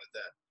about them like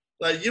that.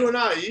 Like you and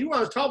I, you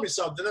want to tell me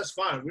something, that's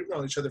fine. We've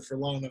known each other for a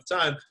long enough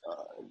time.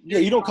 Yeah,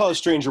 you don't call a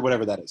stranger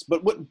whatever that is.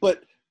 But Right.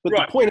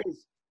 the point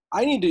is,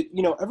 I need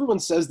to. Everyone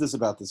says this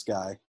about this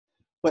guy,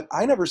 but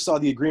I never saw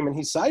the agreement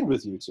he signed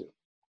with YouTube.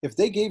 If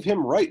they gave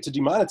him right to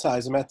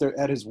demonetize him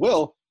at his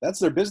will, that's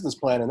their business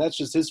plan, and that's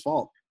just his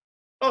fault.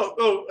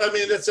 Oh, I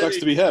mean, that's Sucks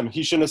to be him.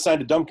 He shouldn't have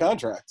signed a dumb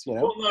contract,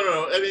 Well,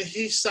 no. I mean,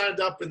 he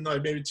signed up in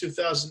like maybe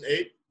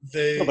 2008.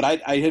 No, but I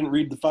didn't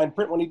read the fine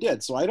print when he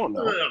did, so I don't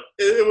know. No.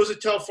 It was a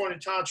California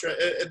contract.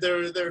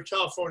 They're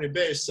California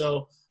based,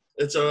 so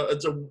it's a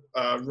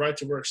right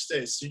to work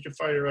state. So you can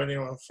fire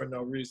anyone for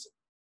no reason.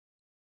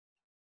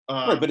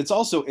 Right, but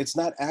it's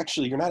not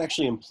actually, you're not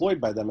actually employed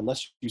by them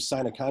unless you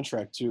sign a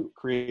contract to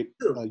create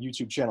a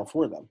YouTube channel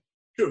for them.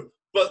 True,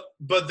 but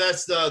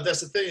that's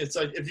the thing. It's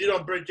like if you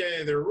don't break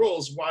any of their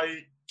rules, why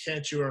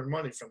can't you earn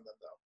money from them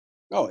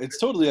though? Oh, it's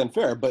totally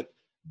unfair, but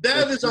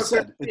that is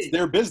unfair. It's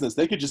their business.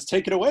 They could just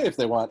take it away if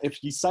they want. If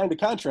he signed a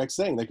contract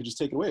saying they could just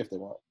take it away if they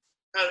want.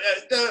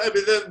 I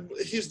mean, then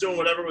he's doing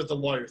whatever with the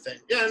lawyer thing.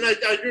 Yeah, and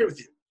I agree with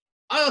you.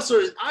 I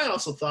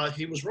also thought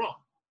he was wrong,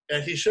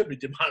 and he should be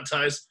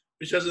demonetized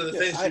because of the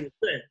things he was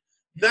saying.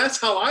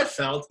 That's how I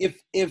felt.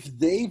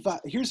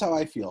 Here's how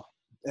I feel.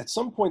 At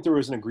some point there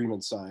was an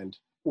agreement signed,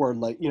 or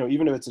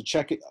even if it's a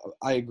check,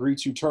 I agree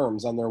to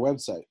terms on their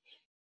website,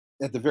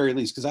 at the very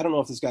least, because I don't know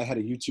if this guy had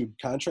a YouTube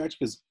contract,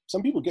 because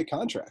some people get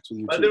contracts with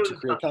YouTube to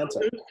create content.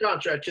 There was a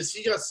contract because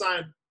he got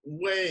signed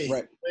way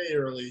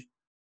early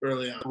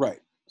on. Right.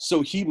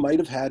 So he might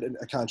have had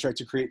a contract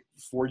to create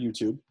for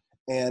YouTube,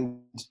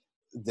 and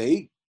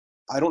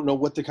I don't know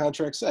what the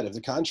contract said. If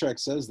the contract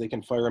says they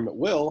can fire him at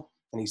will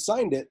and he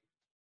signed it,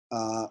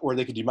 or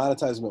they could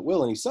demonetize him at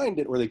will and he signed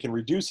it, or they can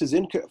reduce his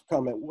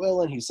income at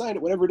will and he signed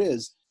it, whatever it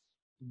is,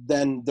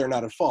 then they're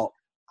not at fault.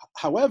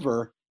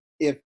 However,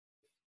 if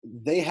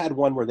they had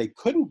one where they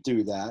couldn't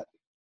do that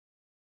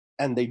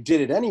and they did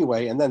it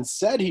anyway and then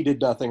said he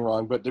did nothing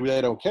wrong, but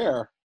they don't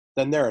care,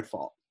 then they're at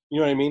fault. You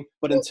know what I mean?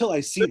 But until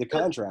I see the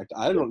contract,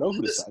 I don't know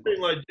who to side with.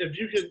 Like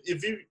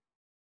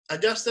I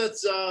guess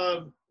that's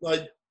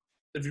like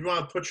if you want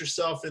to put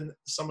yourself in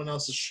someone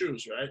else's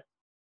shoes, right?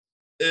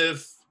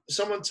 If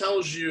someone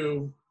tells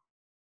you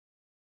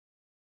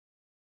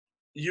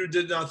you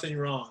did nothing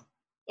wrong,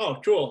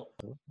 oh, cool,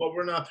 but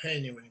we're not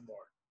paying you anymore.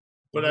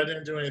 But I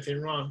didn't do anything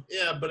wrong.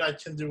 Yeah, but I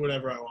can do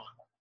whatever I want.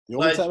 The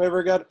only time I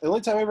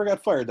ever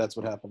got fired, that's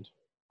what happened.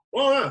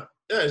 Well,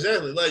 yeah,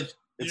 exactly. Like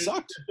it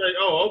sucked. Like,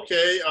 oh,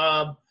 okay.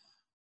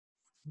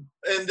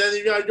 And then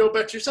you gotta go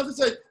back to yourself. It's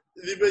like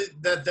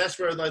that's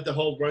where like the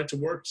whole right to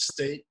work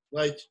state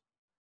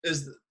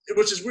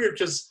which is weird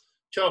because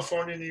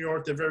California and New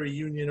York, they're very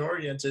union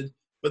oriented,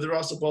 but they're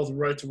also both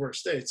right to work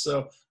states.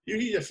 So you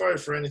can get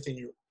fired for anything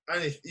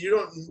they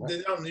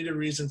don't need a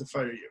reason to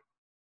fire you.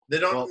 They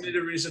don't need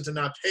a reason to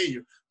not pay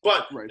you.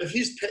 But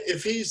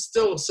if he's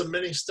still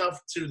submitting stuff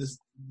to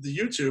the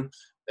YouTube,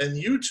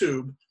 and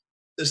YouTube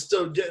is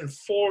still getting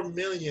 4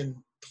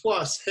 million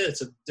plus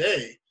hits a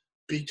day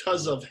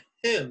because of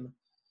him,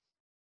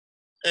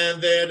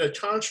 and they had a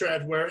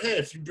contract where, hey,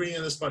 if you bring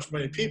in this much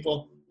many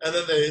people, and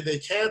then they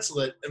cancel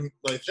it and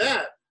like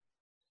that,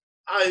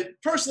 I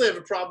personally have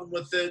a problem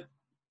with it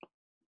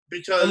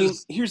because. I mean,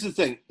 here's the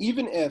thing: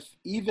 even if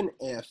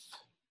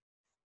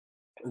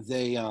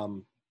they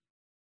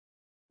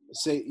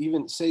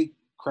say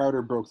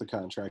Crowder broke the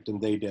contract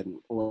and they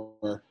didn't,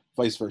 or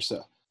vice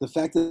versa, the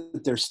fact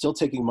that they're still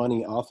taking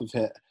money off of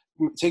him,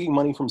 taking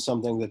money from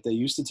something that they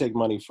used to take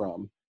money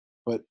from,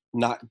 but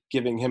not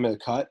giving him a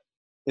cut,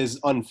 is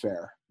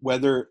unfair.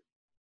 Whether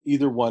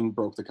either one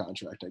broke the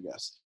contract, I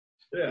guess.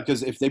 Yeah.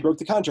 Because if they broke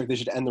the contract, they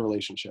should end the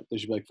relationship. They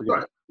should be like,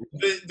 forget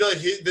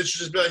it. They should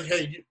just be like,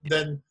 hey,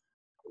 then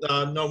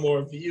no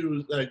more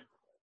views. Like,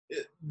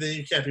 then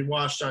you can't be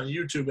watched on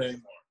YouTube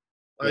anymore.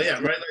 Yeah,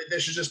 right. Like they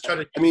should just try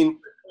to. I mean,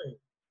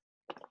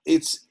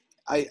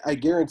 I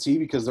guarantee,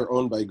 because they're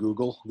owned by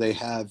Google, they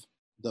have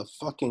the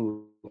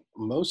fucking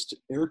most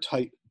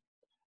airtight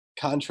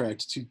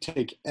contract to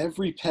take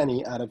every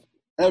penny out of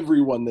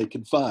everyone they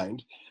can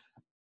find.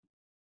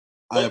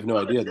 I have no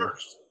idea though.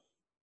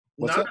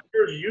 Not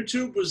sure.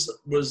 YouTube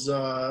was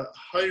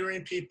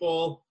hiring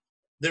people.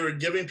 They were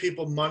giving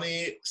people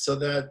money so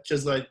that,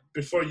 because like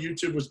before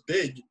YouTube was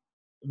big,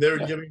 they were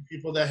giving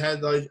people that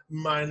had like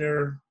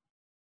minor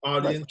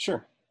audience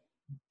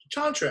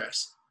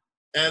contracts,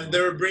 and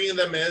they were bringing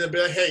them in and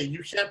be like, hey,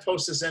 you can't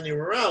post this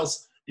anywhere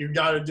else. You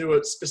got to do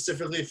it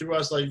specifically through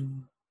us, like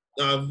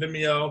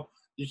Vimeo.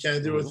 You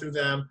can't do it through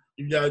them.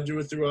 You got to do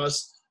it through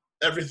us.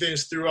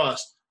 Everything's through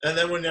us. And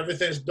then when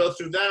everything's built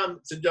through them,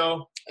 to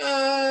go,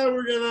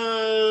 we're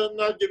gonna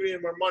not give you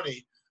more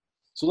money.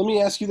 So let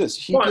me ask you this: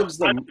 he gives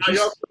them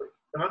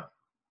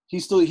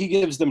he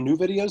gives them new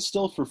videos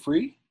still for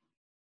free?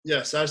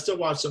 Yes, I still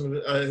watch some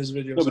of his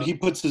videos. No, but he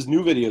puts his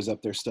new videos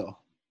up there still.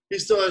 He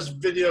still has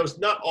videos,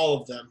 not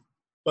all of them,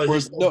 But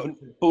no,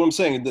 but what I'm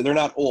saying, they're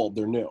not old,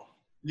 they're new.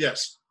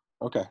 yes,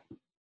 Okay.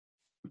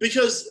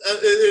 because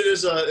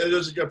it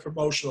is a good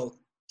promotional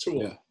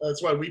tool. Yeah.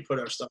 That's why we put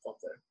our stuff up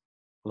there.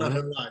 Not Mhm.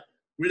 gonna lie,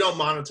 we don't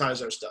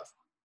monetize our stuff.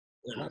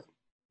 Right.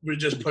 We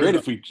just It'd put be it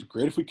up.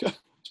 great if we could.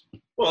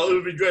 Well, it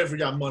would be great if we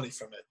got money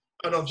from it.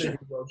 I don't think Sure.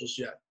 we will just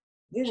yet.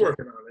 We're Sure.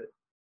 working on it.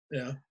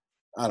 Yeah.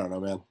 I don't know,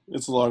 man.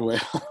 It's a long way.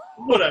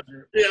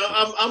 Whatever.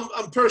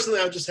 I'm personally,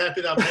 I'm just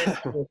happy that I'm hanging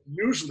out with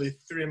usually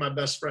 3 of my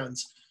best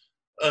friends,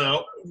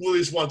 at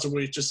least once a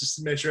week, just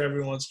to make sure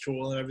everyone's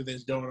cool and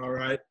everything's going all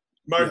right.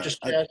 Marcus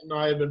Cash and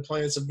I have been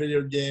playing some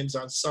video games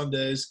on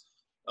Sundays,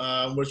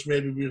 which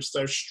maybe we'll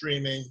start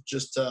streaming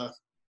just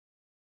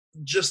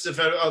if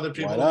other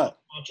people Why not?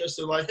 watch us.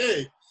 They're like,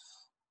 hey,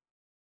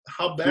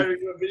 how bad are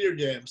you at video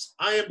games?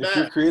 I am If bad.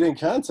 you're creating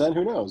content,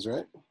 who knows,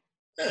 right?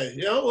 Hey,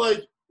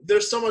 like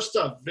there's so much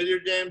stuff. Video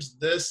games,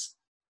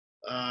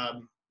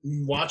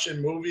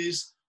 watching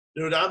movies.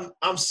 Dude,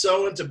 I'm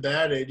so into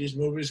bad 80s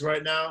movies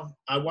right now.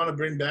 I want to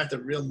bring back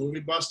the real movie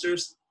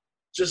busters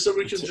just so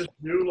we can just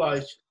do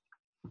like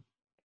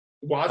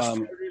watch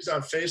parties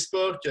on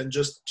Facebook and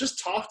just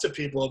talk to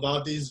people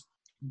about these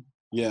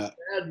bad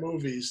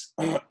movies.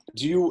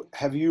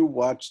 Have you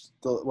watched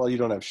you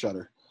don't have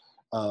Shudder.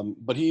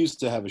 But he used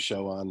to have a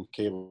show on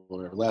cable or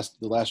whatever.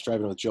 The Last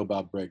Drive-In with Joe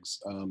Bob Briggs.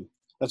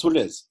 That's what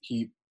it is.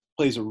 He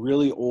plays a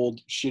really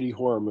old, shitty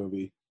horror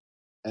movie,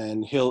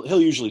 and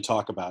he'll usually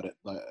talk about it.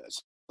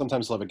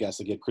 Sometimes he'll have a guest.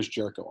 Like he had Chris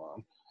Jericho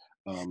on.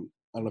 I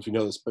don't know if you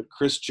know this, but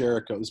Chris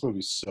Jericho. This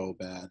movie's so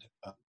bad.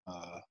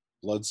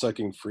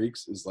 Blood-Sucking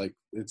Freaks is like,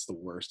 it's the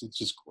worst. It's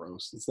just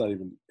gross. It's not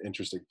even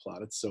interesting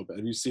plot. It's so bad.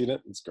 Have you seen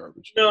it? It's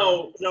garbage.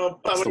 No.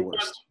 It's the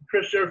worst.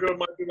 Chris Jericho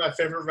might be my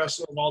favorite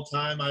wrestler of all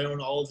time. I own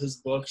all of his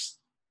books.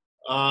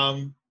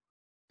 So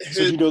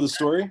do you know the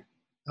story?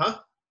 Huh?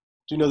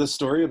 Do you know the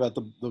story about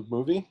the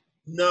movie?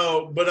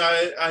 No, but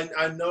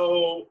I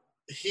know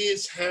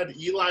he's had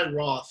Eli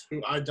Roth,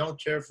 who I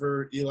don't care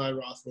for Eli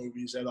Roth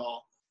movies at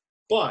all.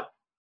 But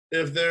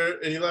if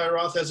Eli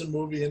Roth has a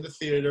movie in the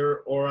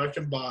theater or I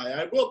can buy,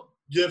 I will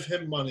give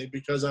him money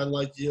because I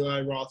like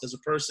Eli Roth as a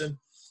person.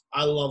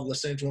 I love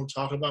listening to him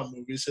talk about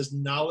movies. His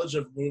knowledge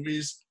of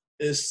movies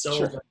is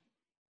so good.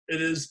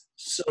 It is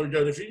so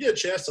good. If you get a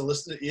chance to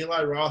listen to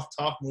Eli Roth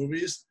talk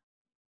movies,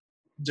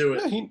 do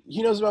it. Yeah,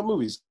 he knows about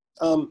movies.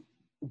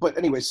 But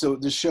anyway, so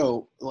the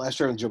show, The Last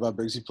Drive-In with Joe Bob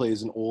Briggs, he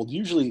plays an old,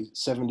 usually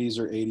 70s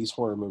or 80s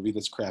horror movie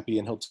that's crappy,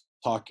 and he'll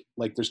talk,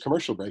 like there's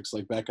commercial breaks,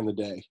 like back in the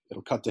day.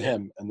 It'll cut to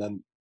him, and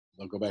then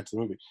they'll go back to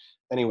the movie.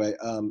 Anyway,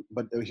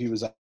 but he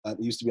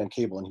used to be on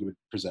cable, and he would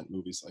present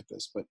movies like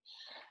this. But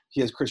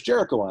he has Chris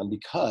Jericho on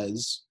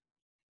because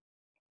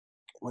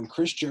when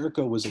Chris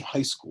Jericho was in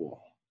high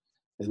school,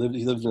 he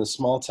lived in a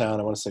small town,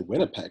 I want to say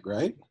Winnipeg,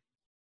 right?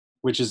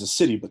 Which is a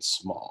city, but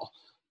small.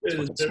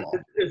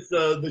 It's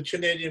the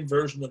Canadian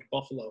version of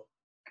Buffalo.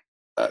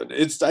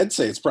 I'd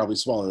say it's probably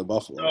smaller than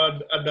Buffalo.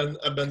 I've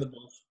been to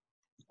both.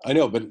 I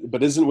know,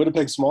 but isn't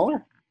Winnipeg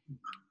smaller?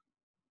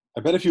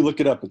 I bet if you look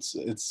it up, it's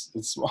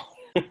smaller.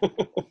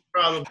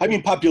 Probably. I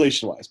mean,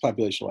 population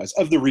wise,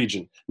 of the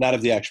region, not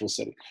of the actual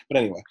city. But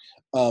anyway,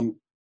 so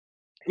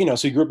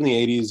he grew up in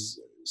the 80s,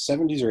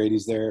 70s or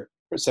 80s there,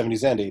 or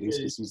 70s and 80s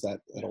because he's that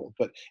old.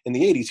 But in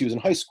the 80s, he was in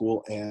high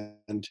school,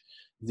 and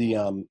they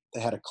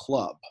had a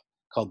club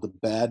called the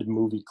Bad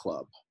Movie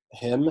Club.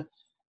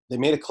 They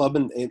made a club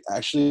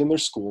actually in their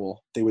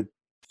school. They would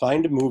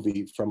find a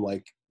movie from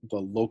like the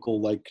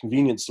local like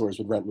convenience stores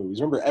would rent movies.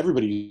 Remember,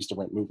 everybody used to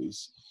rent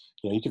movies.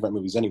 You could rent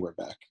movies anywhere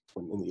back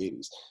in the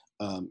 80s.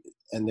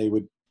 And they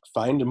would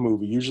find a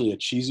movie, usually a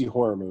cheesy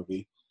horror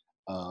movie,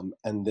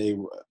 and they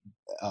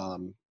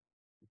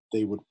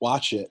would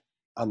watch it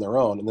on their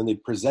own, and then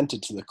they'd present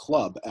it to the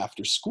club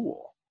after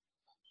school.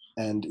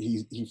 And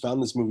he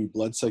found this movie,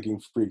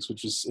 Blood-Sucking Freaks,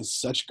 which is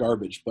such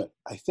garbage. But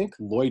I think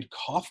Lloyd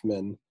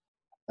Kaufman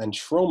and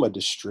Troma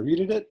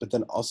distributed it, but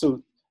then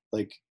also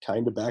like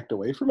kind of backed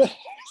away from it.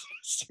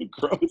 So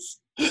gross.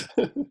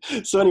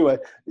 So anyway,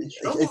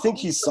 I think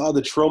he saw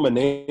the Troma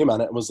name on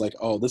it and was like,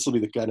 "Oh, this will be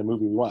the kind of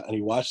movie we want." And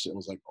he watched it and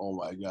was like, "Oh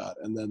my god!"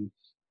 And then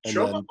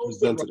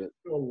presented it.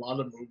 To a lot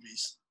of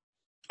movies.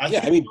 I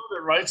mean,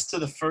 the rights to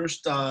the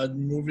first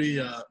movie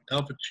Al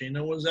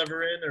Pacino was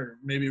ever in, or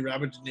maybe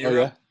Robert De Niro.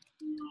 Oh yeah.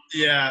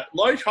 Yeah,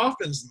 Lloyd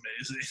Kaufman's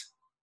amazing.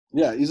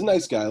 Yeah, he's a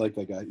nice guy. I like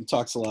that guy. He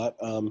talks a lot,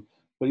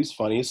 but he's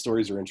funny. His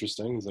stories are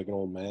interesting. He's like an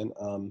old man.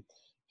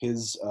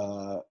 His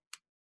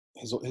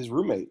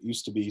roommate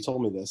used to be. He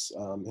told me this.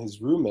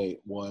 His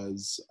roommate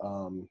was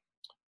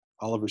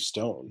Oliver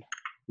Stone.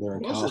 They're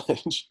in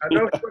college. I know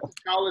he went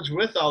to college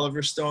with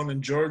Oliver Stone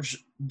and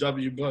George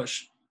W.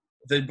 Bush.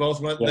 They both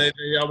went. Yeah.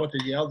 They all went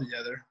to Yale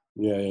together.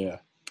 Yeah.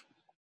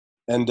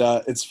 And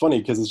it's funny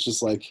because it's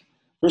just like,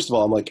 first of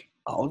all, I'm like,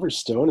 Oliver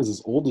Stone is as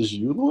old as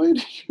you,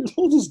 Lloyd? You're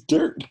old as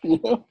dirt,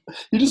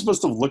 He just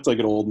must have looked like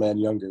an old man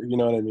younger, you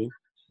know what I mean?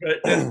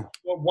 Right.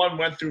 One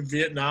went through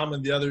Vietnam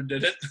and the other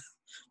didn't.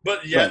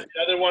 But yeah, right.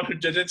 The other one who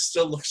didn't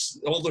still looks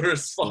older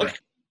as fuck. Yeah.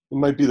 It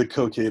might be the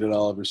cocaine in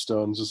Oliver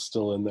Stone just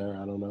still in there,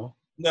 I don't know.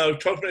 No,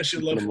 coke makes you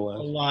look a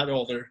lot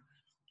older.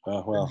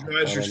 Well, It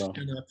drives I your don't know.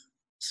 skin up.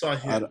 So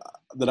yeah.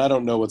 I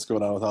don't know what's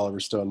going on with Oliver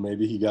Stone.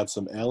 Maybe he got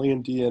some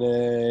alien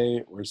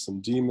DNA or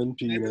some demon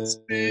penis,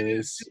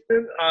 He's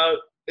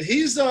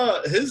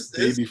his.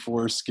 baby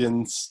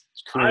foreskin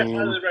I cream.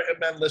 highly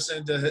recommend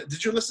listening to.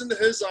 Did you listen to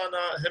his on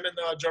him and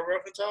Joe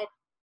Rogan talk?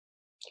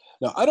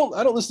 No, I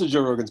don't listen to Joe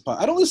Rogan's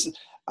pod. I don't listen.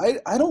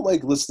 I don't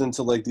like listening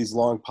to like these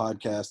long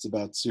podcasts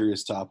about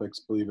serious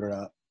topics. Believe it or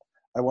not,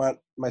 I want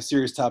my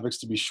serious topics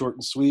to be short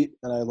and sweet,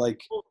 and I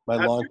like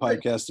my long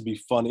podcasts to be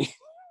funny.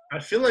 I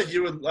feel like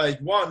you would like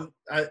one.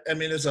 I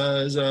mean, as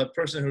a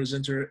person who's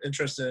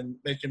interested in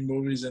making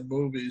movies and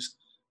movies,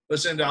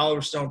 listening to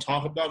Oliver Stone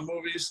talk about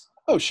movies.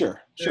 Oh,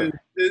 sure. It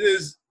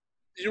is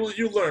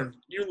you learn.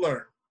 You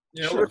know,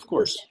 sure, of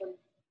course.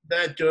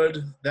 That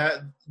good,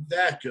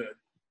 that good.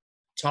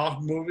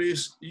 Talk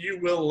movies, you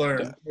will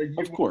learn. Yeah,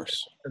 of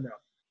course.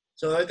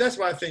 So that's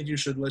why I think you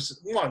should listen.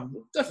 One,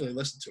 definitely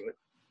listen to it.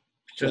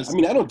 Because I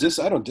mean, I don't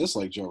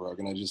dislike Joe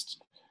Rogan. I just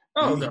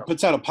he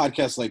puts out a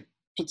podcast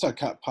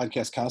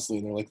podcast constantly,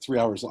 and they're like 3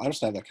 hours. I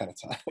just don't have that kind of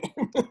time.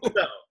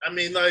 No, I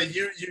mean, like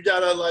you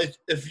gotta like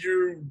if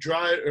you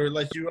drive or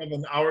like you have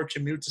an hour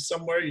commute to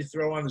somewhere, you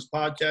throw on his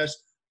podcast,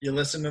 you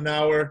listen an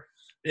hour.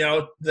 You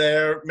know,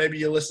 there maybe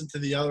you listen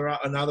to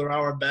another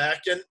hour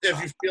back, and if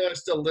you feel like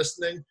still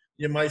listening,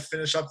 you might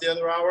finish up the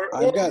other hour.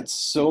 I've got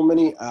so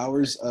many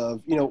hours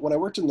of when I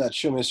worked in that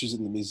Show Masters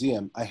in the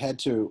museum, I had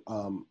to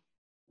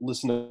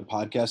listen to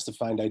podcasts to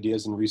find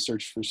ideas and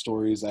research for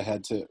stories. I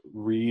had to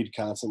read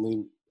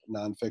constantly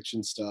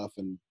nonfiction stuff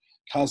and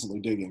constantly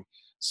digging.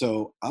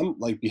 So I'm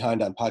like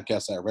behind on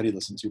podcasts I already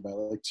listened to by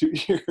like 2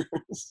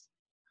 years.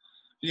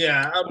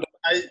 Yeah,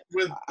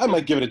 I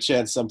might give it a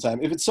chance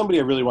sometime if it's somebody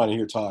I really want to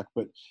hear talk.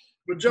 But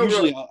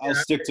usually I'll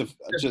stick to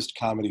just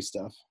comedy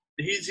stuff.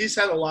 He's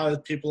had a lot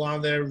of people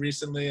on there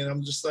recently, and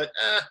I'm just like,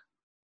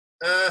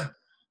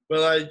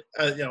 But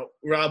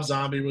Rob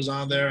Zombie was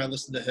on there. I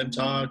listened to him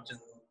talk, and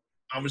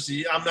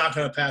obviously I'm not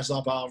going to pass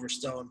up Oliver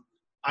Stone.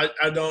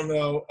 I don't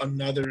know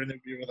another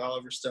interview with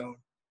Oliver Stone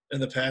in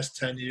the past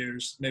 10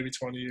 years, maybe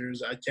 20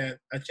 years. I can't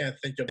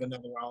think of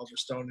another Oliver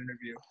Stone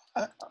interview.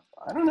 I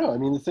don't know. I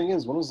mean, the thing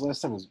is, when was the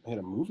last time he had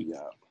a movie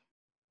out?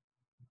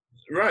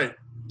 Right.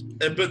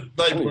 But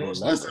like, when was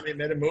the last time he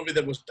made a movie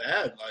that was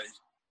bad? Like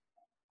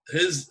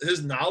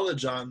his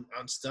knowledge on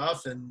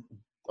stuff and.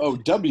 Oh,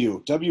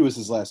 W was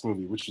his last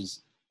movie, which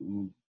was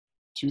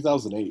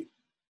 2008.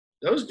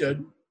 That was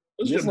good.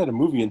 He hasn't had a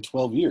movie in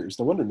 12 years.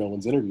 No wonder no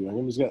one's interviewing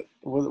him. He's got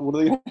what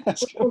are they going to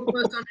ask him? When was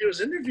the last time he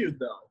was interviewed,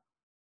 though?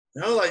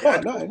 I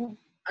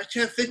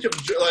can't think of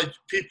like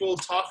people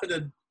talking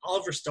to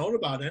Oliver Stone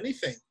about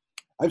anything.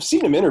 I've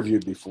seen him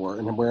interviewed before,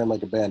 and him wearing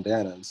like a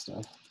bandana and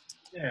stuff.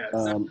 Yeah,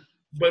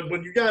 but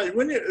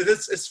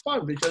it's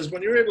fun because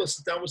when you're able to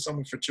sit down with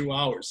someone for 2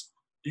 hours,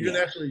 you can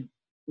actually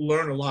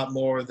learn a lot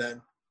more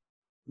than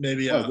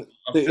maybe.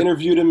 They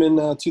interviewed him in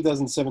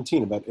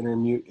 2017 about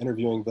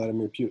interviewing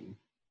Vladimir Putin.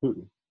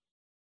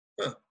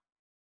 Huh. A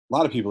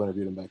lot of people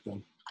interviewed him back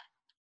then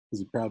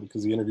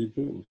because he interviewed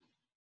Putin.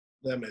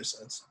 That makes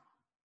sense.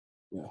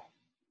 Yeah,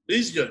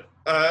 he's good.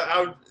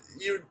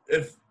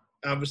 If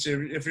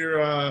you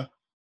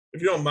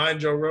don't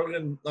mind Joe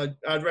Rogan, like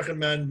I'd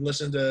recommend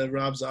listening to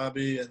Rob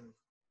Zombie and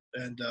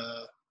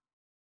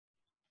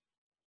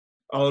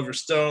Oliver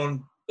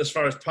Stone. As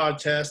far as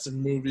podcasts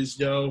and movies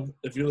go,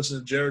 if you listen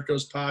to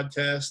Jericho's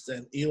podcast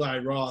and Eli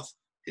Roth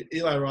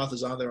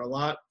is on there a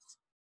lot.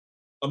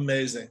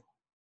 Amazing.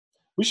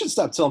 We should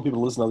stop telling people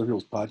to listen to other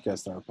people's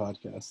podcasts on our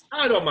podcast.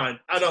 I don't mind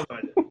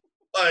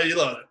it.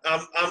 Look,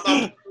 I'm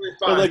really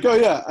fine. They're like, oh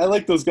yeah, I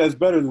like those guys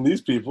better than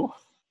these people.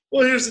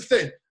 Well, here's the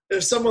thing: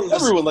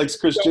 everyone likes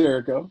Chris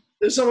Jericho.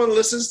 If someone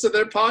listens to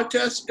their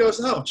podcast and goes,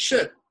 "Oh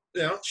shit,"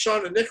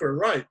 Sean and Nick are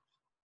right,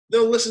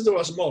 they'll listen to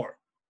us more.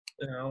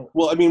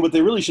 Well, I mean, what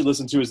they really should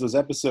listen to is those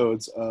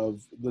episodes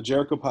of the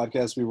Jericho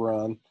podcast we were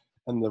on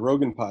and the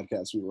Rogan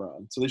podcast we were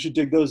on. So they should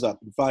dig those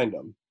up and find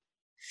them,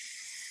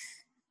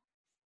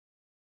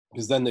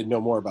 because then they'd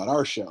know more about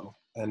our show,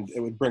 and it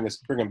would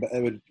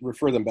it would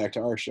refer them back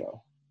to our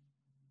show.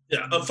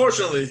 Yeah,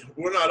 unfortunately,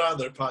 we're not on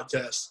their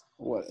podcast.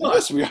 What?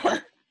 Yes, we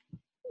are.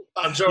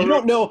 You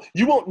don't know.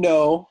 You won't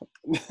know.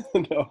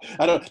 No,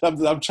 I don't.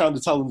 I'm trying to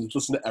tell them to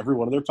listen to every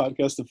one of their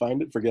podcasts to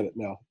find it. Forget it.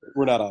 No,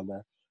 we're not on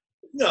there.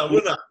 No,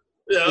 we're not.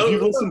 Yeah,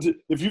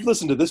 if you've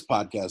listened to this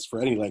podcast for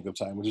any length of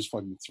time, which is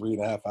fucking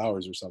 3.5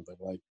 hours or something,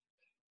 like,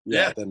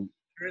 then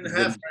 3.5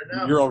 right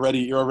now. You're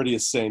already a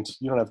saint.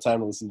 You don't have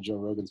time to listen to Joe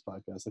Rogan's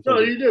podcast. No,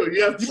 you do.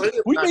 You have plenty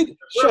of time.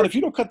 Sean, if you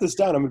don't cut this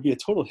down, I'm gonna be a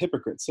total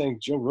hypocrite saying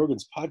Joe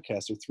Rogan's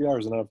podcast are 3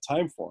 hours and I don't have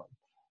time for him.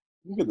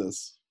 Look at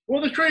this.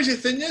 Well, the crazy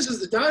thing is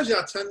the guy's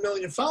got 10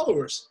 million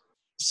followers.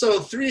 So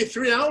 3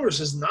 hours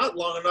is not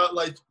long enough.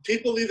 Like,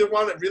 people either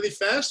want it really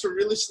fast or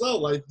really slow.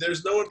 Like,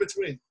 there's no in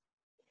between.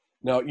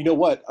 No, you know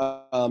what?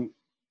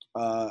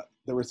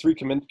 There were 3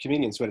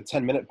 comedians who had a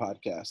 10-minute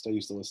podcast I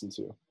used to listen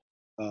to.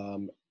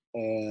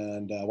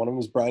 And one of them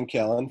was Brian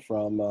Callen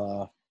from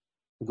the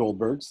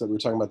Goldbergs that we were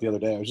talking about the other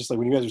day. I was just like,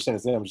 when you guys were saying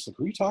his name, I'm just like,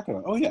 who are you talking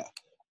about? Oh, yeah.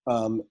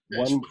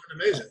 Amazing.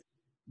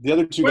 The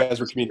other 2 guys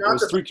were comedians. It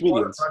was 3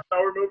 comedians.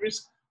 Power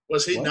movies?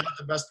 Was he What? not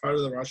the best part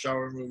of the Rush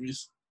Hour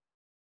movies?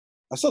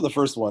 I saw the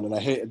first one, and I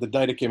hate the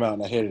night it came out,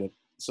 and I hated it,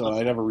 so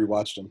I never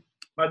rewatched him.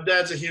 My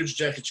dad's a huge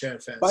Jackie Chan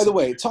fan. By the so-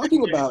 way,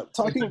 talking about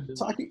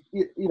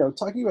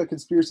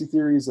conspiracy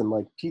theories and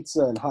like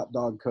pizza and hot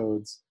dog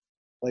codes,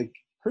 like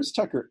Chris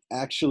Tucker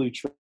actually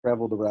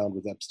traveled around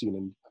with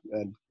Epstein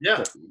and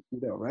Yeah,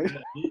 right?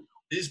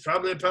 he's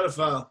probably a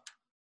pedophile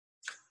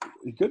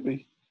He could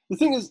be. The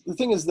thing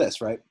is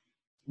this, right?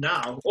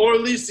 now, or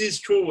at least he's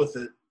cool with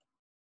it.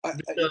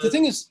 The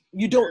thing is,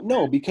 you don't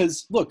know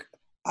because look,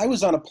 I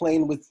was on a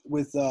plane with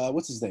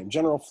what's his name,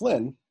 General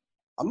Flynn.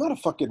 I'm not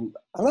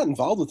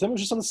involved with him. I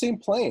was just on the same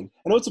plane.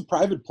 I know it's a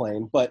private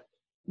plane, but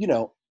you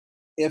know,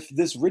 if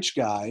this rich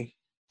guy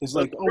is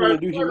like, oh, we're gonna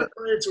do human,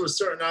 plane to a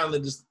certain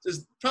island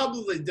is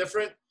probably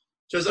different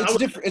because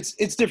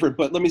it's different.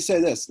 But let me say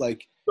this,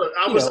 like,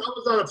 I was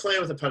on a plane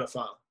with a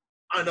pedophile.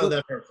 I know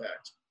that for a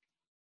fact.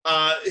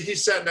 He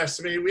sat next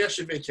to me. We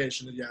actually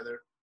vacationed together.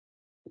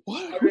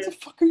 What? Who the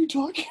fuck are you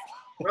talking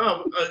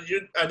about?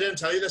 I didn't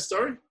tell you that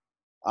story?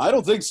 I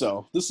don't think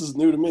so. This is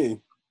new to me.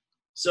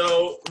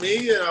 So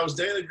me and I was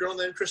dating a girl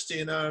named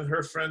Christina and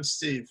her friend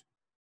Steve.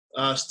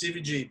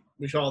 Stevie G,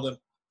 we called him.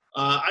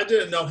 I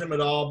didn't know him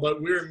at all,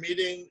 but we were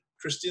meeting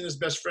Christina's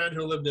best friend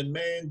who lived in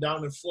Maine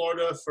down in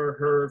Florida for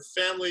her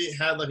family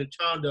had like a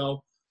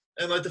condo.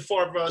 And like the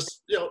four of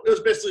us, it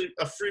was basically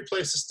a free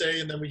place to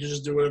stay and then we could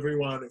just do whatever we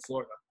wanted in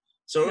Florida.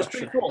 So it was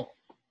pretty cool.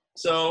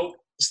 So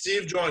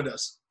Steve joined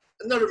us.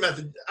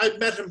 I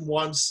met him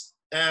once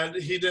and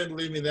he didn't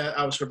believe me that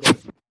I was her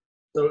boyfriend.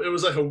 So it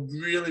was like a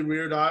really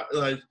weird,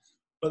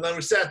 but then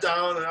we sat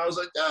down and I was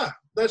like,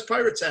 that's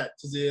Pirates hat.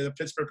 The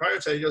Pittsburgh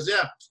Pirates hat. He goes,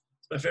 yeah, it's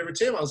my favorite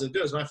team. I was like,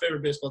 dude, it's my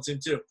favorite baseball team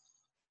too.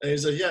 And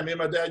he's like, yeah, me and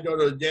my dad go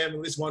to a game at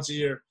least once a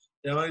year.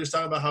 He was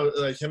talking about how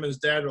like him and his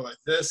dad were like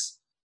this.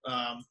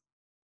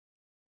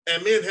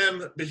 And me and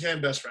him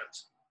became best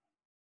friends.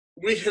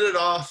 We hit it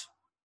off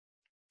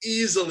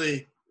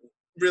easily,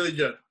 really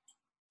good.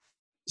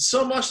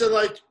 So much that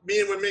like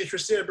when me and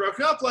Christina broke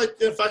up, like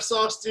if I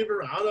saw Steve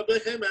around, I'd be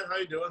like, hey man, how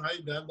you doing? How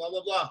you been? Blah,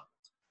 blah, blah.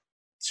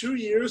 2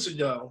 years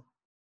ago,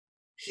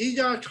 he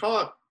got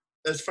caught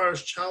as far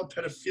as child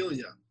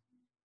pedophilia.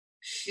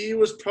 He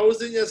was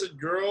posing as a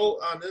girl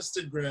on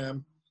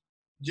Instagram,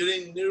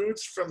 getting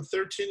nudes from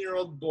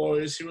 13-year-old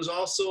boys. He was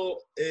also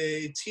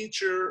a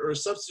teacher or a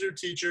substitute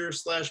teacher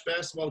 /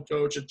 basketball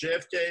coach at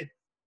JFK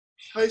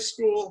High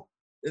School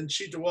in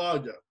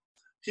Cheektowaga.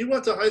 He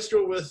went to high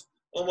school with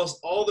almost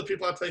all the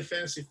people I play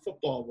fantasy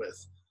football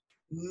with.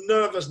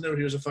 None of us knew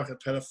he was a fucking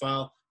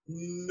pedophile.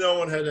 No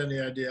one had any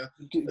idea.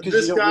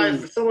 This guy,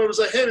 someone was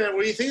like, hey man,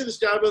 what do you think of this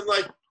guy? But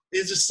like,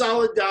 he's a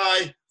solid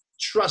guy.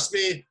 Trust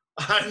me,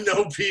 I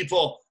know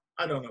people.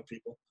 I don't know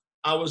people.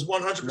 I was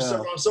 100%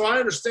 wrong. So I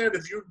understand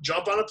if you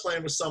jump on a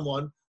plane with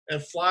someone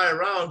and fly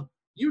around,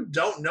 you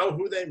don't know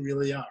who they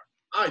really are.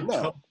 I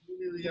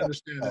completely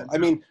understand that. I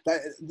mean,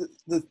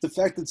 the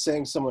fact that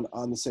saying someone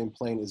on the same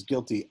plane is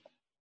guilty,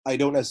 I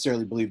don't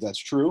necessarily believe that's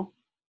true,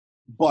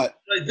 but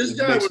like this it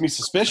guy makes me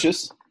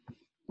suspicious.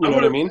 You know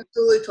what I mean? I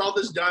would call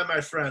this guy my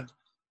friend.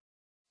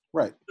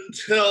 Right.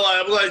 Until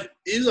I'm like,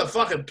 he's a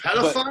fucking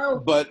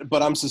pedophile?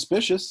 But I'm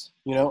suspicious,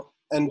 and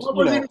I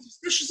wasn't even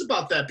suspicious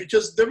about that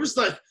because there was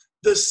like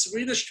the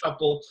Swedish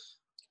couple.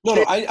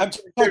 No, I'm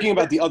talking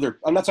about the other.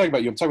 I'm not talking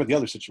about you. I'm talking about the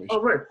other situation.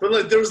 Oh, right. But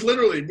like, there was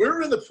literally, we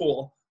were in the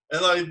pool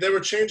and like they were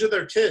changing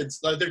their kids.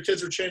 Like their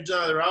kids were changing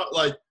out, they're out,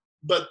 like,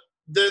 but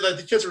they're like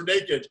the kids were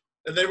naked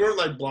and they weren't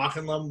like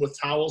blocking them with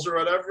towels or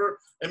whatever.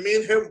 And me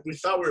and him, we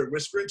thought we were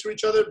whispering to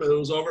each other, but it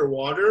was over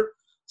water.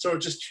 So it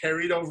just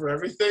carried over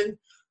everything.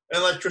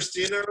 And like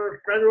Christina and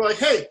her friend were like,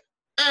 hey,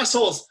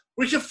 assholes,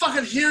 we can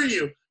fucking hear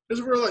you.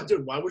 Because we were like,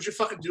 dude, why would you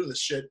fucking do this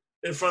shit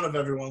in front of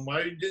everyone? Why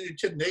are you getting your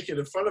kid naked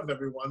in front of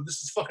everyone?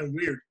 This is fucking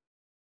weird.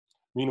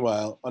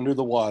 Meanwhile, under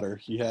the water,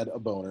 he had a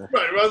boner.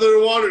 Right, under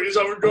the water, he's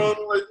over going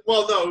like,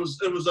 well, no, it was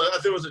I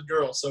think it was a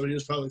girl, so he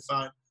was probably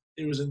fine.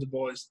 He was into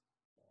boys.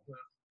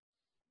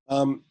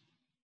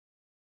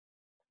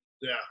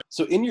 Yeah.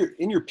 So in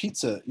your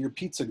pizza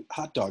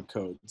hot dog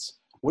codes,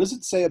 what does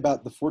it say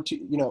about the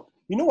 14? You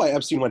know why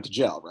Epstein went to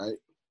jail, right?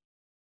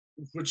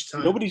 Which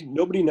time?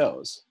 Nobody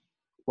knows.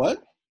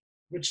 What?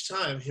 Which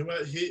time he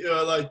went? He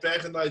like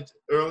back in like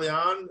early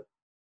on,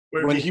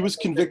 when he was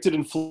convicted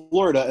in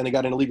Florida and he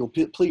got an illegal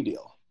plea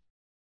deal.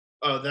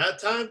 Oh, that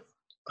time?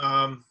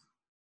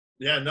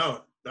 Yeah,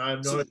 no, I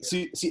have no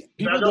idea. See,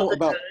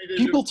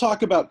 people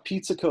talk about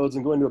pizza codes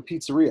and going to a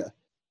pizzeria.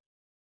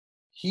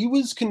 He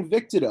was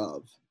convicted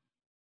of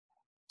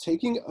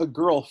taking a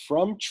girl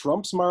from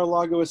Trump's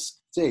Mar-a-Lago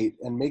estate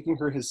and making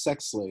her his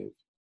sex slave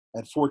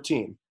at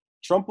 14.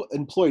 Trump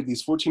employed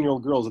these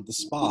 14-year-old girls at the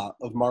spa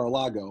of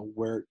Mar-a-Lago,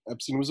 where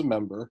Epstein was a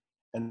member,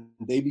 and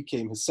they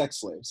became his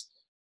sex slaves.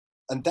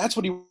 And that's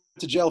what he went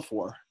to jail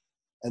for.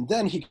 And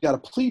then he got a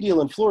plea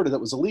deal in Florida that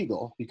was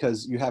illegal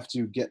because you have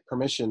to get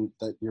permission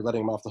that you're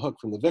letting him off the hook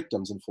from the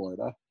victims in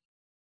Florida.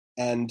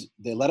 And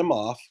they let him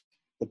off.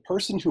 The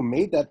person who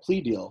made that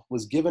plea deal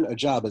was given a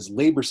job as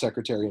labor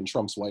secretary in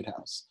Trump's White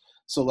House.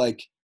 So,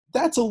 like,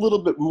 that's a little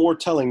bit more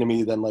telling to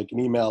me than like an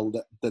email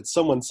that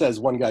someone says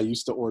one guy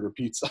used to order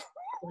pizza.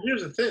 Well,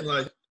 here's the thing,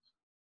 like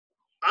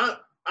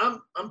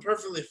I'm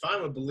perfectly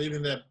fine with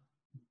believing that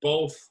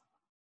both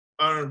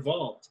are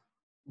involved.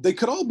 They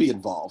could all be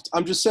involved.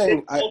 I'm just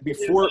saying,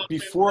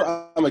 before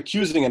I'm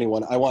accusing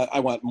anyone, I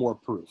want more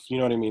proof. You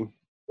know what I mean?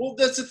 Well,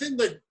 that's the thing.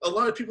 Like a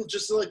lot of people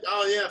just like,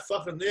 oh yeah,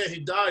 fucking yeah, he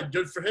died.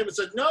 Good for him. It's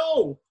like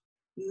no,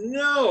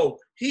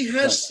 he has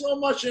Right. so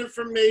much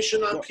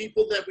information on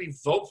people that we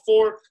vote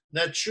for,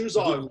 that choose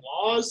our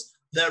laws,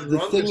 that The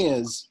run thing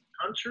this is,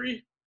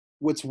 country.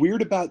 what's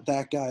weird about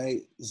that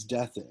guy's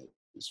death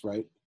is,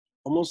 right?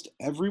 Almost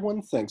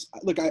everyone thinks,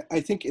 look,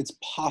 I think it's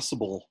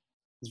possible.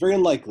 It's very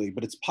unlikely,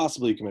 but it's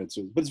possible he committed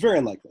suicide. But it's very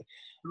unlikely.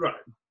 Right.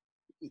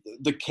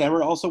 The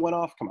camera also went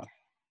off. Come on.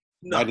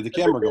 No, Why did the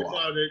camera go off?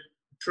 about it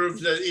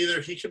proved that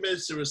either he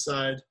committed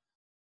suicide,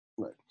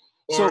 Right.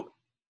 or So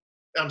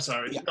I'm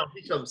sorry, yeah. no,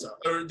 he killed himself,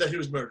 or that he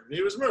was murdered.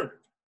 He was murdered.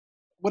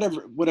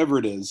 whatever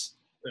it is,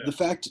 Yeah. the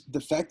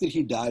fact that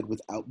he died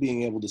without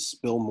being able to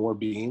spill more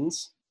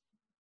beans,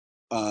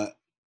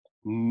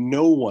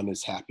 no one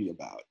is happy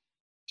about.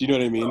 Do you know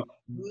what I mean?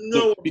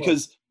 No,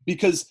 because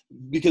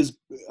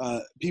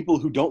people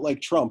who don't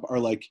like Trump are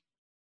like,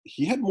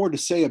 he had more to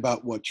say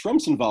about what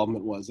Trump's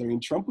involvement was. I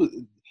mean,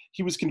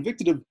 he was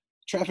convicted of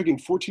trafficking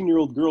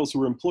 14-year-old girls who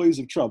were employees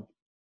of Trump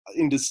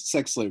into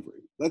sex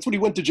slavery. That's what he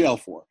went to jail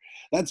for.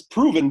 That's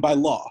proven by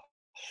law,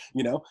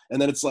 you know?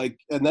 And then it's like,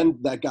 and then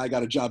that guy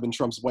got a job in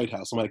Trump's White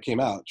House. And when it came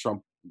out,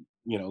 Trump,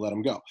 let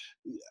him go.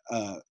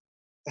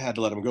 Had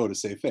to let him go to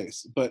save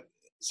face. But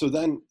so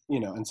then,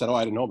 and said, oh,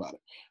 I didn't know about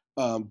it.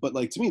 But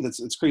like, to me,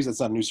 it's crazy.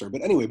 That's not a news story.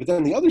 But anyway, but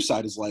then the other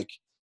side is like,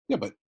 yeah,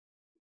 but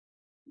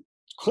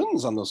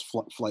Clinton's on those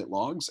flight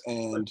logs,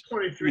 and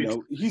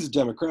he's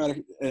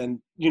Democratic,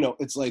 and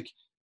it's like,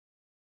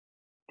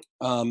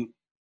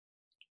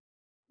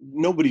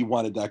 nobody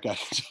wanted that guy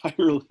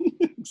entirely,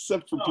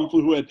 except for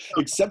people who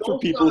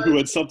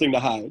had something to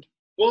hide.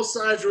 Both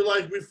sides were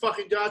like, we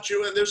fucking got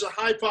you, and there's a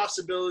high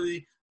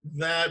possibility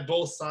that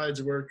both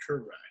sides were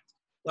correct.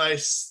 Like,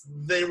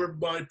 they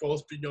might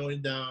both be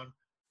going down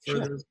for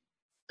this,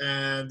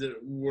 and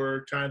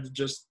we're kind of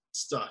just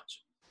stuck,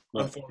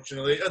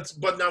 unfortunately.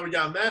 But now we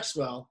got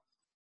Maxwell,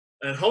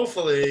 and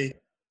hopefully,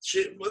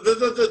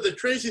 the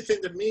crazy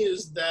thing to me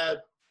is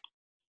that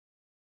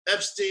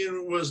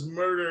Epstein was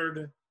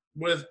murdered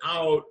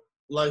without,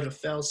 like, a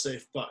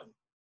fail-safe button.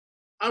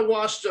 I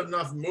watched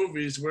enough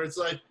movies where it's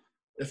like,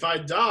 if I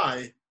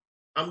die,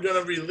 I'm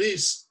going to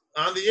release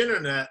on the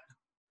internet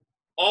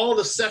all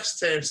the sex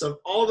tapes of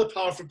all the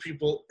powerful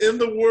people in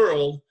the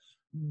world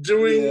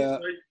doing. Yeah,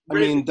 I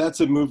mean, that's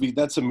a movie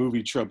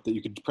trope that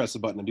you could press a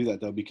button and do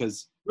that, though,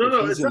 because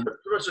it's not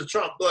press a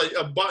Trump, like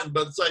a button,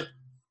 but it's like,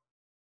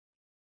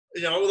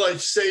 like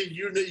say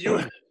you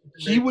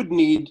he would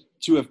need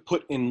to have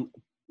put in,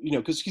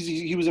 because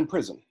he was in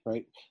prison,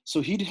 right?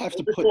 So he'd have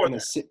to put in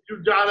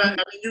you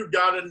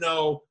gotta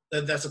know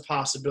that that's a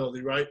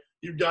possibility, right?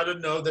 You gotta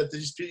know that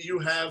you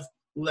have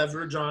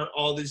leverage on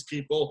all these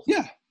people.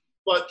 Yeah,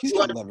 but he's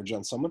got leverage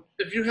on someone.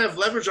 If you have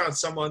leverage on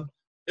someone,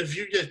 if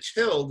you get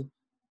killed,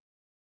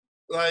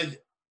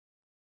 like,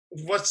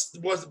 what's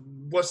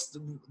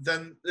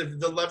then if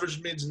the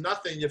leverage means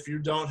nothing if you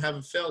don't have a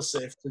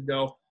failsafe to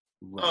go,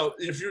 right. Oh,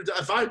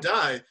 if I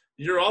die,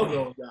 you're all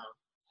going down.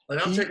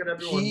 Like, I'm taking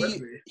everyone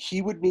with me.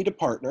 He would need a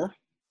partner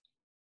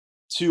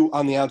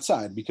on the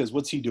outside, because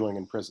what's he doing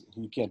in prison?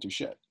 He can't do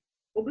shit.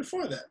 Well,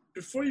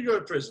 before you go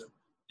to prison,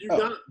 you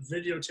got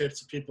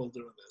videotapes of people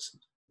doing this.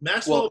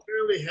 Maxwell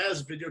apparently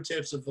has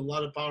videotapes of a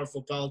lot of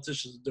powerful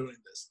politicians doing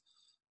this.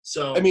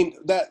 So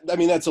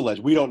that's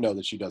alleged. We don't know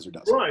that she does or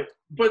doesn't. Right,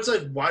 but it's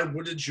like, why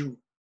wouldn't you?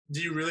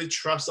 Do you really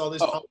trust all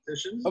these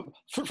politicians?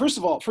 First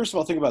of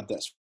all, think about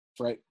this,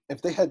 right?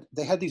 If they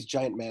had these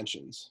giant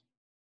mansions,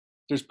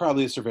 there's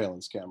probably a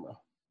surveillance camera,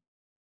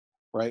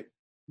 right?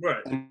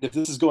 Right. And if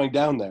this is going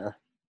down there,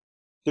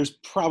 there's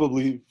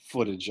probably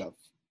footage of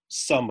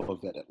some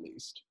of it,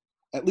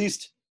 at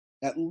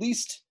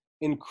least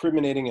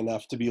incriminating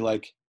enough to be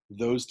like,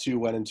 those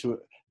two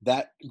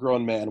that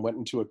grown man went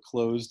into a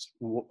closed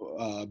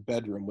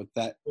bedroom with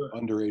that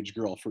underage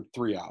girl for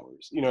 3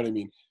 hours. You know what I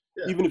mean?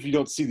 Yeah. Even if you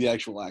don't see the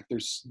actual act,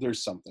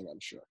 there's something, I'm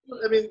sure.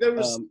 I mean, there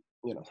was,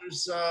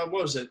 there's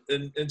what was it?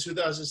 In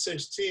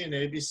 2016,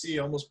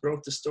 ABC almost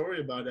broke the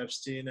story about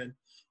Epstein and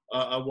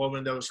a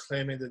woman that was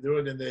claiming to do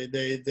it, and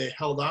they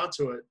held on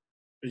to it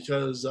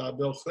because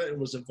Bill Clinton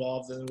was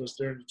involved, and it was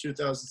during the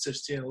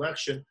 2016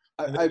 election.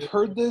 I've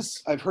heard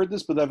this,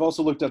 but I've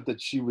also looked up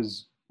that she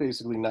was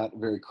basically not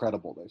very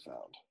credible, they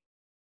found.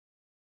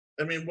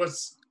 I mean,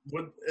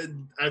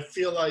 I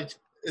feel like,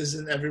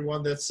 isn't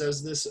everyone that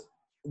says this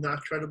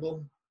not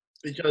credible?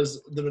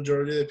 Because the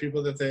majority of the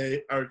people that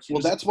they are accusing.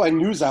 Well, that's why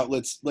news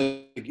outlets,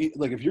 like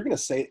if you're gonna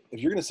say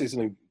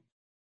something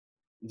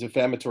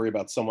defamatory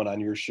about someone on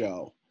your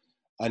show,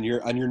 on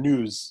your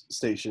news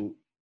station,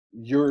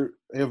 you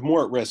have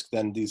more at risk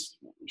than these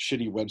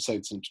shitty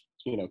websites and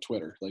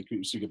Twitter. Like, so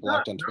you get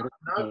blocked on Twitter.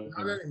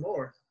 Not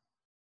anymore.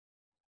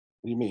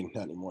 What do you mean,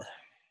 not anymore?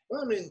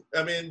 Well,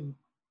 I mean,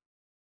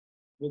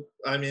 well,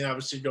 I mean,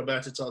 obviously, go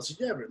back to Tulsi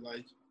Gabbard.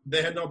 Like,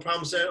 they had no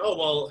problem saying, "Oh,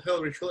 well,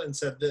 Hillary Clinton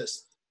said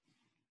this,"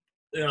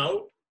 you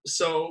know.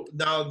 So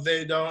now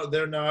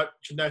they're not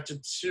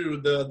connected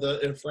to the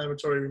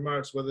inflammatory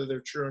remarks, whether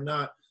they're true or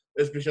not.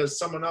 It's because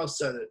someone else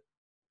said it.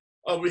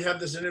 Oh, we have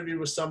this interview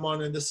with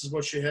someone, and this is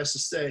what she has to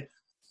say.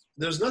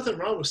 There's nothing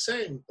wrong with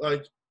saying,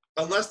 like,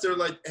 unless they're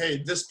like,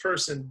 "Hey, this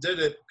person did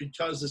it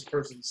because this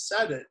person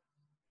said it."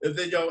 If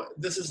they go,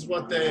 "This is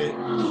what they,"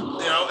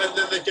 and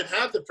then they can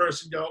have the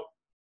person go,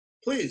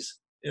 "Please,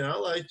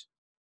 like,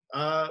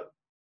 uh,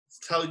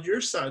 tell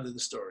your side of the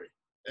story,"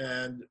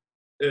 and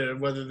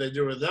whether they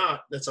do it or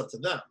not, that's up to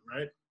them,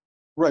 right?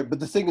 Right, but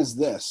the thing is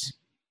this: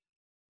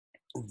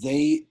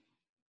 they,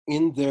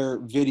 in their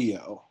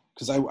video,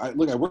 because I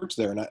worked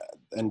there,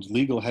 and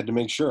legal had to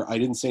make sure I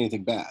didn't say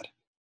anything bad,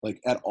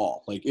 like, at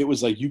all. Like, it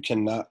was like,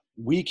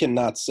 we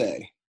cannot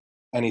say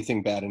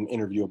anything bad in an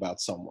interview about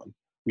someone.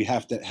 We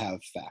have to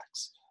have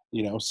facts,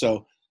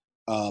 So,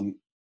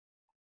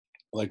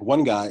 like,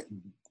 one guy,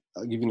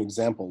 I'll give you an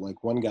example.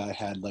 Like, one guy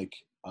had like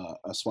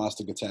a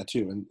swastika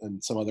tattoo,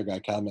 and some other guy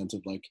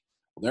commented like,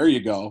 well, "There you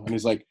go," and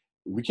he's like,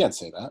 "We can't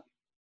say that."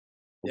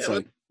 It's Yeah,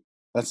 like,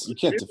 you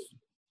can't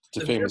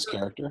defame his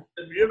character.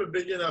 If you have a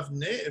big enough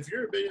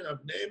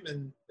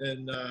name,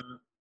 and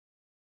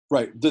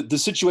right, the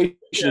situation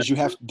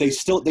is they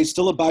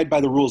still abide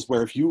by the rules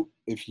where if you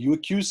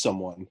accuse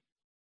someone,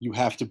 you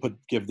have to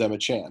give them a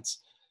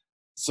chance.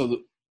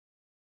 So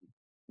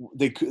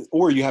they could,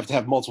 or you have to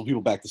have multiple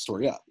people back the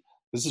story up.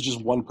 This is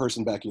just one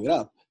person backing it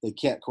up. They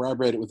can't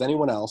corroborate it with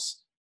anyone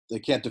else. They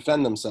can't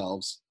defend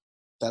themselves.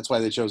 That's why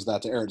they chose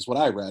not to air it. Is what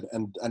I read,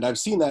 and I've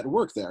seen that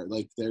work there.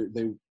 Like,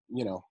 they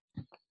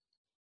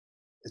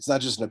it's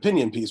not just an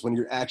opinion piece when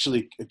you're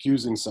actually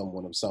accusing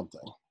someone of something.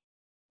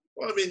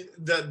 Well, I mean,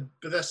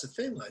 but that's the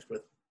thing. Like,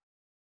 with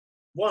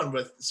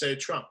say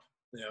Trump,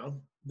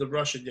 the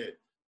Russiagate,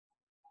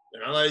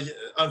 like,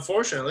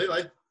 unfortunately,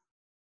 like,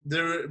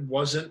 there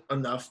wasn't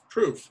enough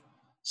proof.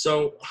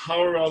 So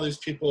how are all these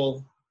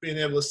people being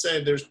able to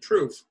say there's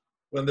proof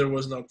when there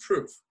was no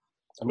proof?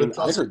 I mean,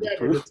 I heard the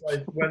proof. It's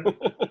like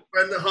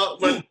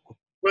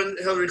when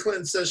Hillary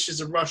Clinton says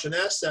she's a Russian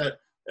asset,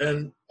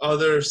 and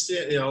others,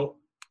 it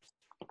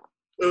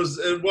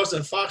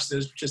wasn't Fox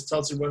News, because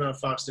Tulsi went on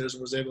Fox News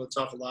and was able to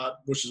talk a lot,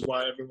 which is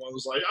why everyone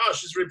was like, "Oh,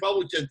 she's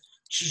Republican.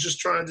 She's just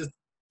trying to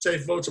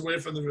take votes away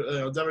from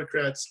the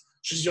Democrats.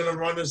 She's going to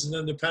run as an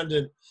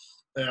independent,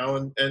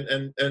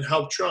 and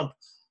help Trump."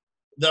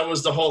 That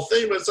was the whole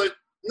thing. But it's like,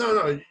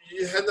 no,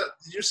 you had that.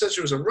 You said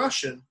she was a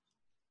Russian.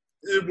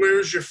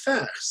 Where's your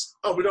facts?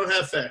 Oh, we don't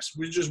have facts.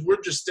 We're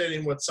just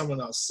stating what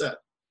someone else said.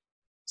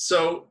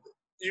 So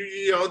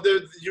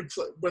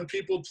when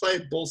people play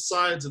both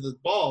sides of the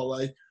ball,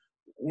 like,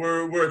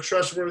 we're a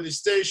trustworthy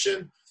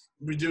station.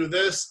 We do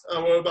this.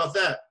 What about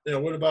that?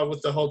 What about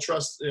with the whole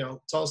trust?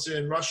 Tulsi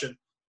and Russian.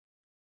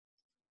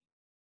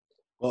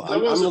 Well, I'm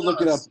going to look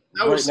it up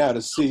right now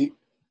to see.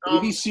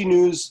 ABC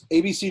News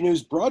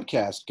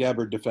broadcast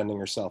Gabbard defending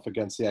herself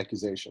against the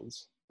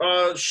accusations.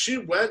 She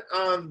went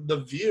on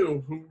The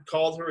View, who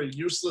called her a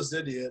useless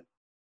idiot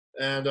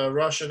and a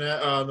Russian,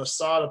 an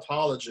Assad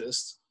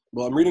apologist.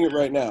 Well, I'm reading it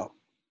right now.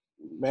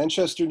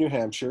 Manchester, New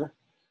Hampshire.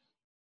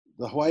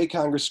 The Hawaii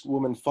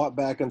Congresswoman fought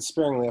back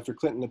unsparingly after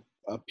Clinton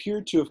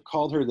appeared to have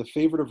called her the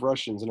favorite of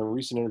Russians in a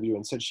recent interview,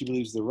 and said she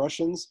believes the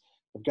Russians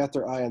have got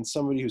their eye on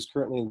somebody who's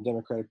currently in the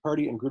Democratic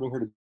Party and grooming her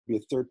to be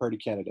a third-party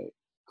candidate.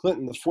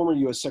 Clinton, the former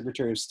U.S.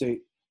 Secretary of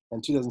State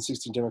and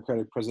 2016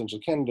 Democratic presidential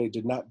candidate,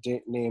 did not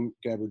name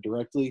Gabbard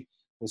directly.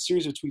 In a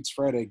series of tweets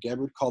Friday,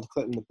 Gabbard called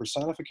Clinton the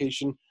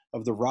personification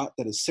of the rot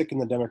that has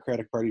sickened the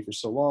Democratic Party for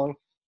so long.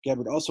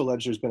 Gabbard also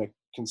alleged there's been a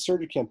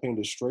concerted campaign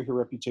to destroy her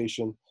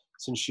reputation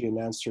since she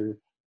announced her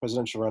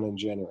presidential run in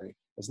January.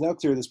 It's now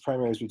clear this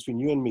primary is between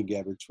you and me,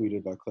 Gabbard tweeted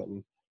about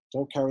Clinton.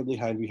 Don't cowardly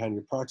hide behind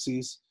your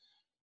proxies.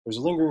 There's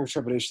a lingering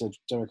trepidation that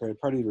the Democratic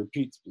Party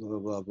repeats, blah,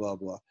 blah, blah,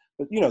 blah.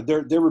 But,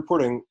 they're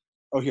reporting,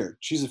 oh, here,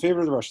 she's a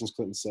favorite of the Russians,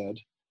 Clinton said.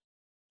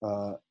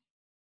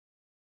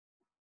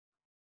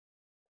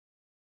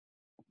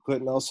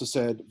 Clinton also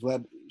said,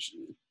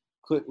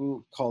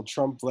 Clinton called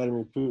Trump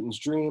Vladimir Putin's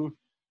dream.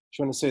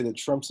 She wanted to say that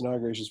Trump's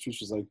inauguration speech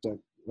was like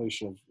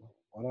declaration of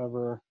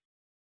whatever.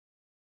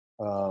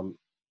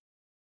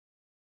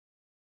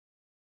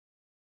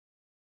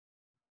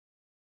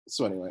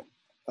 So anyway,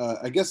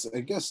 I guess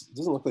it doesn't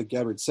look like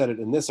Gabbard said it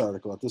in this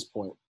article at this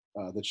point,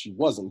 that she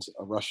wasn't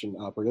a Russian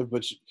operative.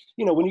 But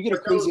when you get a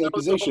crazy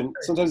accusation,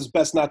 sometimes it's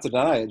best not to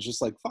deny it. It's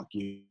just like, fuck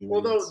you.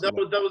 Well, that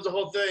was the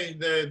whole thing.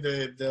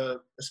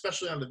 The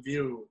especially on The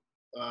View,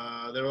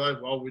 they were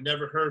like, "Well, we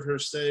never heard her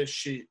say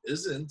she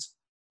isn't."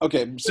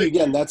 Okay, see,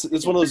 again, that's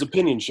one of those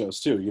opinion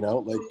shows too.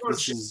 Like,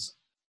 this is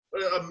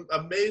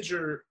a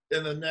major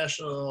in the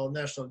National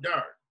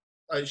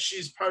Guard.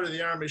 She's part of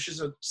the army. She's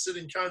a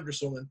sitting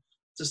congresswoman.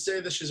 To say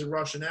that she's a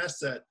Russian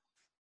asset,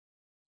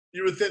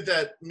 you would think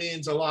that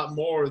means a lot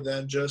more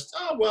than just,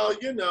 oh, well,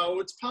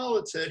 it's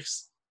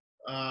politics.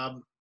 I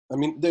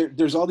mean,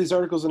 there's all these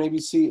articles on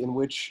ABC in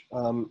which,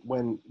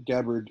 when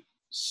Gabbard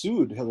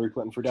sued Hillary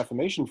Clinton for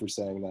defamation for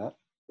saying that.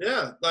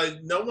 Yeah,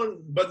 like no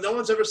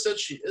one's ever said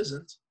she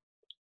isn't,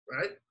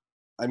 right?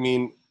 I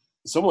mean,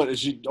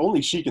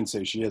 only she can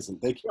say she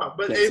isn't. They No,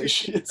 but can't say ABC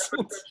she never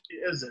isn't. said she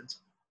isn't.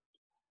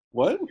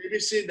 What?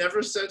 ABC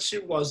never said she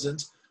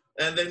wasn't,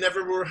 and they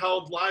never were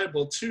held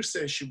liable to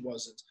say she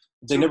wasn't.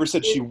 They So never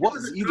said she if you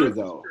was a either, Congress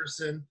though.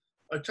 person,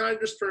 a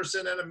Congress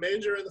person, and a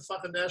major in the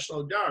fucking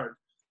National Guard,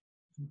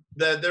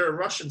 that they're a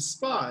Russian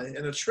spy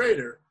and a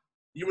traitor,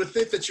 you would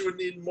think that you would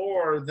need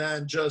more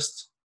than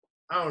just,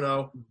 I don't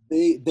know.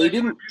 They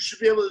didn't. You should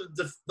be able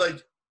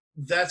to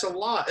that's a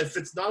lie. If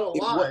it's not a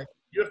lie,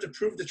 you have to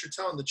prove that you're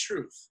telling the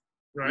truth,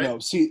 right? No,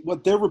 see,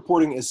 what they're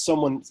reporting is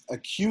someone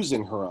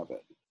accusing her of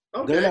it.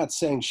 Okay. They're not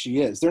saying she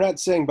is. They're not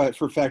saying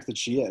for a fact that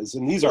she is.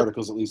 In these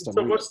articles, at least.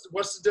 So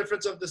what's the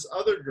difference of this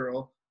other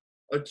girl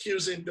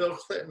accusing Bill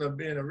Clinton of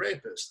being a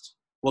rapist?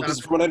 Well, because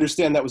from what I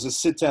understand, that was a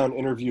sit-down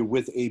interview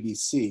with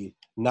ABC,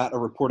 not a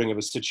reporting of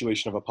a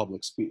situation of a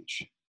public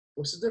speech.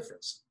 What's the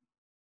difference?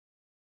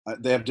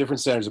 They have different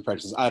standards of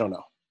practice. I don't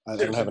know. I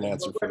don't have an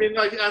answer for I mean,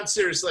 like, I'm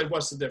serious. Like,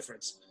 what's the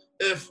difference?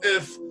 If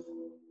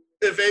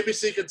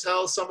ABC could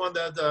tell someone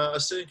that a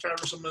sitting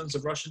congresswoman is a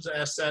Russian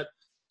asset,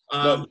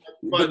 but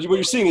what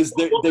you're seeing is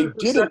they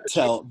didn't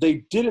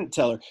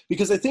tell her,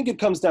 because I think it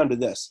comes down to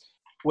this: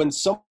 when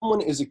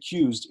someone is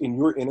accused in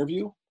your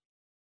interview,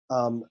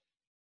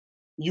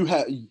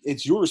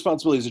 it's your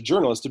responsibility as a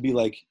journalist to be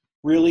like,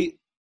 really,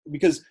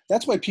 because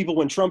that's why people,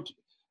 when Trump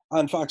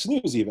on Fox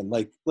News, even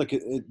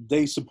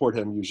they support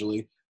him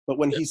usually. But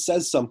when he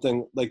says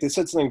something, like he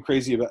said something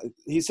crazy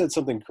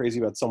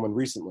about someone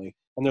recently,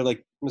 and they're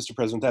like, Mr.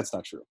 President, that's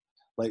not true.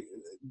 Like,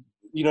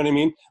 you know what I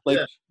mean? Like,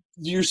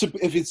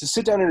 if it's a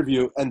sit-down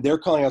interview and they're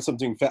calling out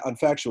something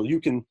unfactual,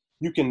 you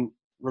can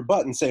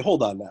rebut and say,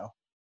 hold on now,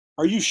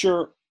 are you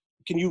sure?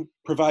 Can you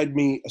provide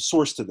me a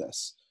source to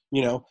this?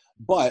 You know,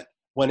 but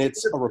when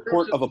it's a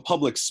report of a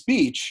public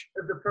speech,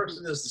 if the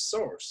person is the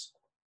source,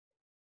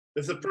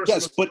 if the person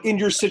yes, but in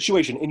your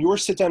situation, in your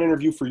sit-down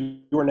interview for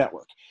your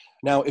network.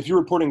 Now, if you're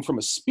reporting from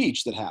a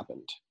speech that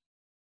happened,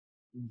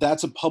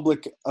 that's a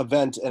public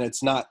event, and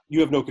it's not,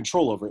 you have no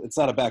control over it. It's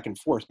not a back and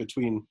forth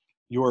between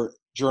your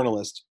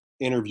journalist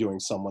interviewing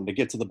someone to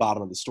get to the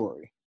bottom of the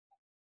story.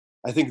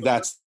 I think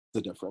that's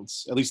the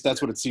difference. At least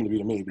that's what it seemed to be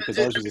to me, because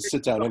ours was a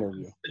sit-down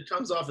interview. It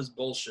comes off as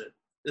bullshit,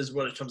 is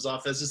what it comes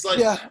off as. It's like,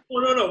 yeah.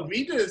 Oh, no,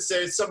 we didn't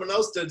say it, someone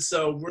else did,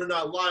 so we're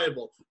not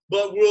liable.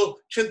 But we'll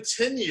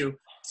continue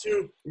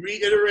to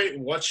reiterate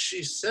what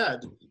she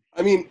said.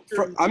 I mean,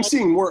 I'm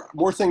seeing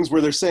more things where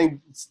they're saying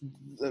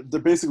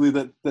they're basically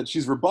that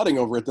she's rebutting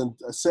over it than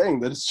saying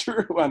that it's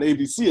true on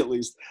ABC, at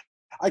least.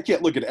 I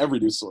can't look at every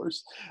news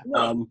source.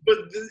 No, but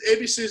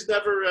ABC's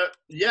never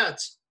yet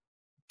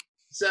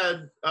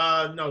said,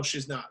 no,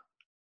 she's not.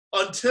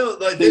 Until,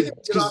 they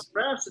didn't get off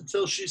grass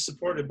until she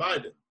supported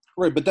Biden.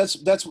 Right, but that's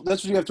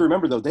what you have to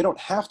remember, though. They don't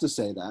have to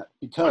say that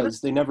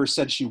because they never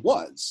said she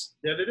was.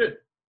 Yeah, they did.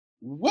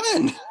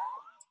 When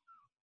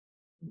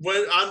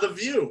on The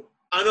View.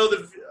 I know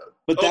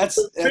but that's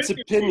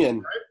opinion.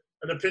 Piece, right?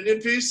 An opinion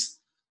piece.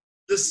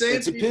 The same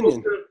people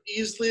opinion. could have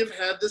easily have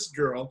had this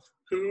girl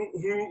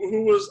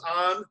who was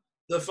on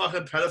the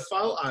fucking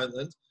pedophile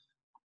island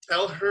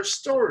tell her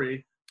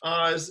story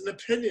as an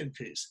opinion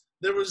piece.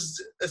 There was,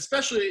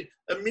 especially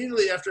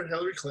immediately after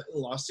Hillary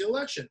Clinton lost the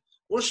election.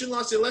 Once she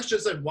lost the election,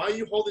 it's like, why are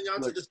you holding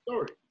on to this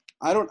story?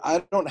 I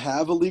don't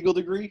have a legal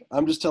degree.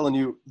 I'm just telling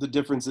you the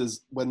difference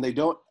is when they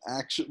don't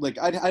actually,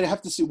 I'd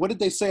have to see, what did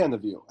they say on The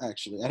View,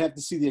 actually? I'd have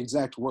to see the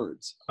exact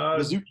words.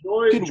 Because you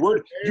can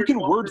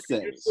word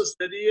things. A useless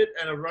idiot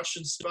and a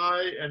Russian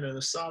spy and an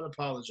Assad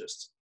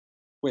apologist.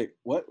 Wait,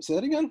 what? Say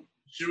that again?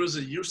 She was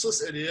a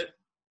useless idiot,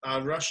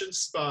 a Russian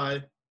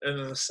spy, and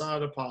an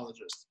Assad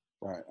apologist.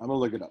 All right, I'm going to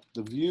look it up.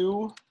 The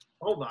View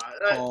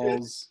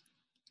calls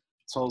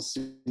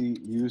Tulsi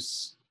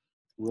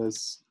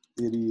useless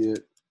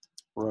idiot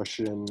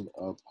Russian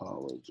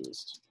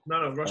apologist.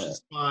 No, Russian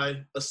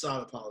spy,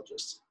 Assad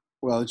apologist.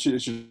 Well, it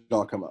should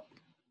all come up.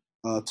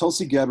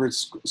 Tulsi Gabbard.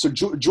 So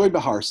Joy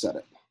Behar said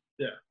it.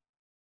 Yeah,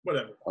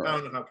 whatever. Right. I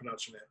don't know how to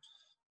pronounce her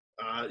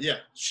name. Yeah,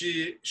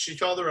 she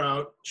called her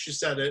out. She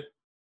said it.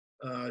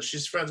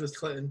 She's friends with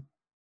Clinton.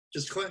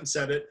 Just Clinton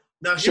said it.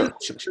 Now, sure.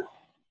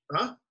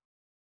 Huh?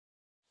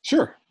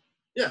 Sure.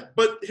 Yeah,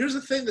 but here's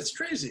the thing that's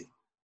crazy.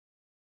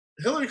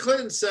 Hillary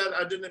Clinton said,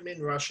 I didn't mean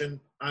Russian,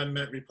 I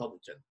meant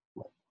Republican.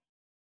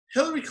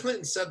 Hillary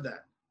Clinton said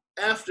that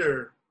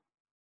after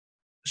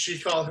she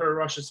called her a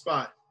Russian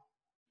spy.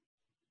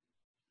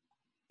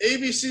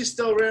 ABC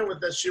still ran with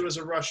that she was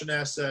a Russian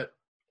asset.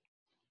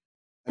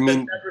 I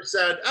mean, never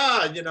said,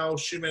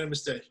 she made a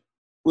mistake.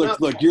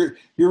 Look, you're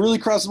really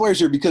crossing wires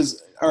here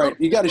because, all right,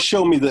 you got to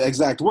show me the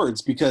exact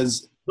words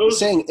because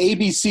saying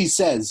ABC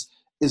says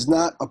is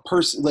not a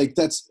person,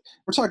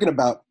 we're talking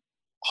about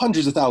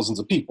hundreds of thousands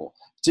of people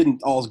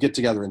didn't all get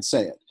together and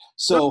say it.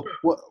 So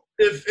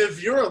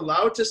if you're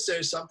allowed to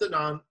say something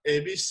on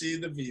ABC,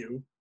 The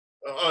View,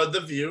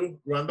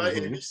 run by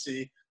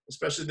ABC,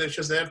 especially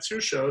because they have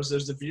two shows.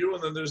 There's The View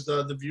and then there's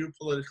the View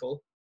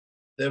Political.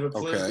 They have a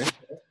political show.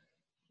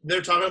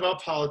 They're talking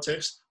about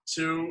politics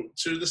to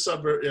the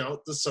suburb,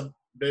 the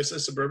basically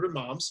suburban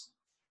moms.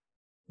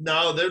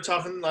 Now they're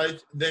talking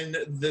like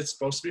that's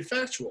supposed to be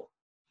factual.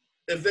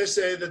 If they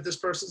say that this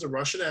person's a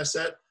Russian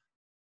asset,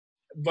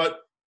 but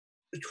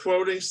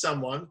quoting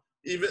someone,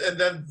 even and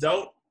then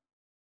don't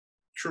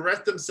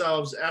correct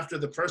themselves after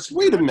the person.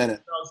 Wait a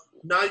minute.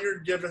 Now you're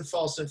giving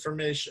false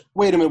information.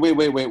 Wait a minute.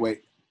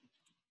 Wait.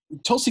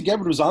 Tulsi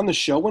Gabbard was on the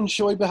show when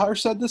Joy Behar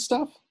said this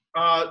stuff?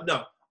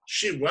 No.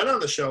 She went on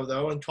the show,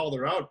 though, and called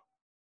her out.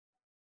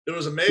 It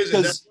was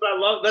amazing. Because,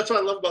 That's what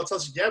I love about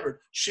Tulsi Gabbard.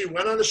 She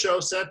went on the show,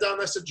 sat down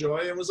next to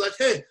Joy, and was like,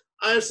 hey,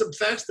 I have some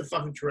facts to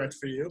fucking correct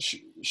for you.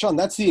 Sean,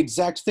 that's the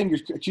exact thing you're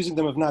accusing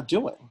them of not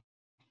doing.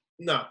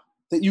 No.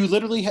 That you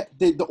literally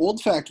the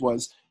old fact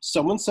was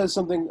someone says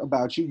something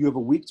about you, you have a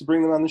week to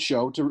bring them on the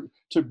show to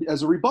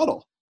as a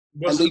rebuttal.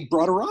 They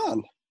brought her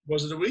on.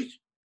 Was it a week?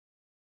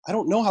 I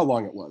don't know how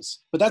long it was,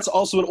 but that's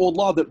also an old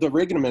law that the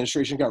Reagan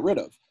administration got rid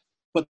of.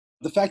 But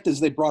the fact is,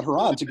 they brought her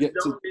on to get. They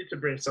don't need to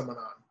bring someone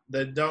on.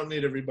 They don't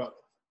need a rebuttal.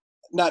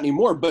 Not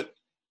anymore, but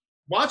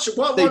watch the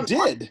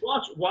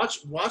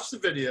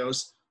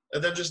videos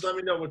and then just let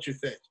me know what you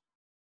think,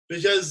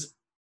 because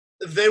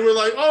they were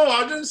like, "Oh,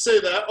 I didn't say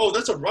that. Oh,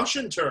 that's a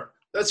Russian term.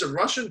 That's a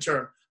Russian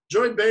term."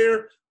 Joy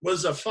Behar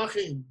was a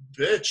fucking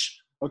bitch.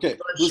 Okay,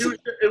 listen,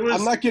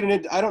 I'm not getting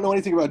it. I don't know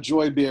anything about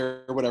Joy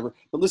Behar or whatever,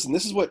 but listen,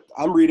 this is what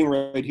I'm reading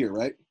right here,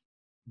 right?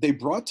 They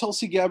brought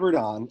Tulsi Gabbard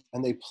on,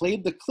 and they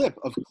played the clip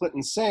of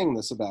Clinton saying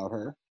this about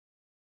her,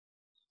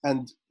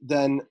 and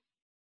then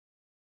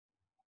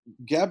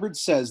Gabbard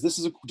says, this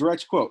is a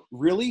direct quote,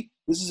 "Really?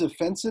 This is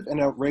offensive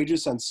and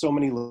outrageous on so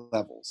many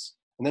levels."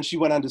 And then she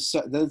went on to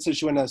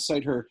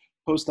cite her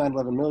post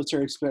 9/11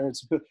 military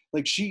experience.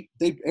 Like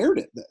they aired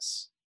it.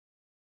 This.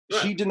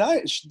 Right. She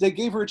denied. They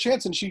gave her a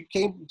chance, and you're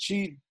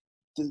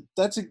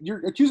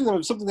accusing them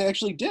of something they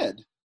actually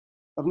did,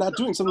 of not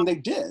doing something they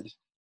did.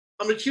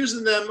 I'm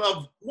accusing them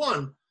of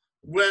one.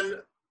 When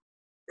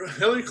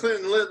Hillary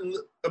Clinton,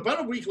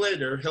 about a week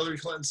later, Hillary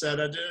Clinton said,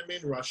 "I didn't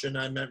mean Russian,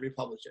 I meant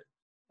Republican."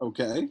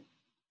 Okay.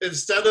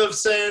 Instead of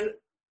saying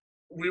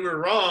we were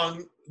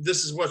wrong,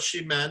 this is what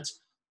she meant,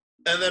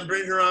 and then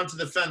bring her on to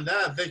defend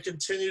that, they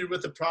continued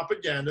with the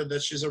propaganda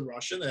that she's a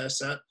Russian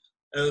asset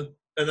and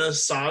an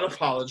Assad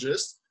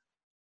apologist.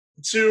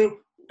 To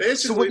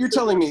basically. So what you're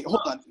telling me, hold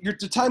on,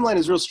 the timeline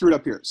is real screwed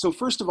up here. So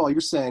first of all, you're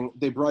saying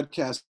they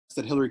broadcast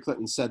that Hillary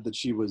Clinton said that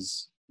she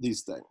was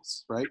these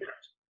things, right?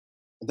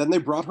 And then they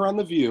brought her on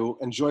The View,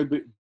 and Joy,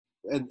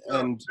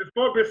 and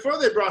before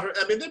they brought her,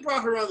 I mean, they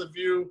brought her on The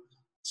View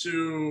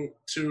to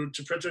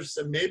printers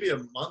maybe a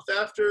month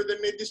after they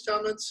made these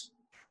comments.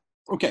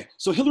 Okay,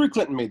 so Hillary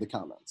Clinton made the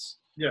comments.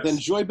 Yes. Then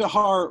Joy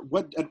Behar,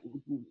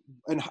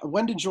 and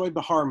when did Joy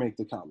Behar make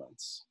the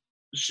comments?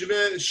 She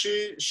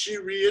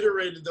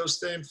reiterated those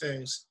same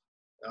things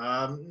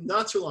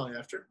not too long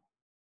after.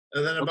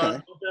 And then about a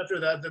month after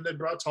that, then they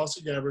brought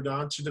Tulsi Gabbard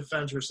on to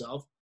defend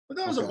herself. But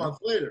that was a month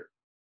later.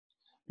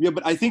 Yeah,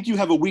 but I think you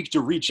have a week to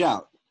reach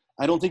out.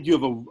 I don't think you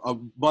have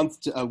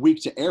a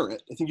week to air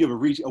it. I think you have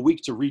a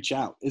week to reach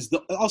out.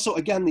 Also,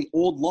 again, the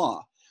old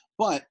law.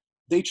 But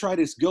they try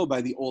to go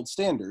by the old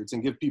standards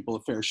and give people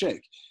a fair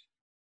shake,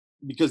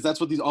 because that's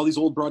what all these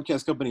old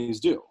broadcast companies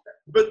do.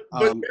 But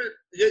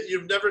yet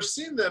you've never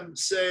seen them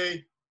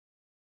say,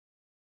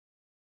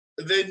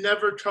 they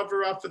never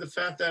cover up for the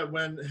fact that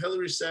when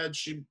Hillary said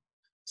she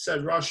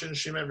said Russian,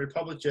 she meant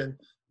Republican.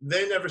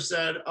 They never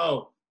said,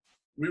 "Oh,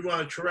 we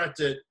want to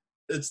correct it.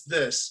 It's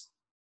this."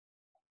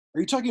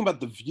 Are you talking about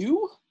The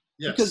View?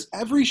 Yes. Because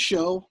every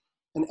show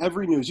and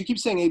every news, you keep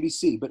saying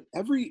ABC, but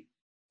every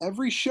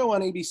show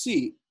on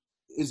ABC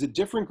is a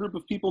different group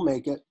of people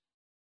make it,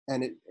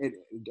 and it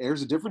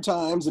airs at different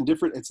times and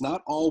different. It's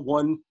not all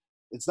one.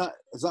 It's not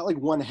like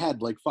one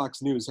head like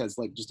Fox News has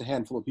like just a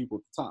handful of people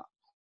at the top.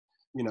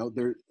 You know,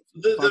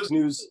 Fox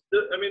News.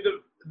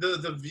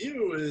 The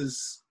View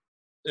is,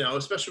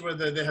 especially when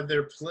they have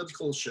their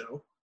political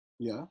show.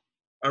 Yeah.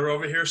 Are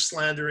over here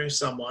slandering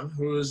someone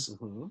who is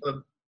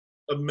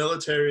a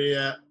military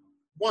a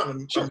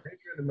major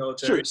in the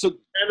military. Sure.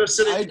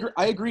 So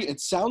I agree. It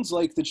sounds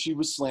like that she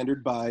was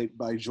slandered by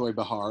Joy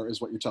Behar,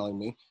 is what you're telling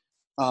me.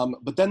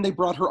 But then they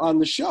brought her on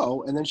the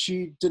show, and then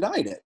she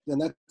denied it,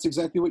 and that's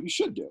exactly what you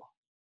should do.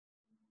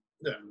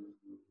 Yeah.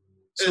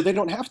 So they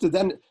don't have to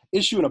then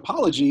issue an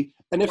apology,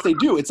 and if they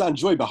do, it's on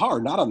Joy Behar,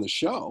 not on the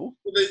show.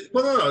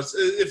 No.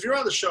 If you're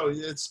on the show,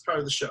 it's part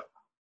of the show.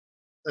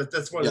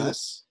 That's what it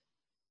is.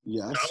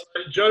 Yes.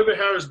 Joy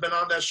Behar has been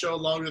on that show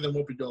longer than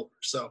Whoopi Goldberg.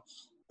 So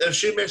if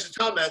she makes a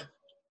comment,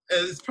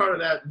 it's part of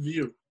that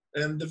View.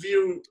 And the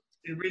View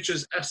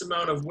reaches X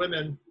amount of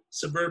women,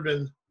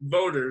 suburban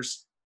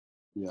voters.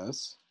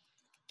 Yes.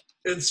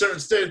 In certain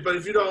states. But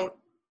if you don't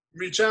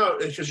reach out,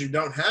 because you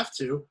don't have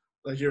to,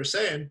 like you were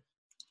saying,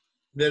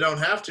 they don't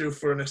have to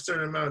for a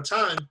certain amount of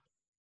time,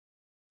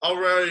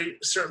 already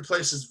certain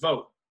places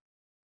vote.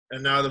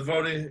 And now the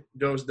voting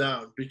goes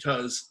down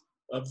because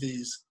of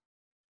these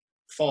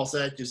false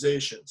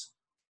accusations.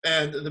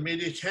 And the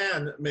media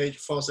can make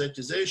false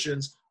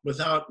accusations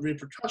without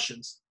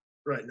repercussions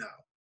right now.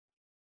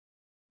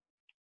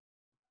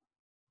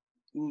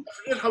 I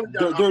forget how we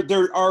got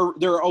there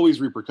are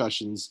always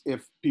repercussions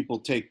if people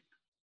take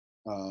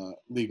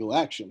legal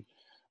action.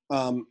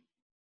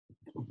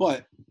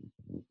 But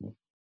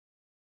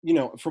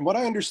from what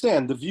I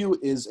understand, The View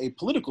is a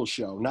political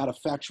show, not a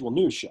factual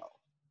news show.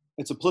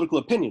 It's a political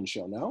opinion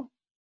show. No,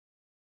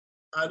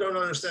 I don't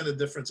understand the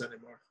difference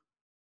anymore.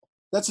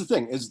 That's the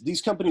thing, is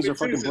these companies are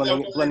fucking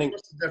blending.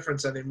 What's the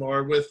difference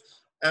anymore with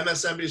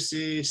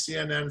MSNBC,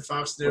 CNN,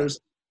 Fox News? Right.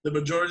 The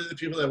majority of the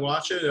people that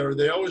watch it, or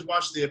they always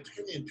watch the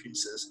opinion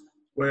pieces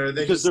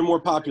because they're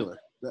more popular.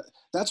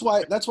 That's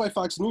why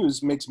Fox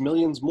News makes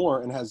millions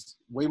more and has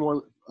way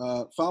more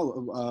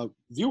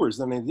viewers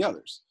than any of the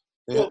others.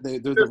 They're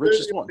the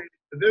richest one.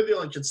 They're the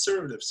only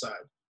conservative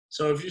side.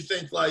 So if you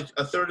think like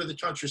a third of the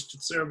country is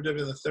conservative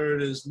and the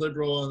third is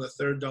liberal and the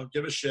third don't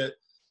give a shit,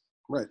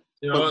 right?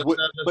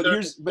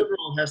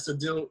 Liberal has to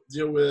deal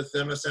with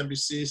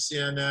MSNBC,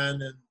 CNN,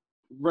 and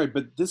right.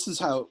 But this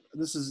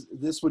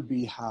would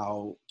be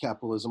how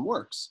capitalism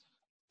works.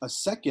 A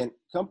second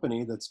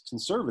company that's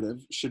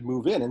conservative should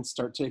move in and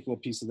start taking a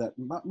piece of that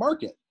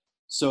market.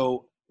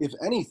 So if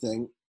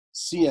anything,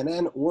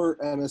 CNN or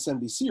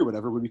MSNBC or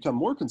whatever would become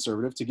more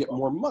conservative to get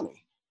more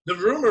money. The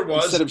rumor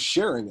was, instead of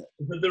sharing it.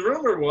 The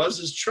rumor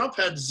was Trump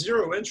had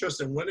zero interest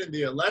in winning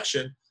the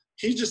election.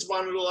 He just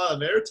wanted a lot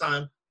of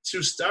airtime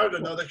to start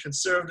another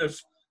conservative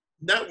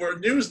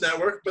news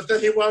network, but then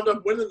he wound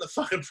up winning the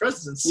fucking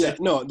presidency. Yeah,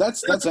 no,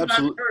 that's absolutely.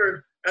 I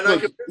heard, and I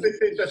completely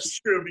think that's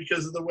true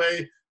because of the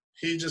way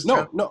he just.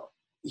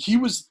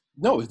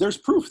 There's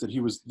proof that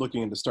he was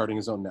looking into starting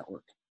his own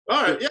network.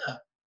 All right,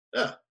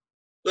 yeah.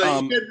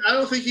 I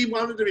don't think he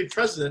wanted to be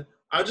president.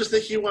 I just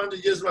think he wanted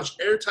to get as much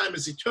airtime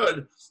as he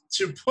could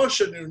to push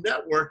a new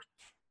network,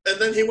 and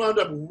then he wound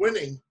up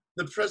winning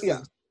the presidency. Yeah.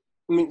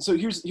 I mean, so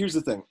here's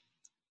the thing.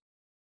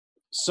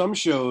 Some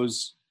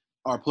shows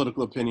are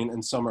political opinion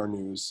and some are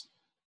news.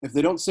 If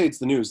they don't say it's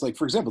the news, like,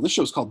 for example, this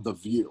show's called The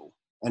View,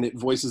 and it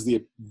voices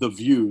the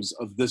views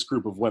of this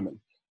group of women.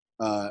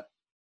 That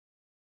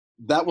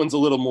one's a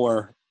little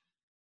more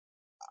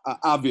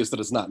obvious that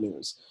it's not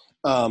news,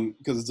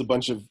 because it's a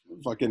bunch of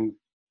fucking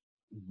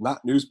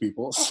not news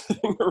people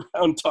sitting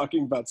around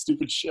talking about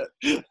stupid shit,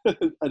 and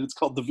it's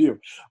called The View.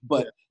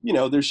 But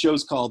there's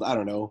shows called, I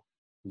don't know,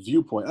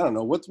 Viewpoint. I don't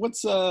know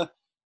what's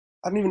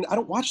I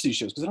don't watch these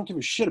shows because I don't give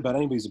a shit about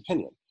anybody's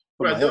opinion.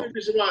 Right. The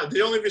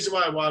only reason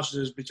why I watched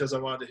it is because I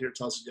wanted to hear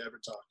Tulsi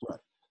Gabbard talk. Right.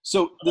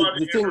 So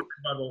the thing,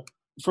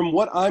 from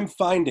what I'm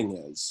finding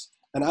is,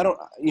 and I don't,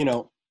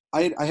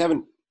 I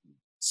haven't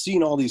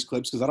seen all these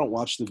clips because I don't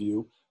watch The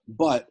View,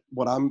 but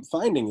what I'm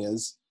finding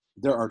is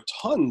there are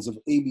tons of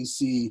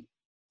ABC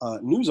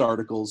news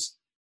articles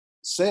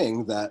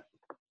saying that,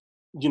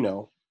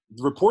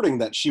 reporting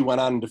that she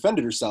went on and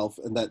defended herself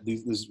and that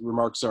these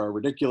remarks are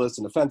ridiculous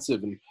and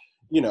offensive and,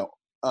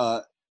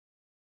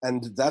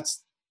 and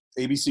that's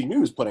ABC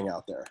News putting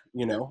out there,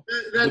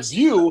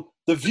 The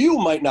View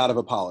might not have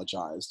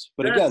apologized,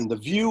 but again, The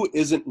View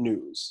isn't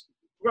news.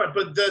 Right,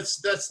 but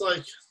that's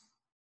like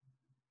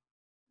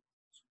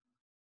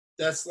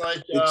it's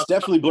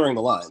definitely blurring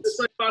the lines. It's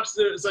like Fox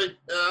News. It's like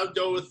I'll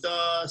go with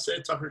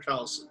say Tucker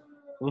Carlson.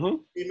 Mm-hmm.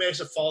 He makes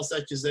a false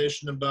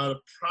accusation about a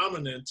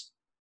prominent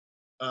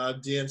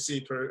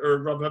DNC or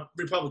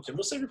Republican.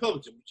 We'll say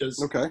Republican because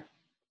okay.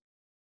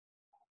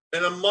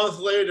 And a month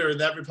later,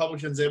 that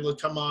Republican's able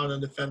to come on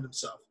and defend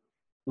himself.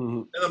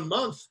 Mm-hmm. In a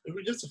month,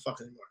 who gives a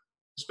fuck anymore?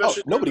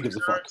 Especially nobody gives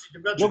a fuck.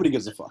 Nobody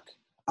gives a fuck.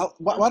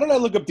 Why don't I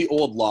look up the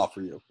old law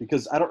for you?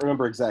 Because I don't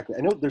remember exactly.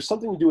 I know there's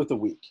something to do with the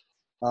week.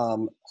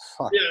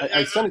 Fuck. Yeah,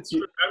 I sent it to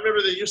you. I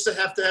remember they used to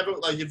have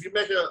it, like, if you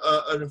make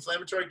an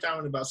inflammatory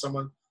comment about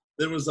someone,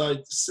 there was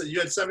like, you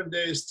had 7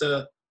 days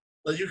to,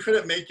 like, you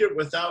couldn't make it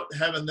without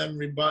having them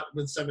rebut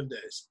with 7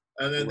 days.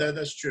 And then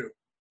that's true.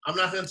 I'm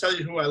not going to tell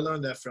you who I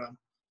learned that from.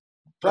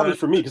 Probably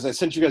for me, because I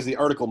sent you guys the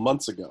article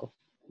months ago.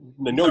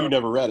 I know you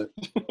never read it.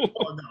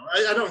 Oh, no,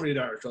 I don't read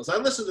articles. I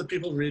listen to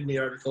people read me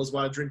articles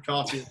while I drink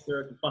coffee and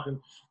stare at the fucking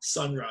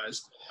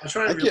sunrise.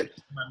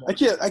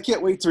 I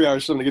can't wait 3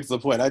 hours for them to get to the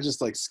point. I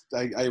just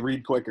I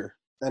read quicker.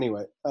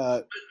 Anyway.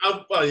 I'm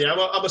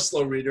a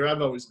slow reader.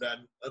 I've always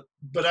been.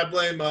 But I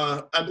blame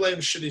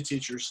shitty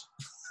teachers.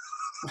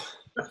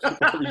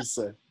 What do you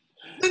say?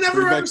 They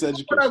never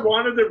understood what I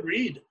wanted to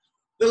read.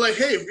 They're like,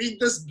 hey, read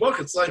this book.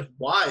 It's like,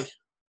 why?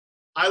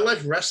 I like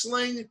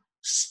wrestling,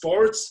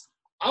 sports.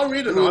 I'll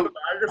read an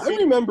autobiography.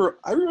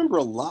 I remember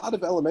a lot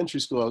of elementary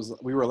school.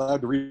 We were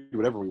allowed to read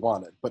whatever we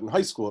wanted, but in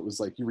high school it was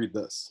like, you read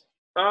this.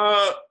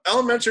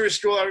 Elementary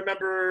school, I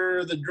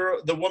remember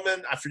the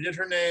woman. I forget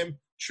her name.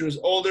 She was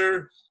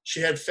older. She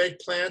had fake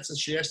plants, and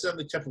she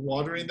accidentally kept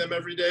watering them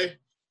every day.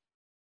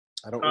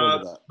 I don't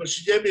remember that. But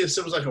she gave me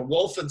it was like a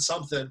wolf and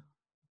something,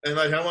 and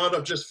like I wound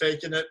up just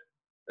faking it.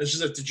 And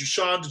she's like,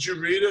 Sean, did you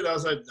read it? I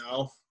was like,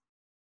 no.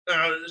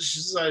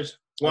 She's like,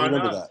 why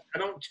not? That. I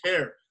don't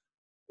care.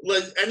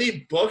 Like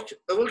any book,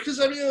 because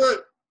I mean, like,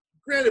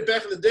 granted,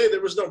 back in the day, there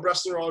was no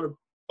wrestler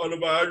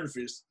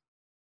autobiographies,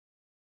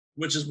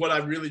 which is what I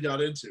really got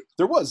into.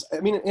 There was. I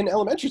mean, in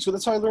elementary school,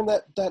 that's how I learned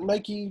that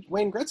Nike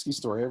Wayne Gretzky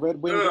story. I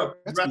read Wayne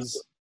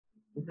Gretzky's.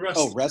 Wrestler.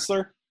 Oh,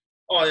 wrestler?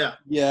 Oh yeah.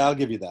 Yeah, I'll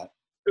give you that.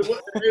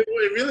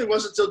 It really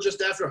wasn't until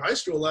just after high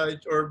school,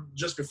 or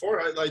just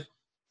before,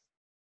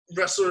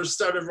 wrestlers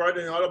started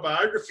writing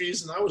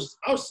autobiographies, and I was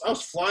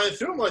flying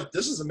through them like,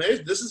 this is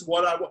amazing. This is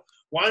what I want.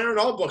 Why aren't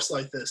all books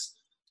like this?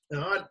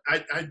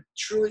 I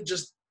truly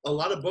just, a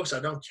lot of books I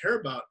don't care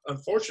about,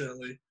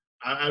 unfortunately.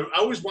 I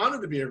always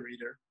wanted to be a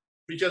reader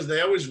because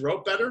they always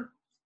wrote better.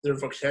 Their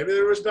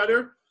vocabulary was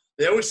better.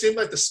 They always seemed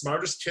like the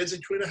smartest kids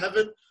in Queen of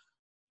Heaven.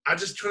 I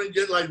just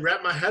couldn't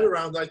wrap my head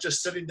around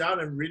just sitting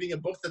down and reading a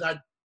book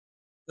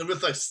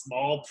with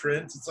small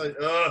print. It's like,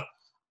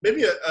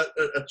 maybe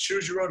a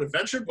choose your own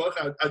adventure book.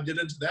 I'd get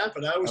into that,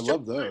 but I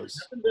love those.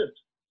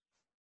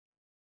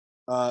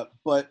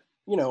 But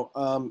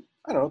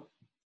I don't know.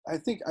 I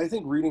think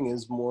reading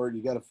is more.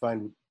 You got to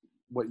find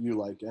what you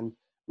like. And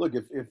look,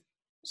 if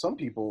some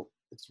people,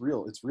 it's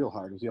real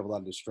hard because you have a lot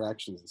of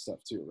distractions and stuff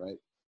too, right?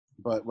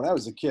 But when I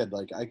was a kid,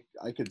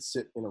 I could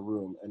sit in a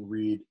room and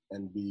read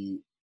and be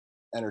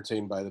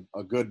entertained by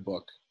a good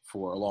book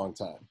for a long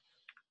time.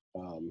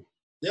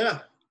 Yeah,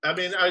 I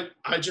mean,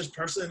 I just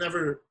personally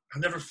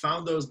never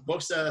found those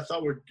books that I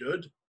thought were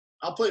good.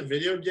 I'll play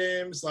video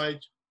games,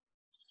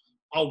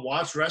 I'll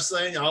watch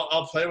wrestling.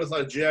 I'll play with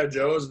G.I.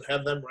 Joes and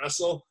have them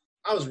wrestle.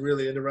 I was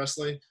really into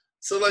wrestling.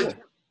 So Cool.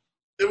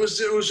 it was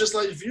just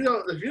if you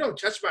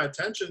don't catch my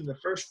attention in the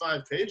first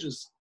 5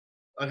 pages,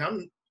 I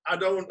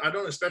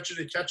don't expect you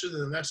to catch it in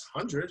the next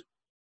 100.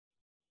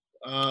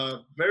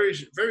 Very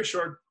very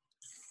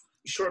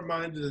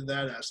short-minded in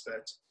that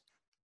aspect.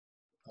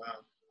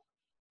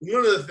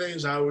 One of the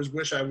things I always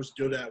wish I was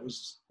good at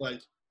was I'm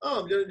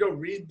gonna go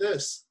read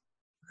this.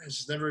 It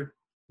just never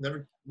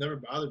bothered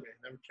me.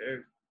 Never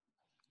cared.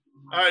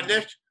 All right,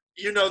 Nick,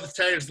 you know the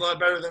tags a lot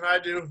better than I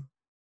do.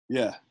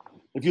 Yeah.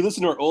 If you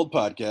listen to our old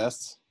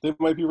podcasts, they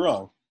might be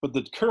wrong, but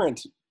the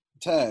current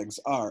tags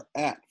are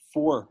at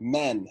 4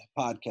 Men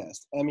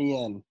Podcast,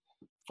 MEN,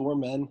 4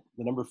 Men,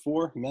 the number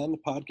 4 Men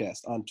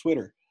Podcast on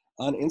Twitter,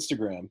 on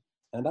Instagram,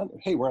 and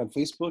we're on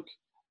Facebook.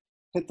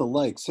 Hit the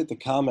likes, hit the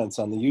comments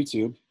on the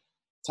YouTube.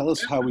 Tell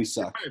us how we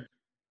suck.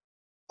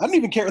 I don't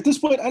even care at this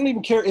point. I don't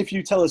even care if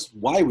you tell us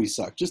why we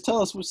suck. Just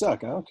tell us we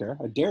suck. I don't care.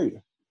 I dare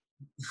you.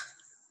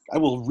 I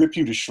will rip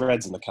you to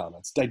shreds in the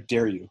comments. I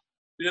dare you.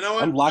 You know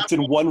what? I'm locked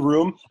in one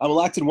room.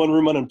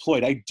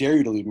 Unemployed. I dare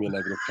you to leave me a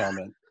negative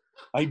comment.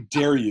 I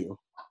dare you.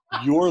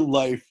 Your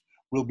life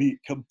will be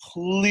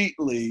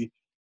completely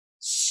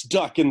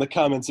stuck in the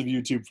comments of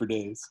YouTube for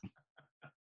days.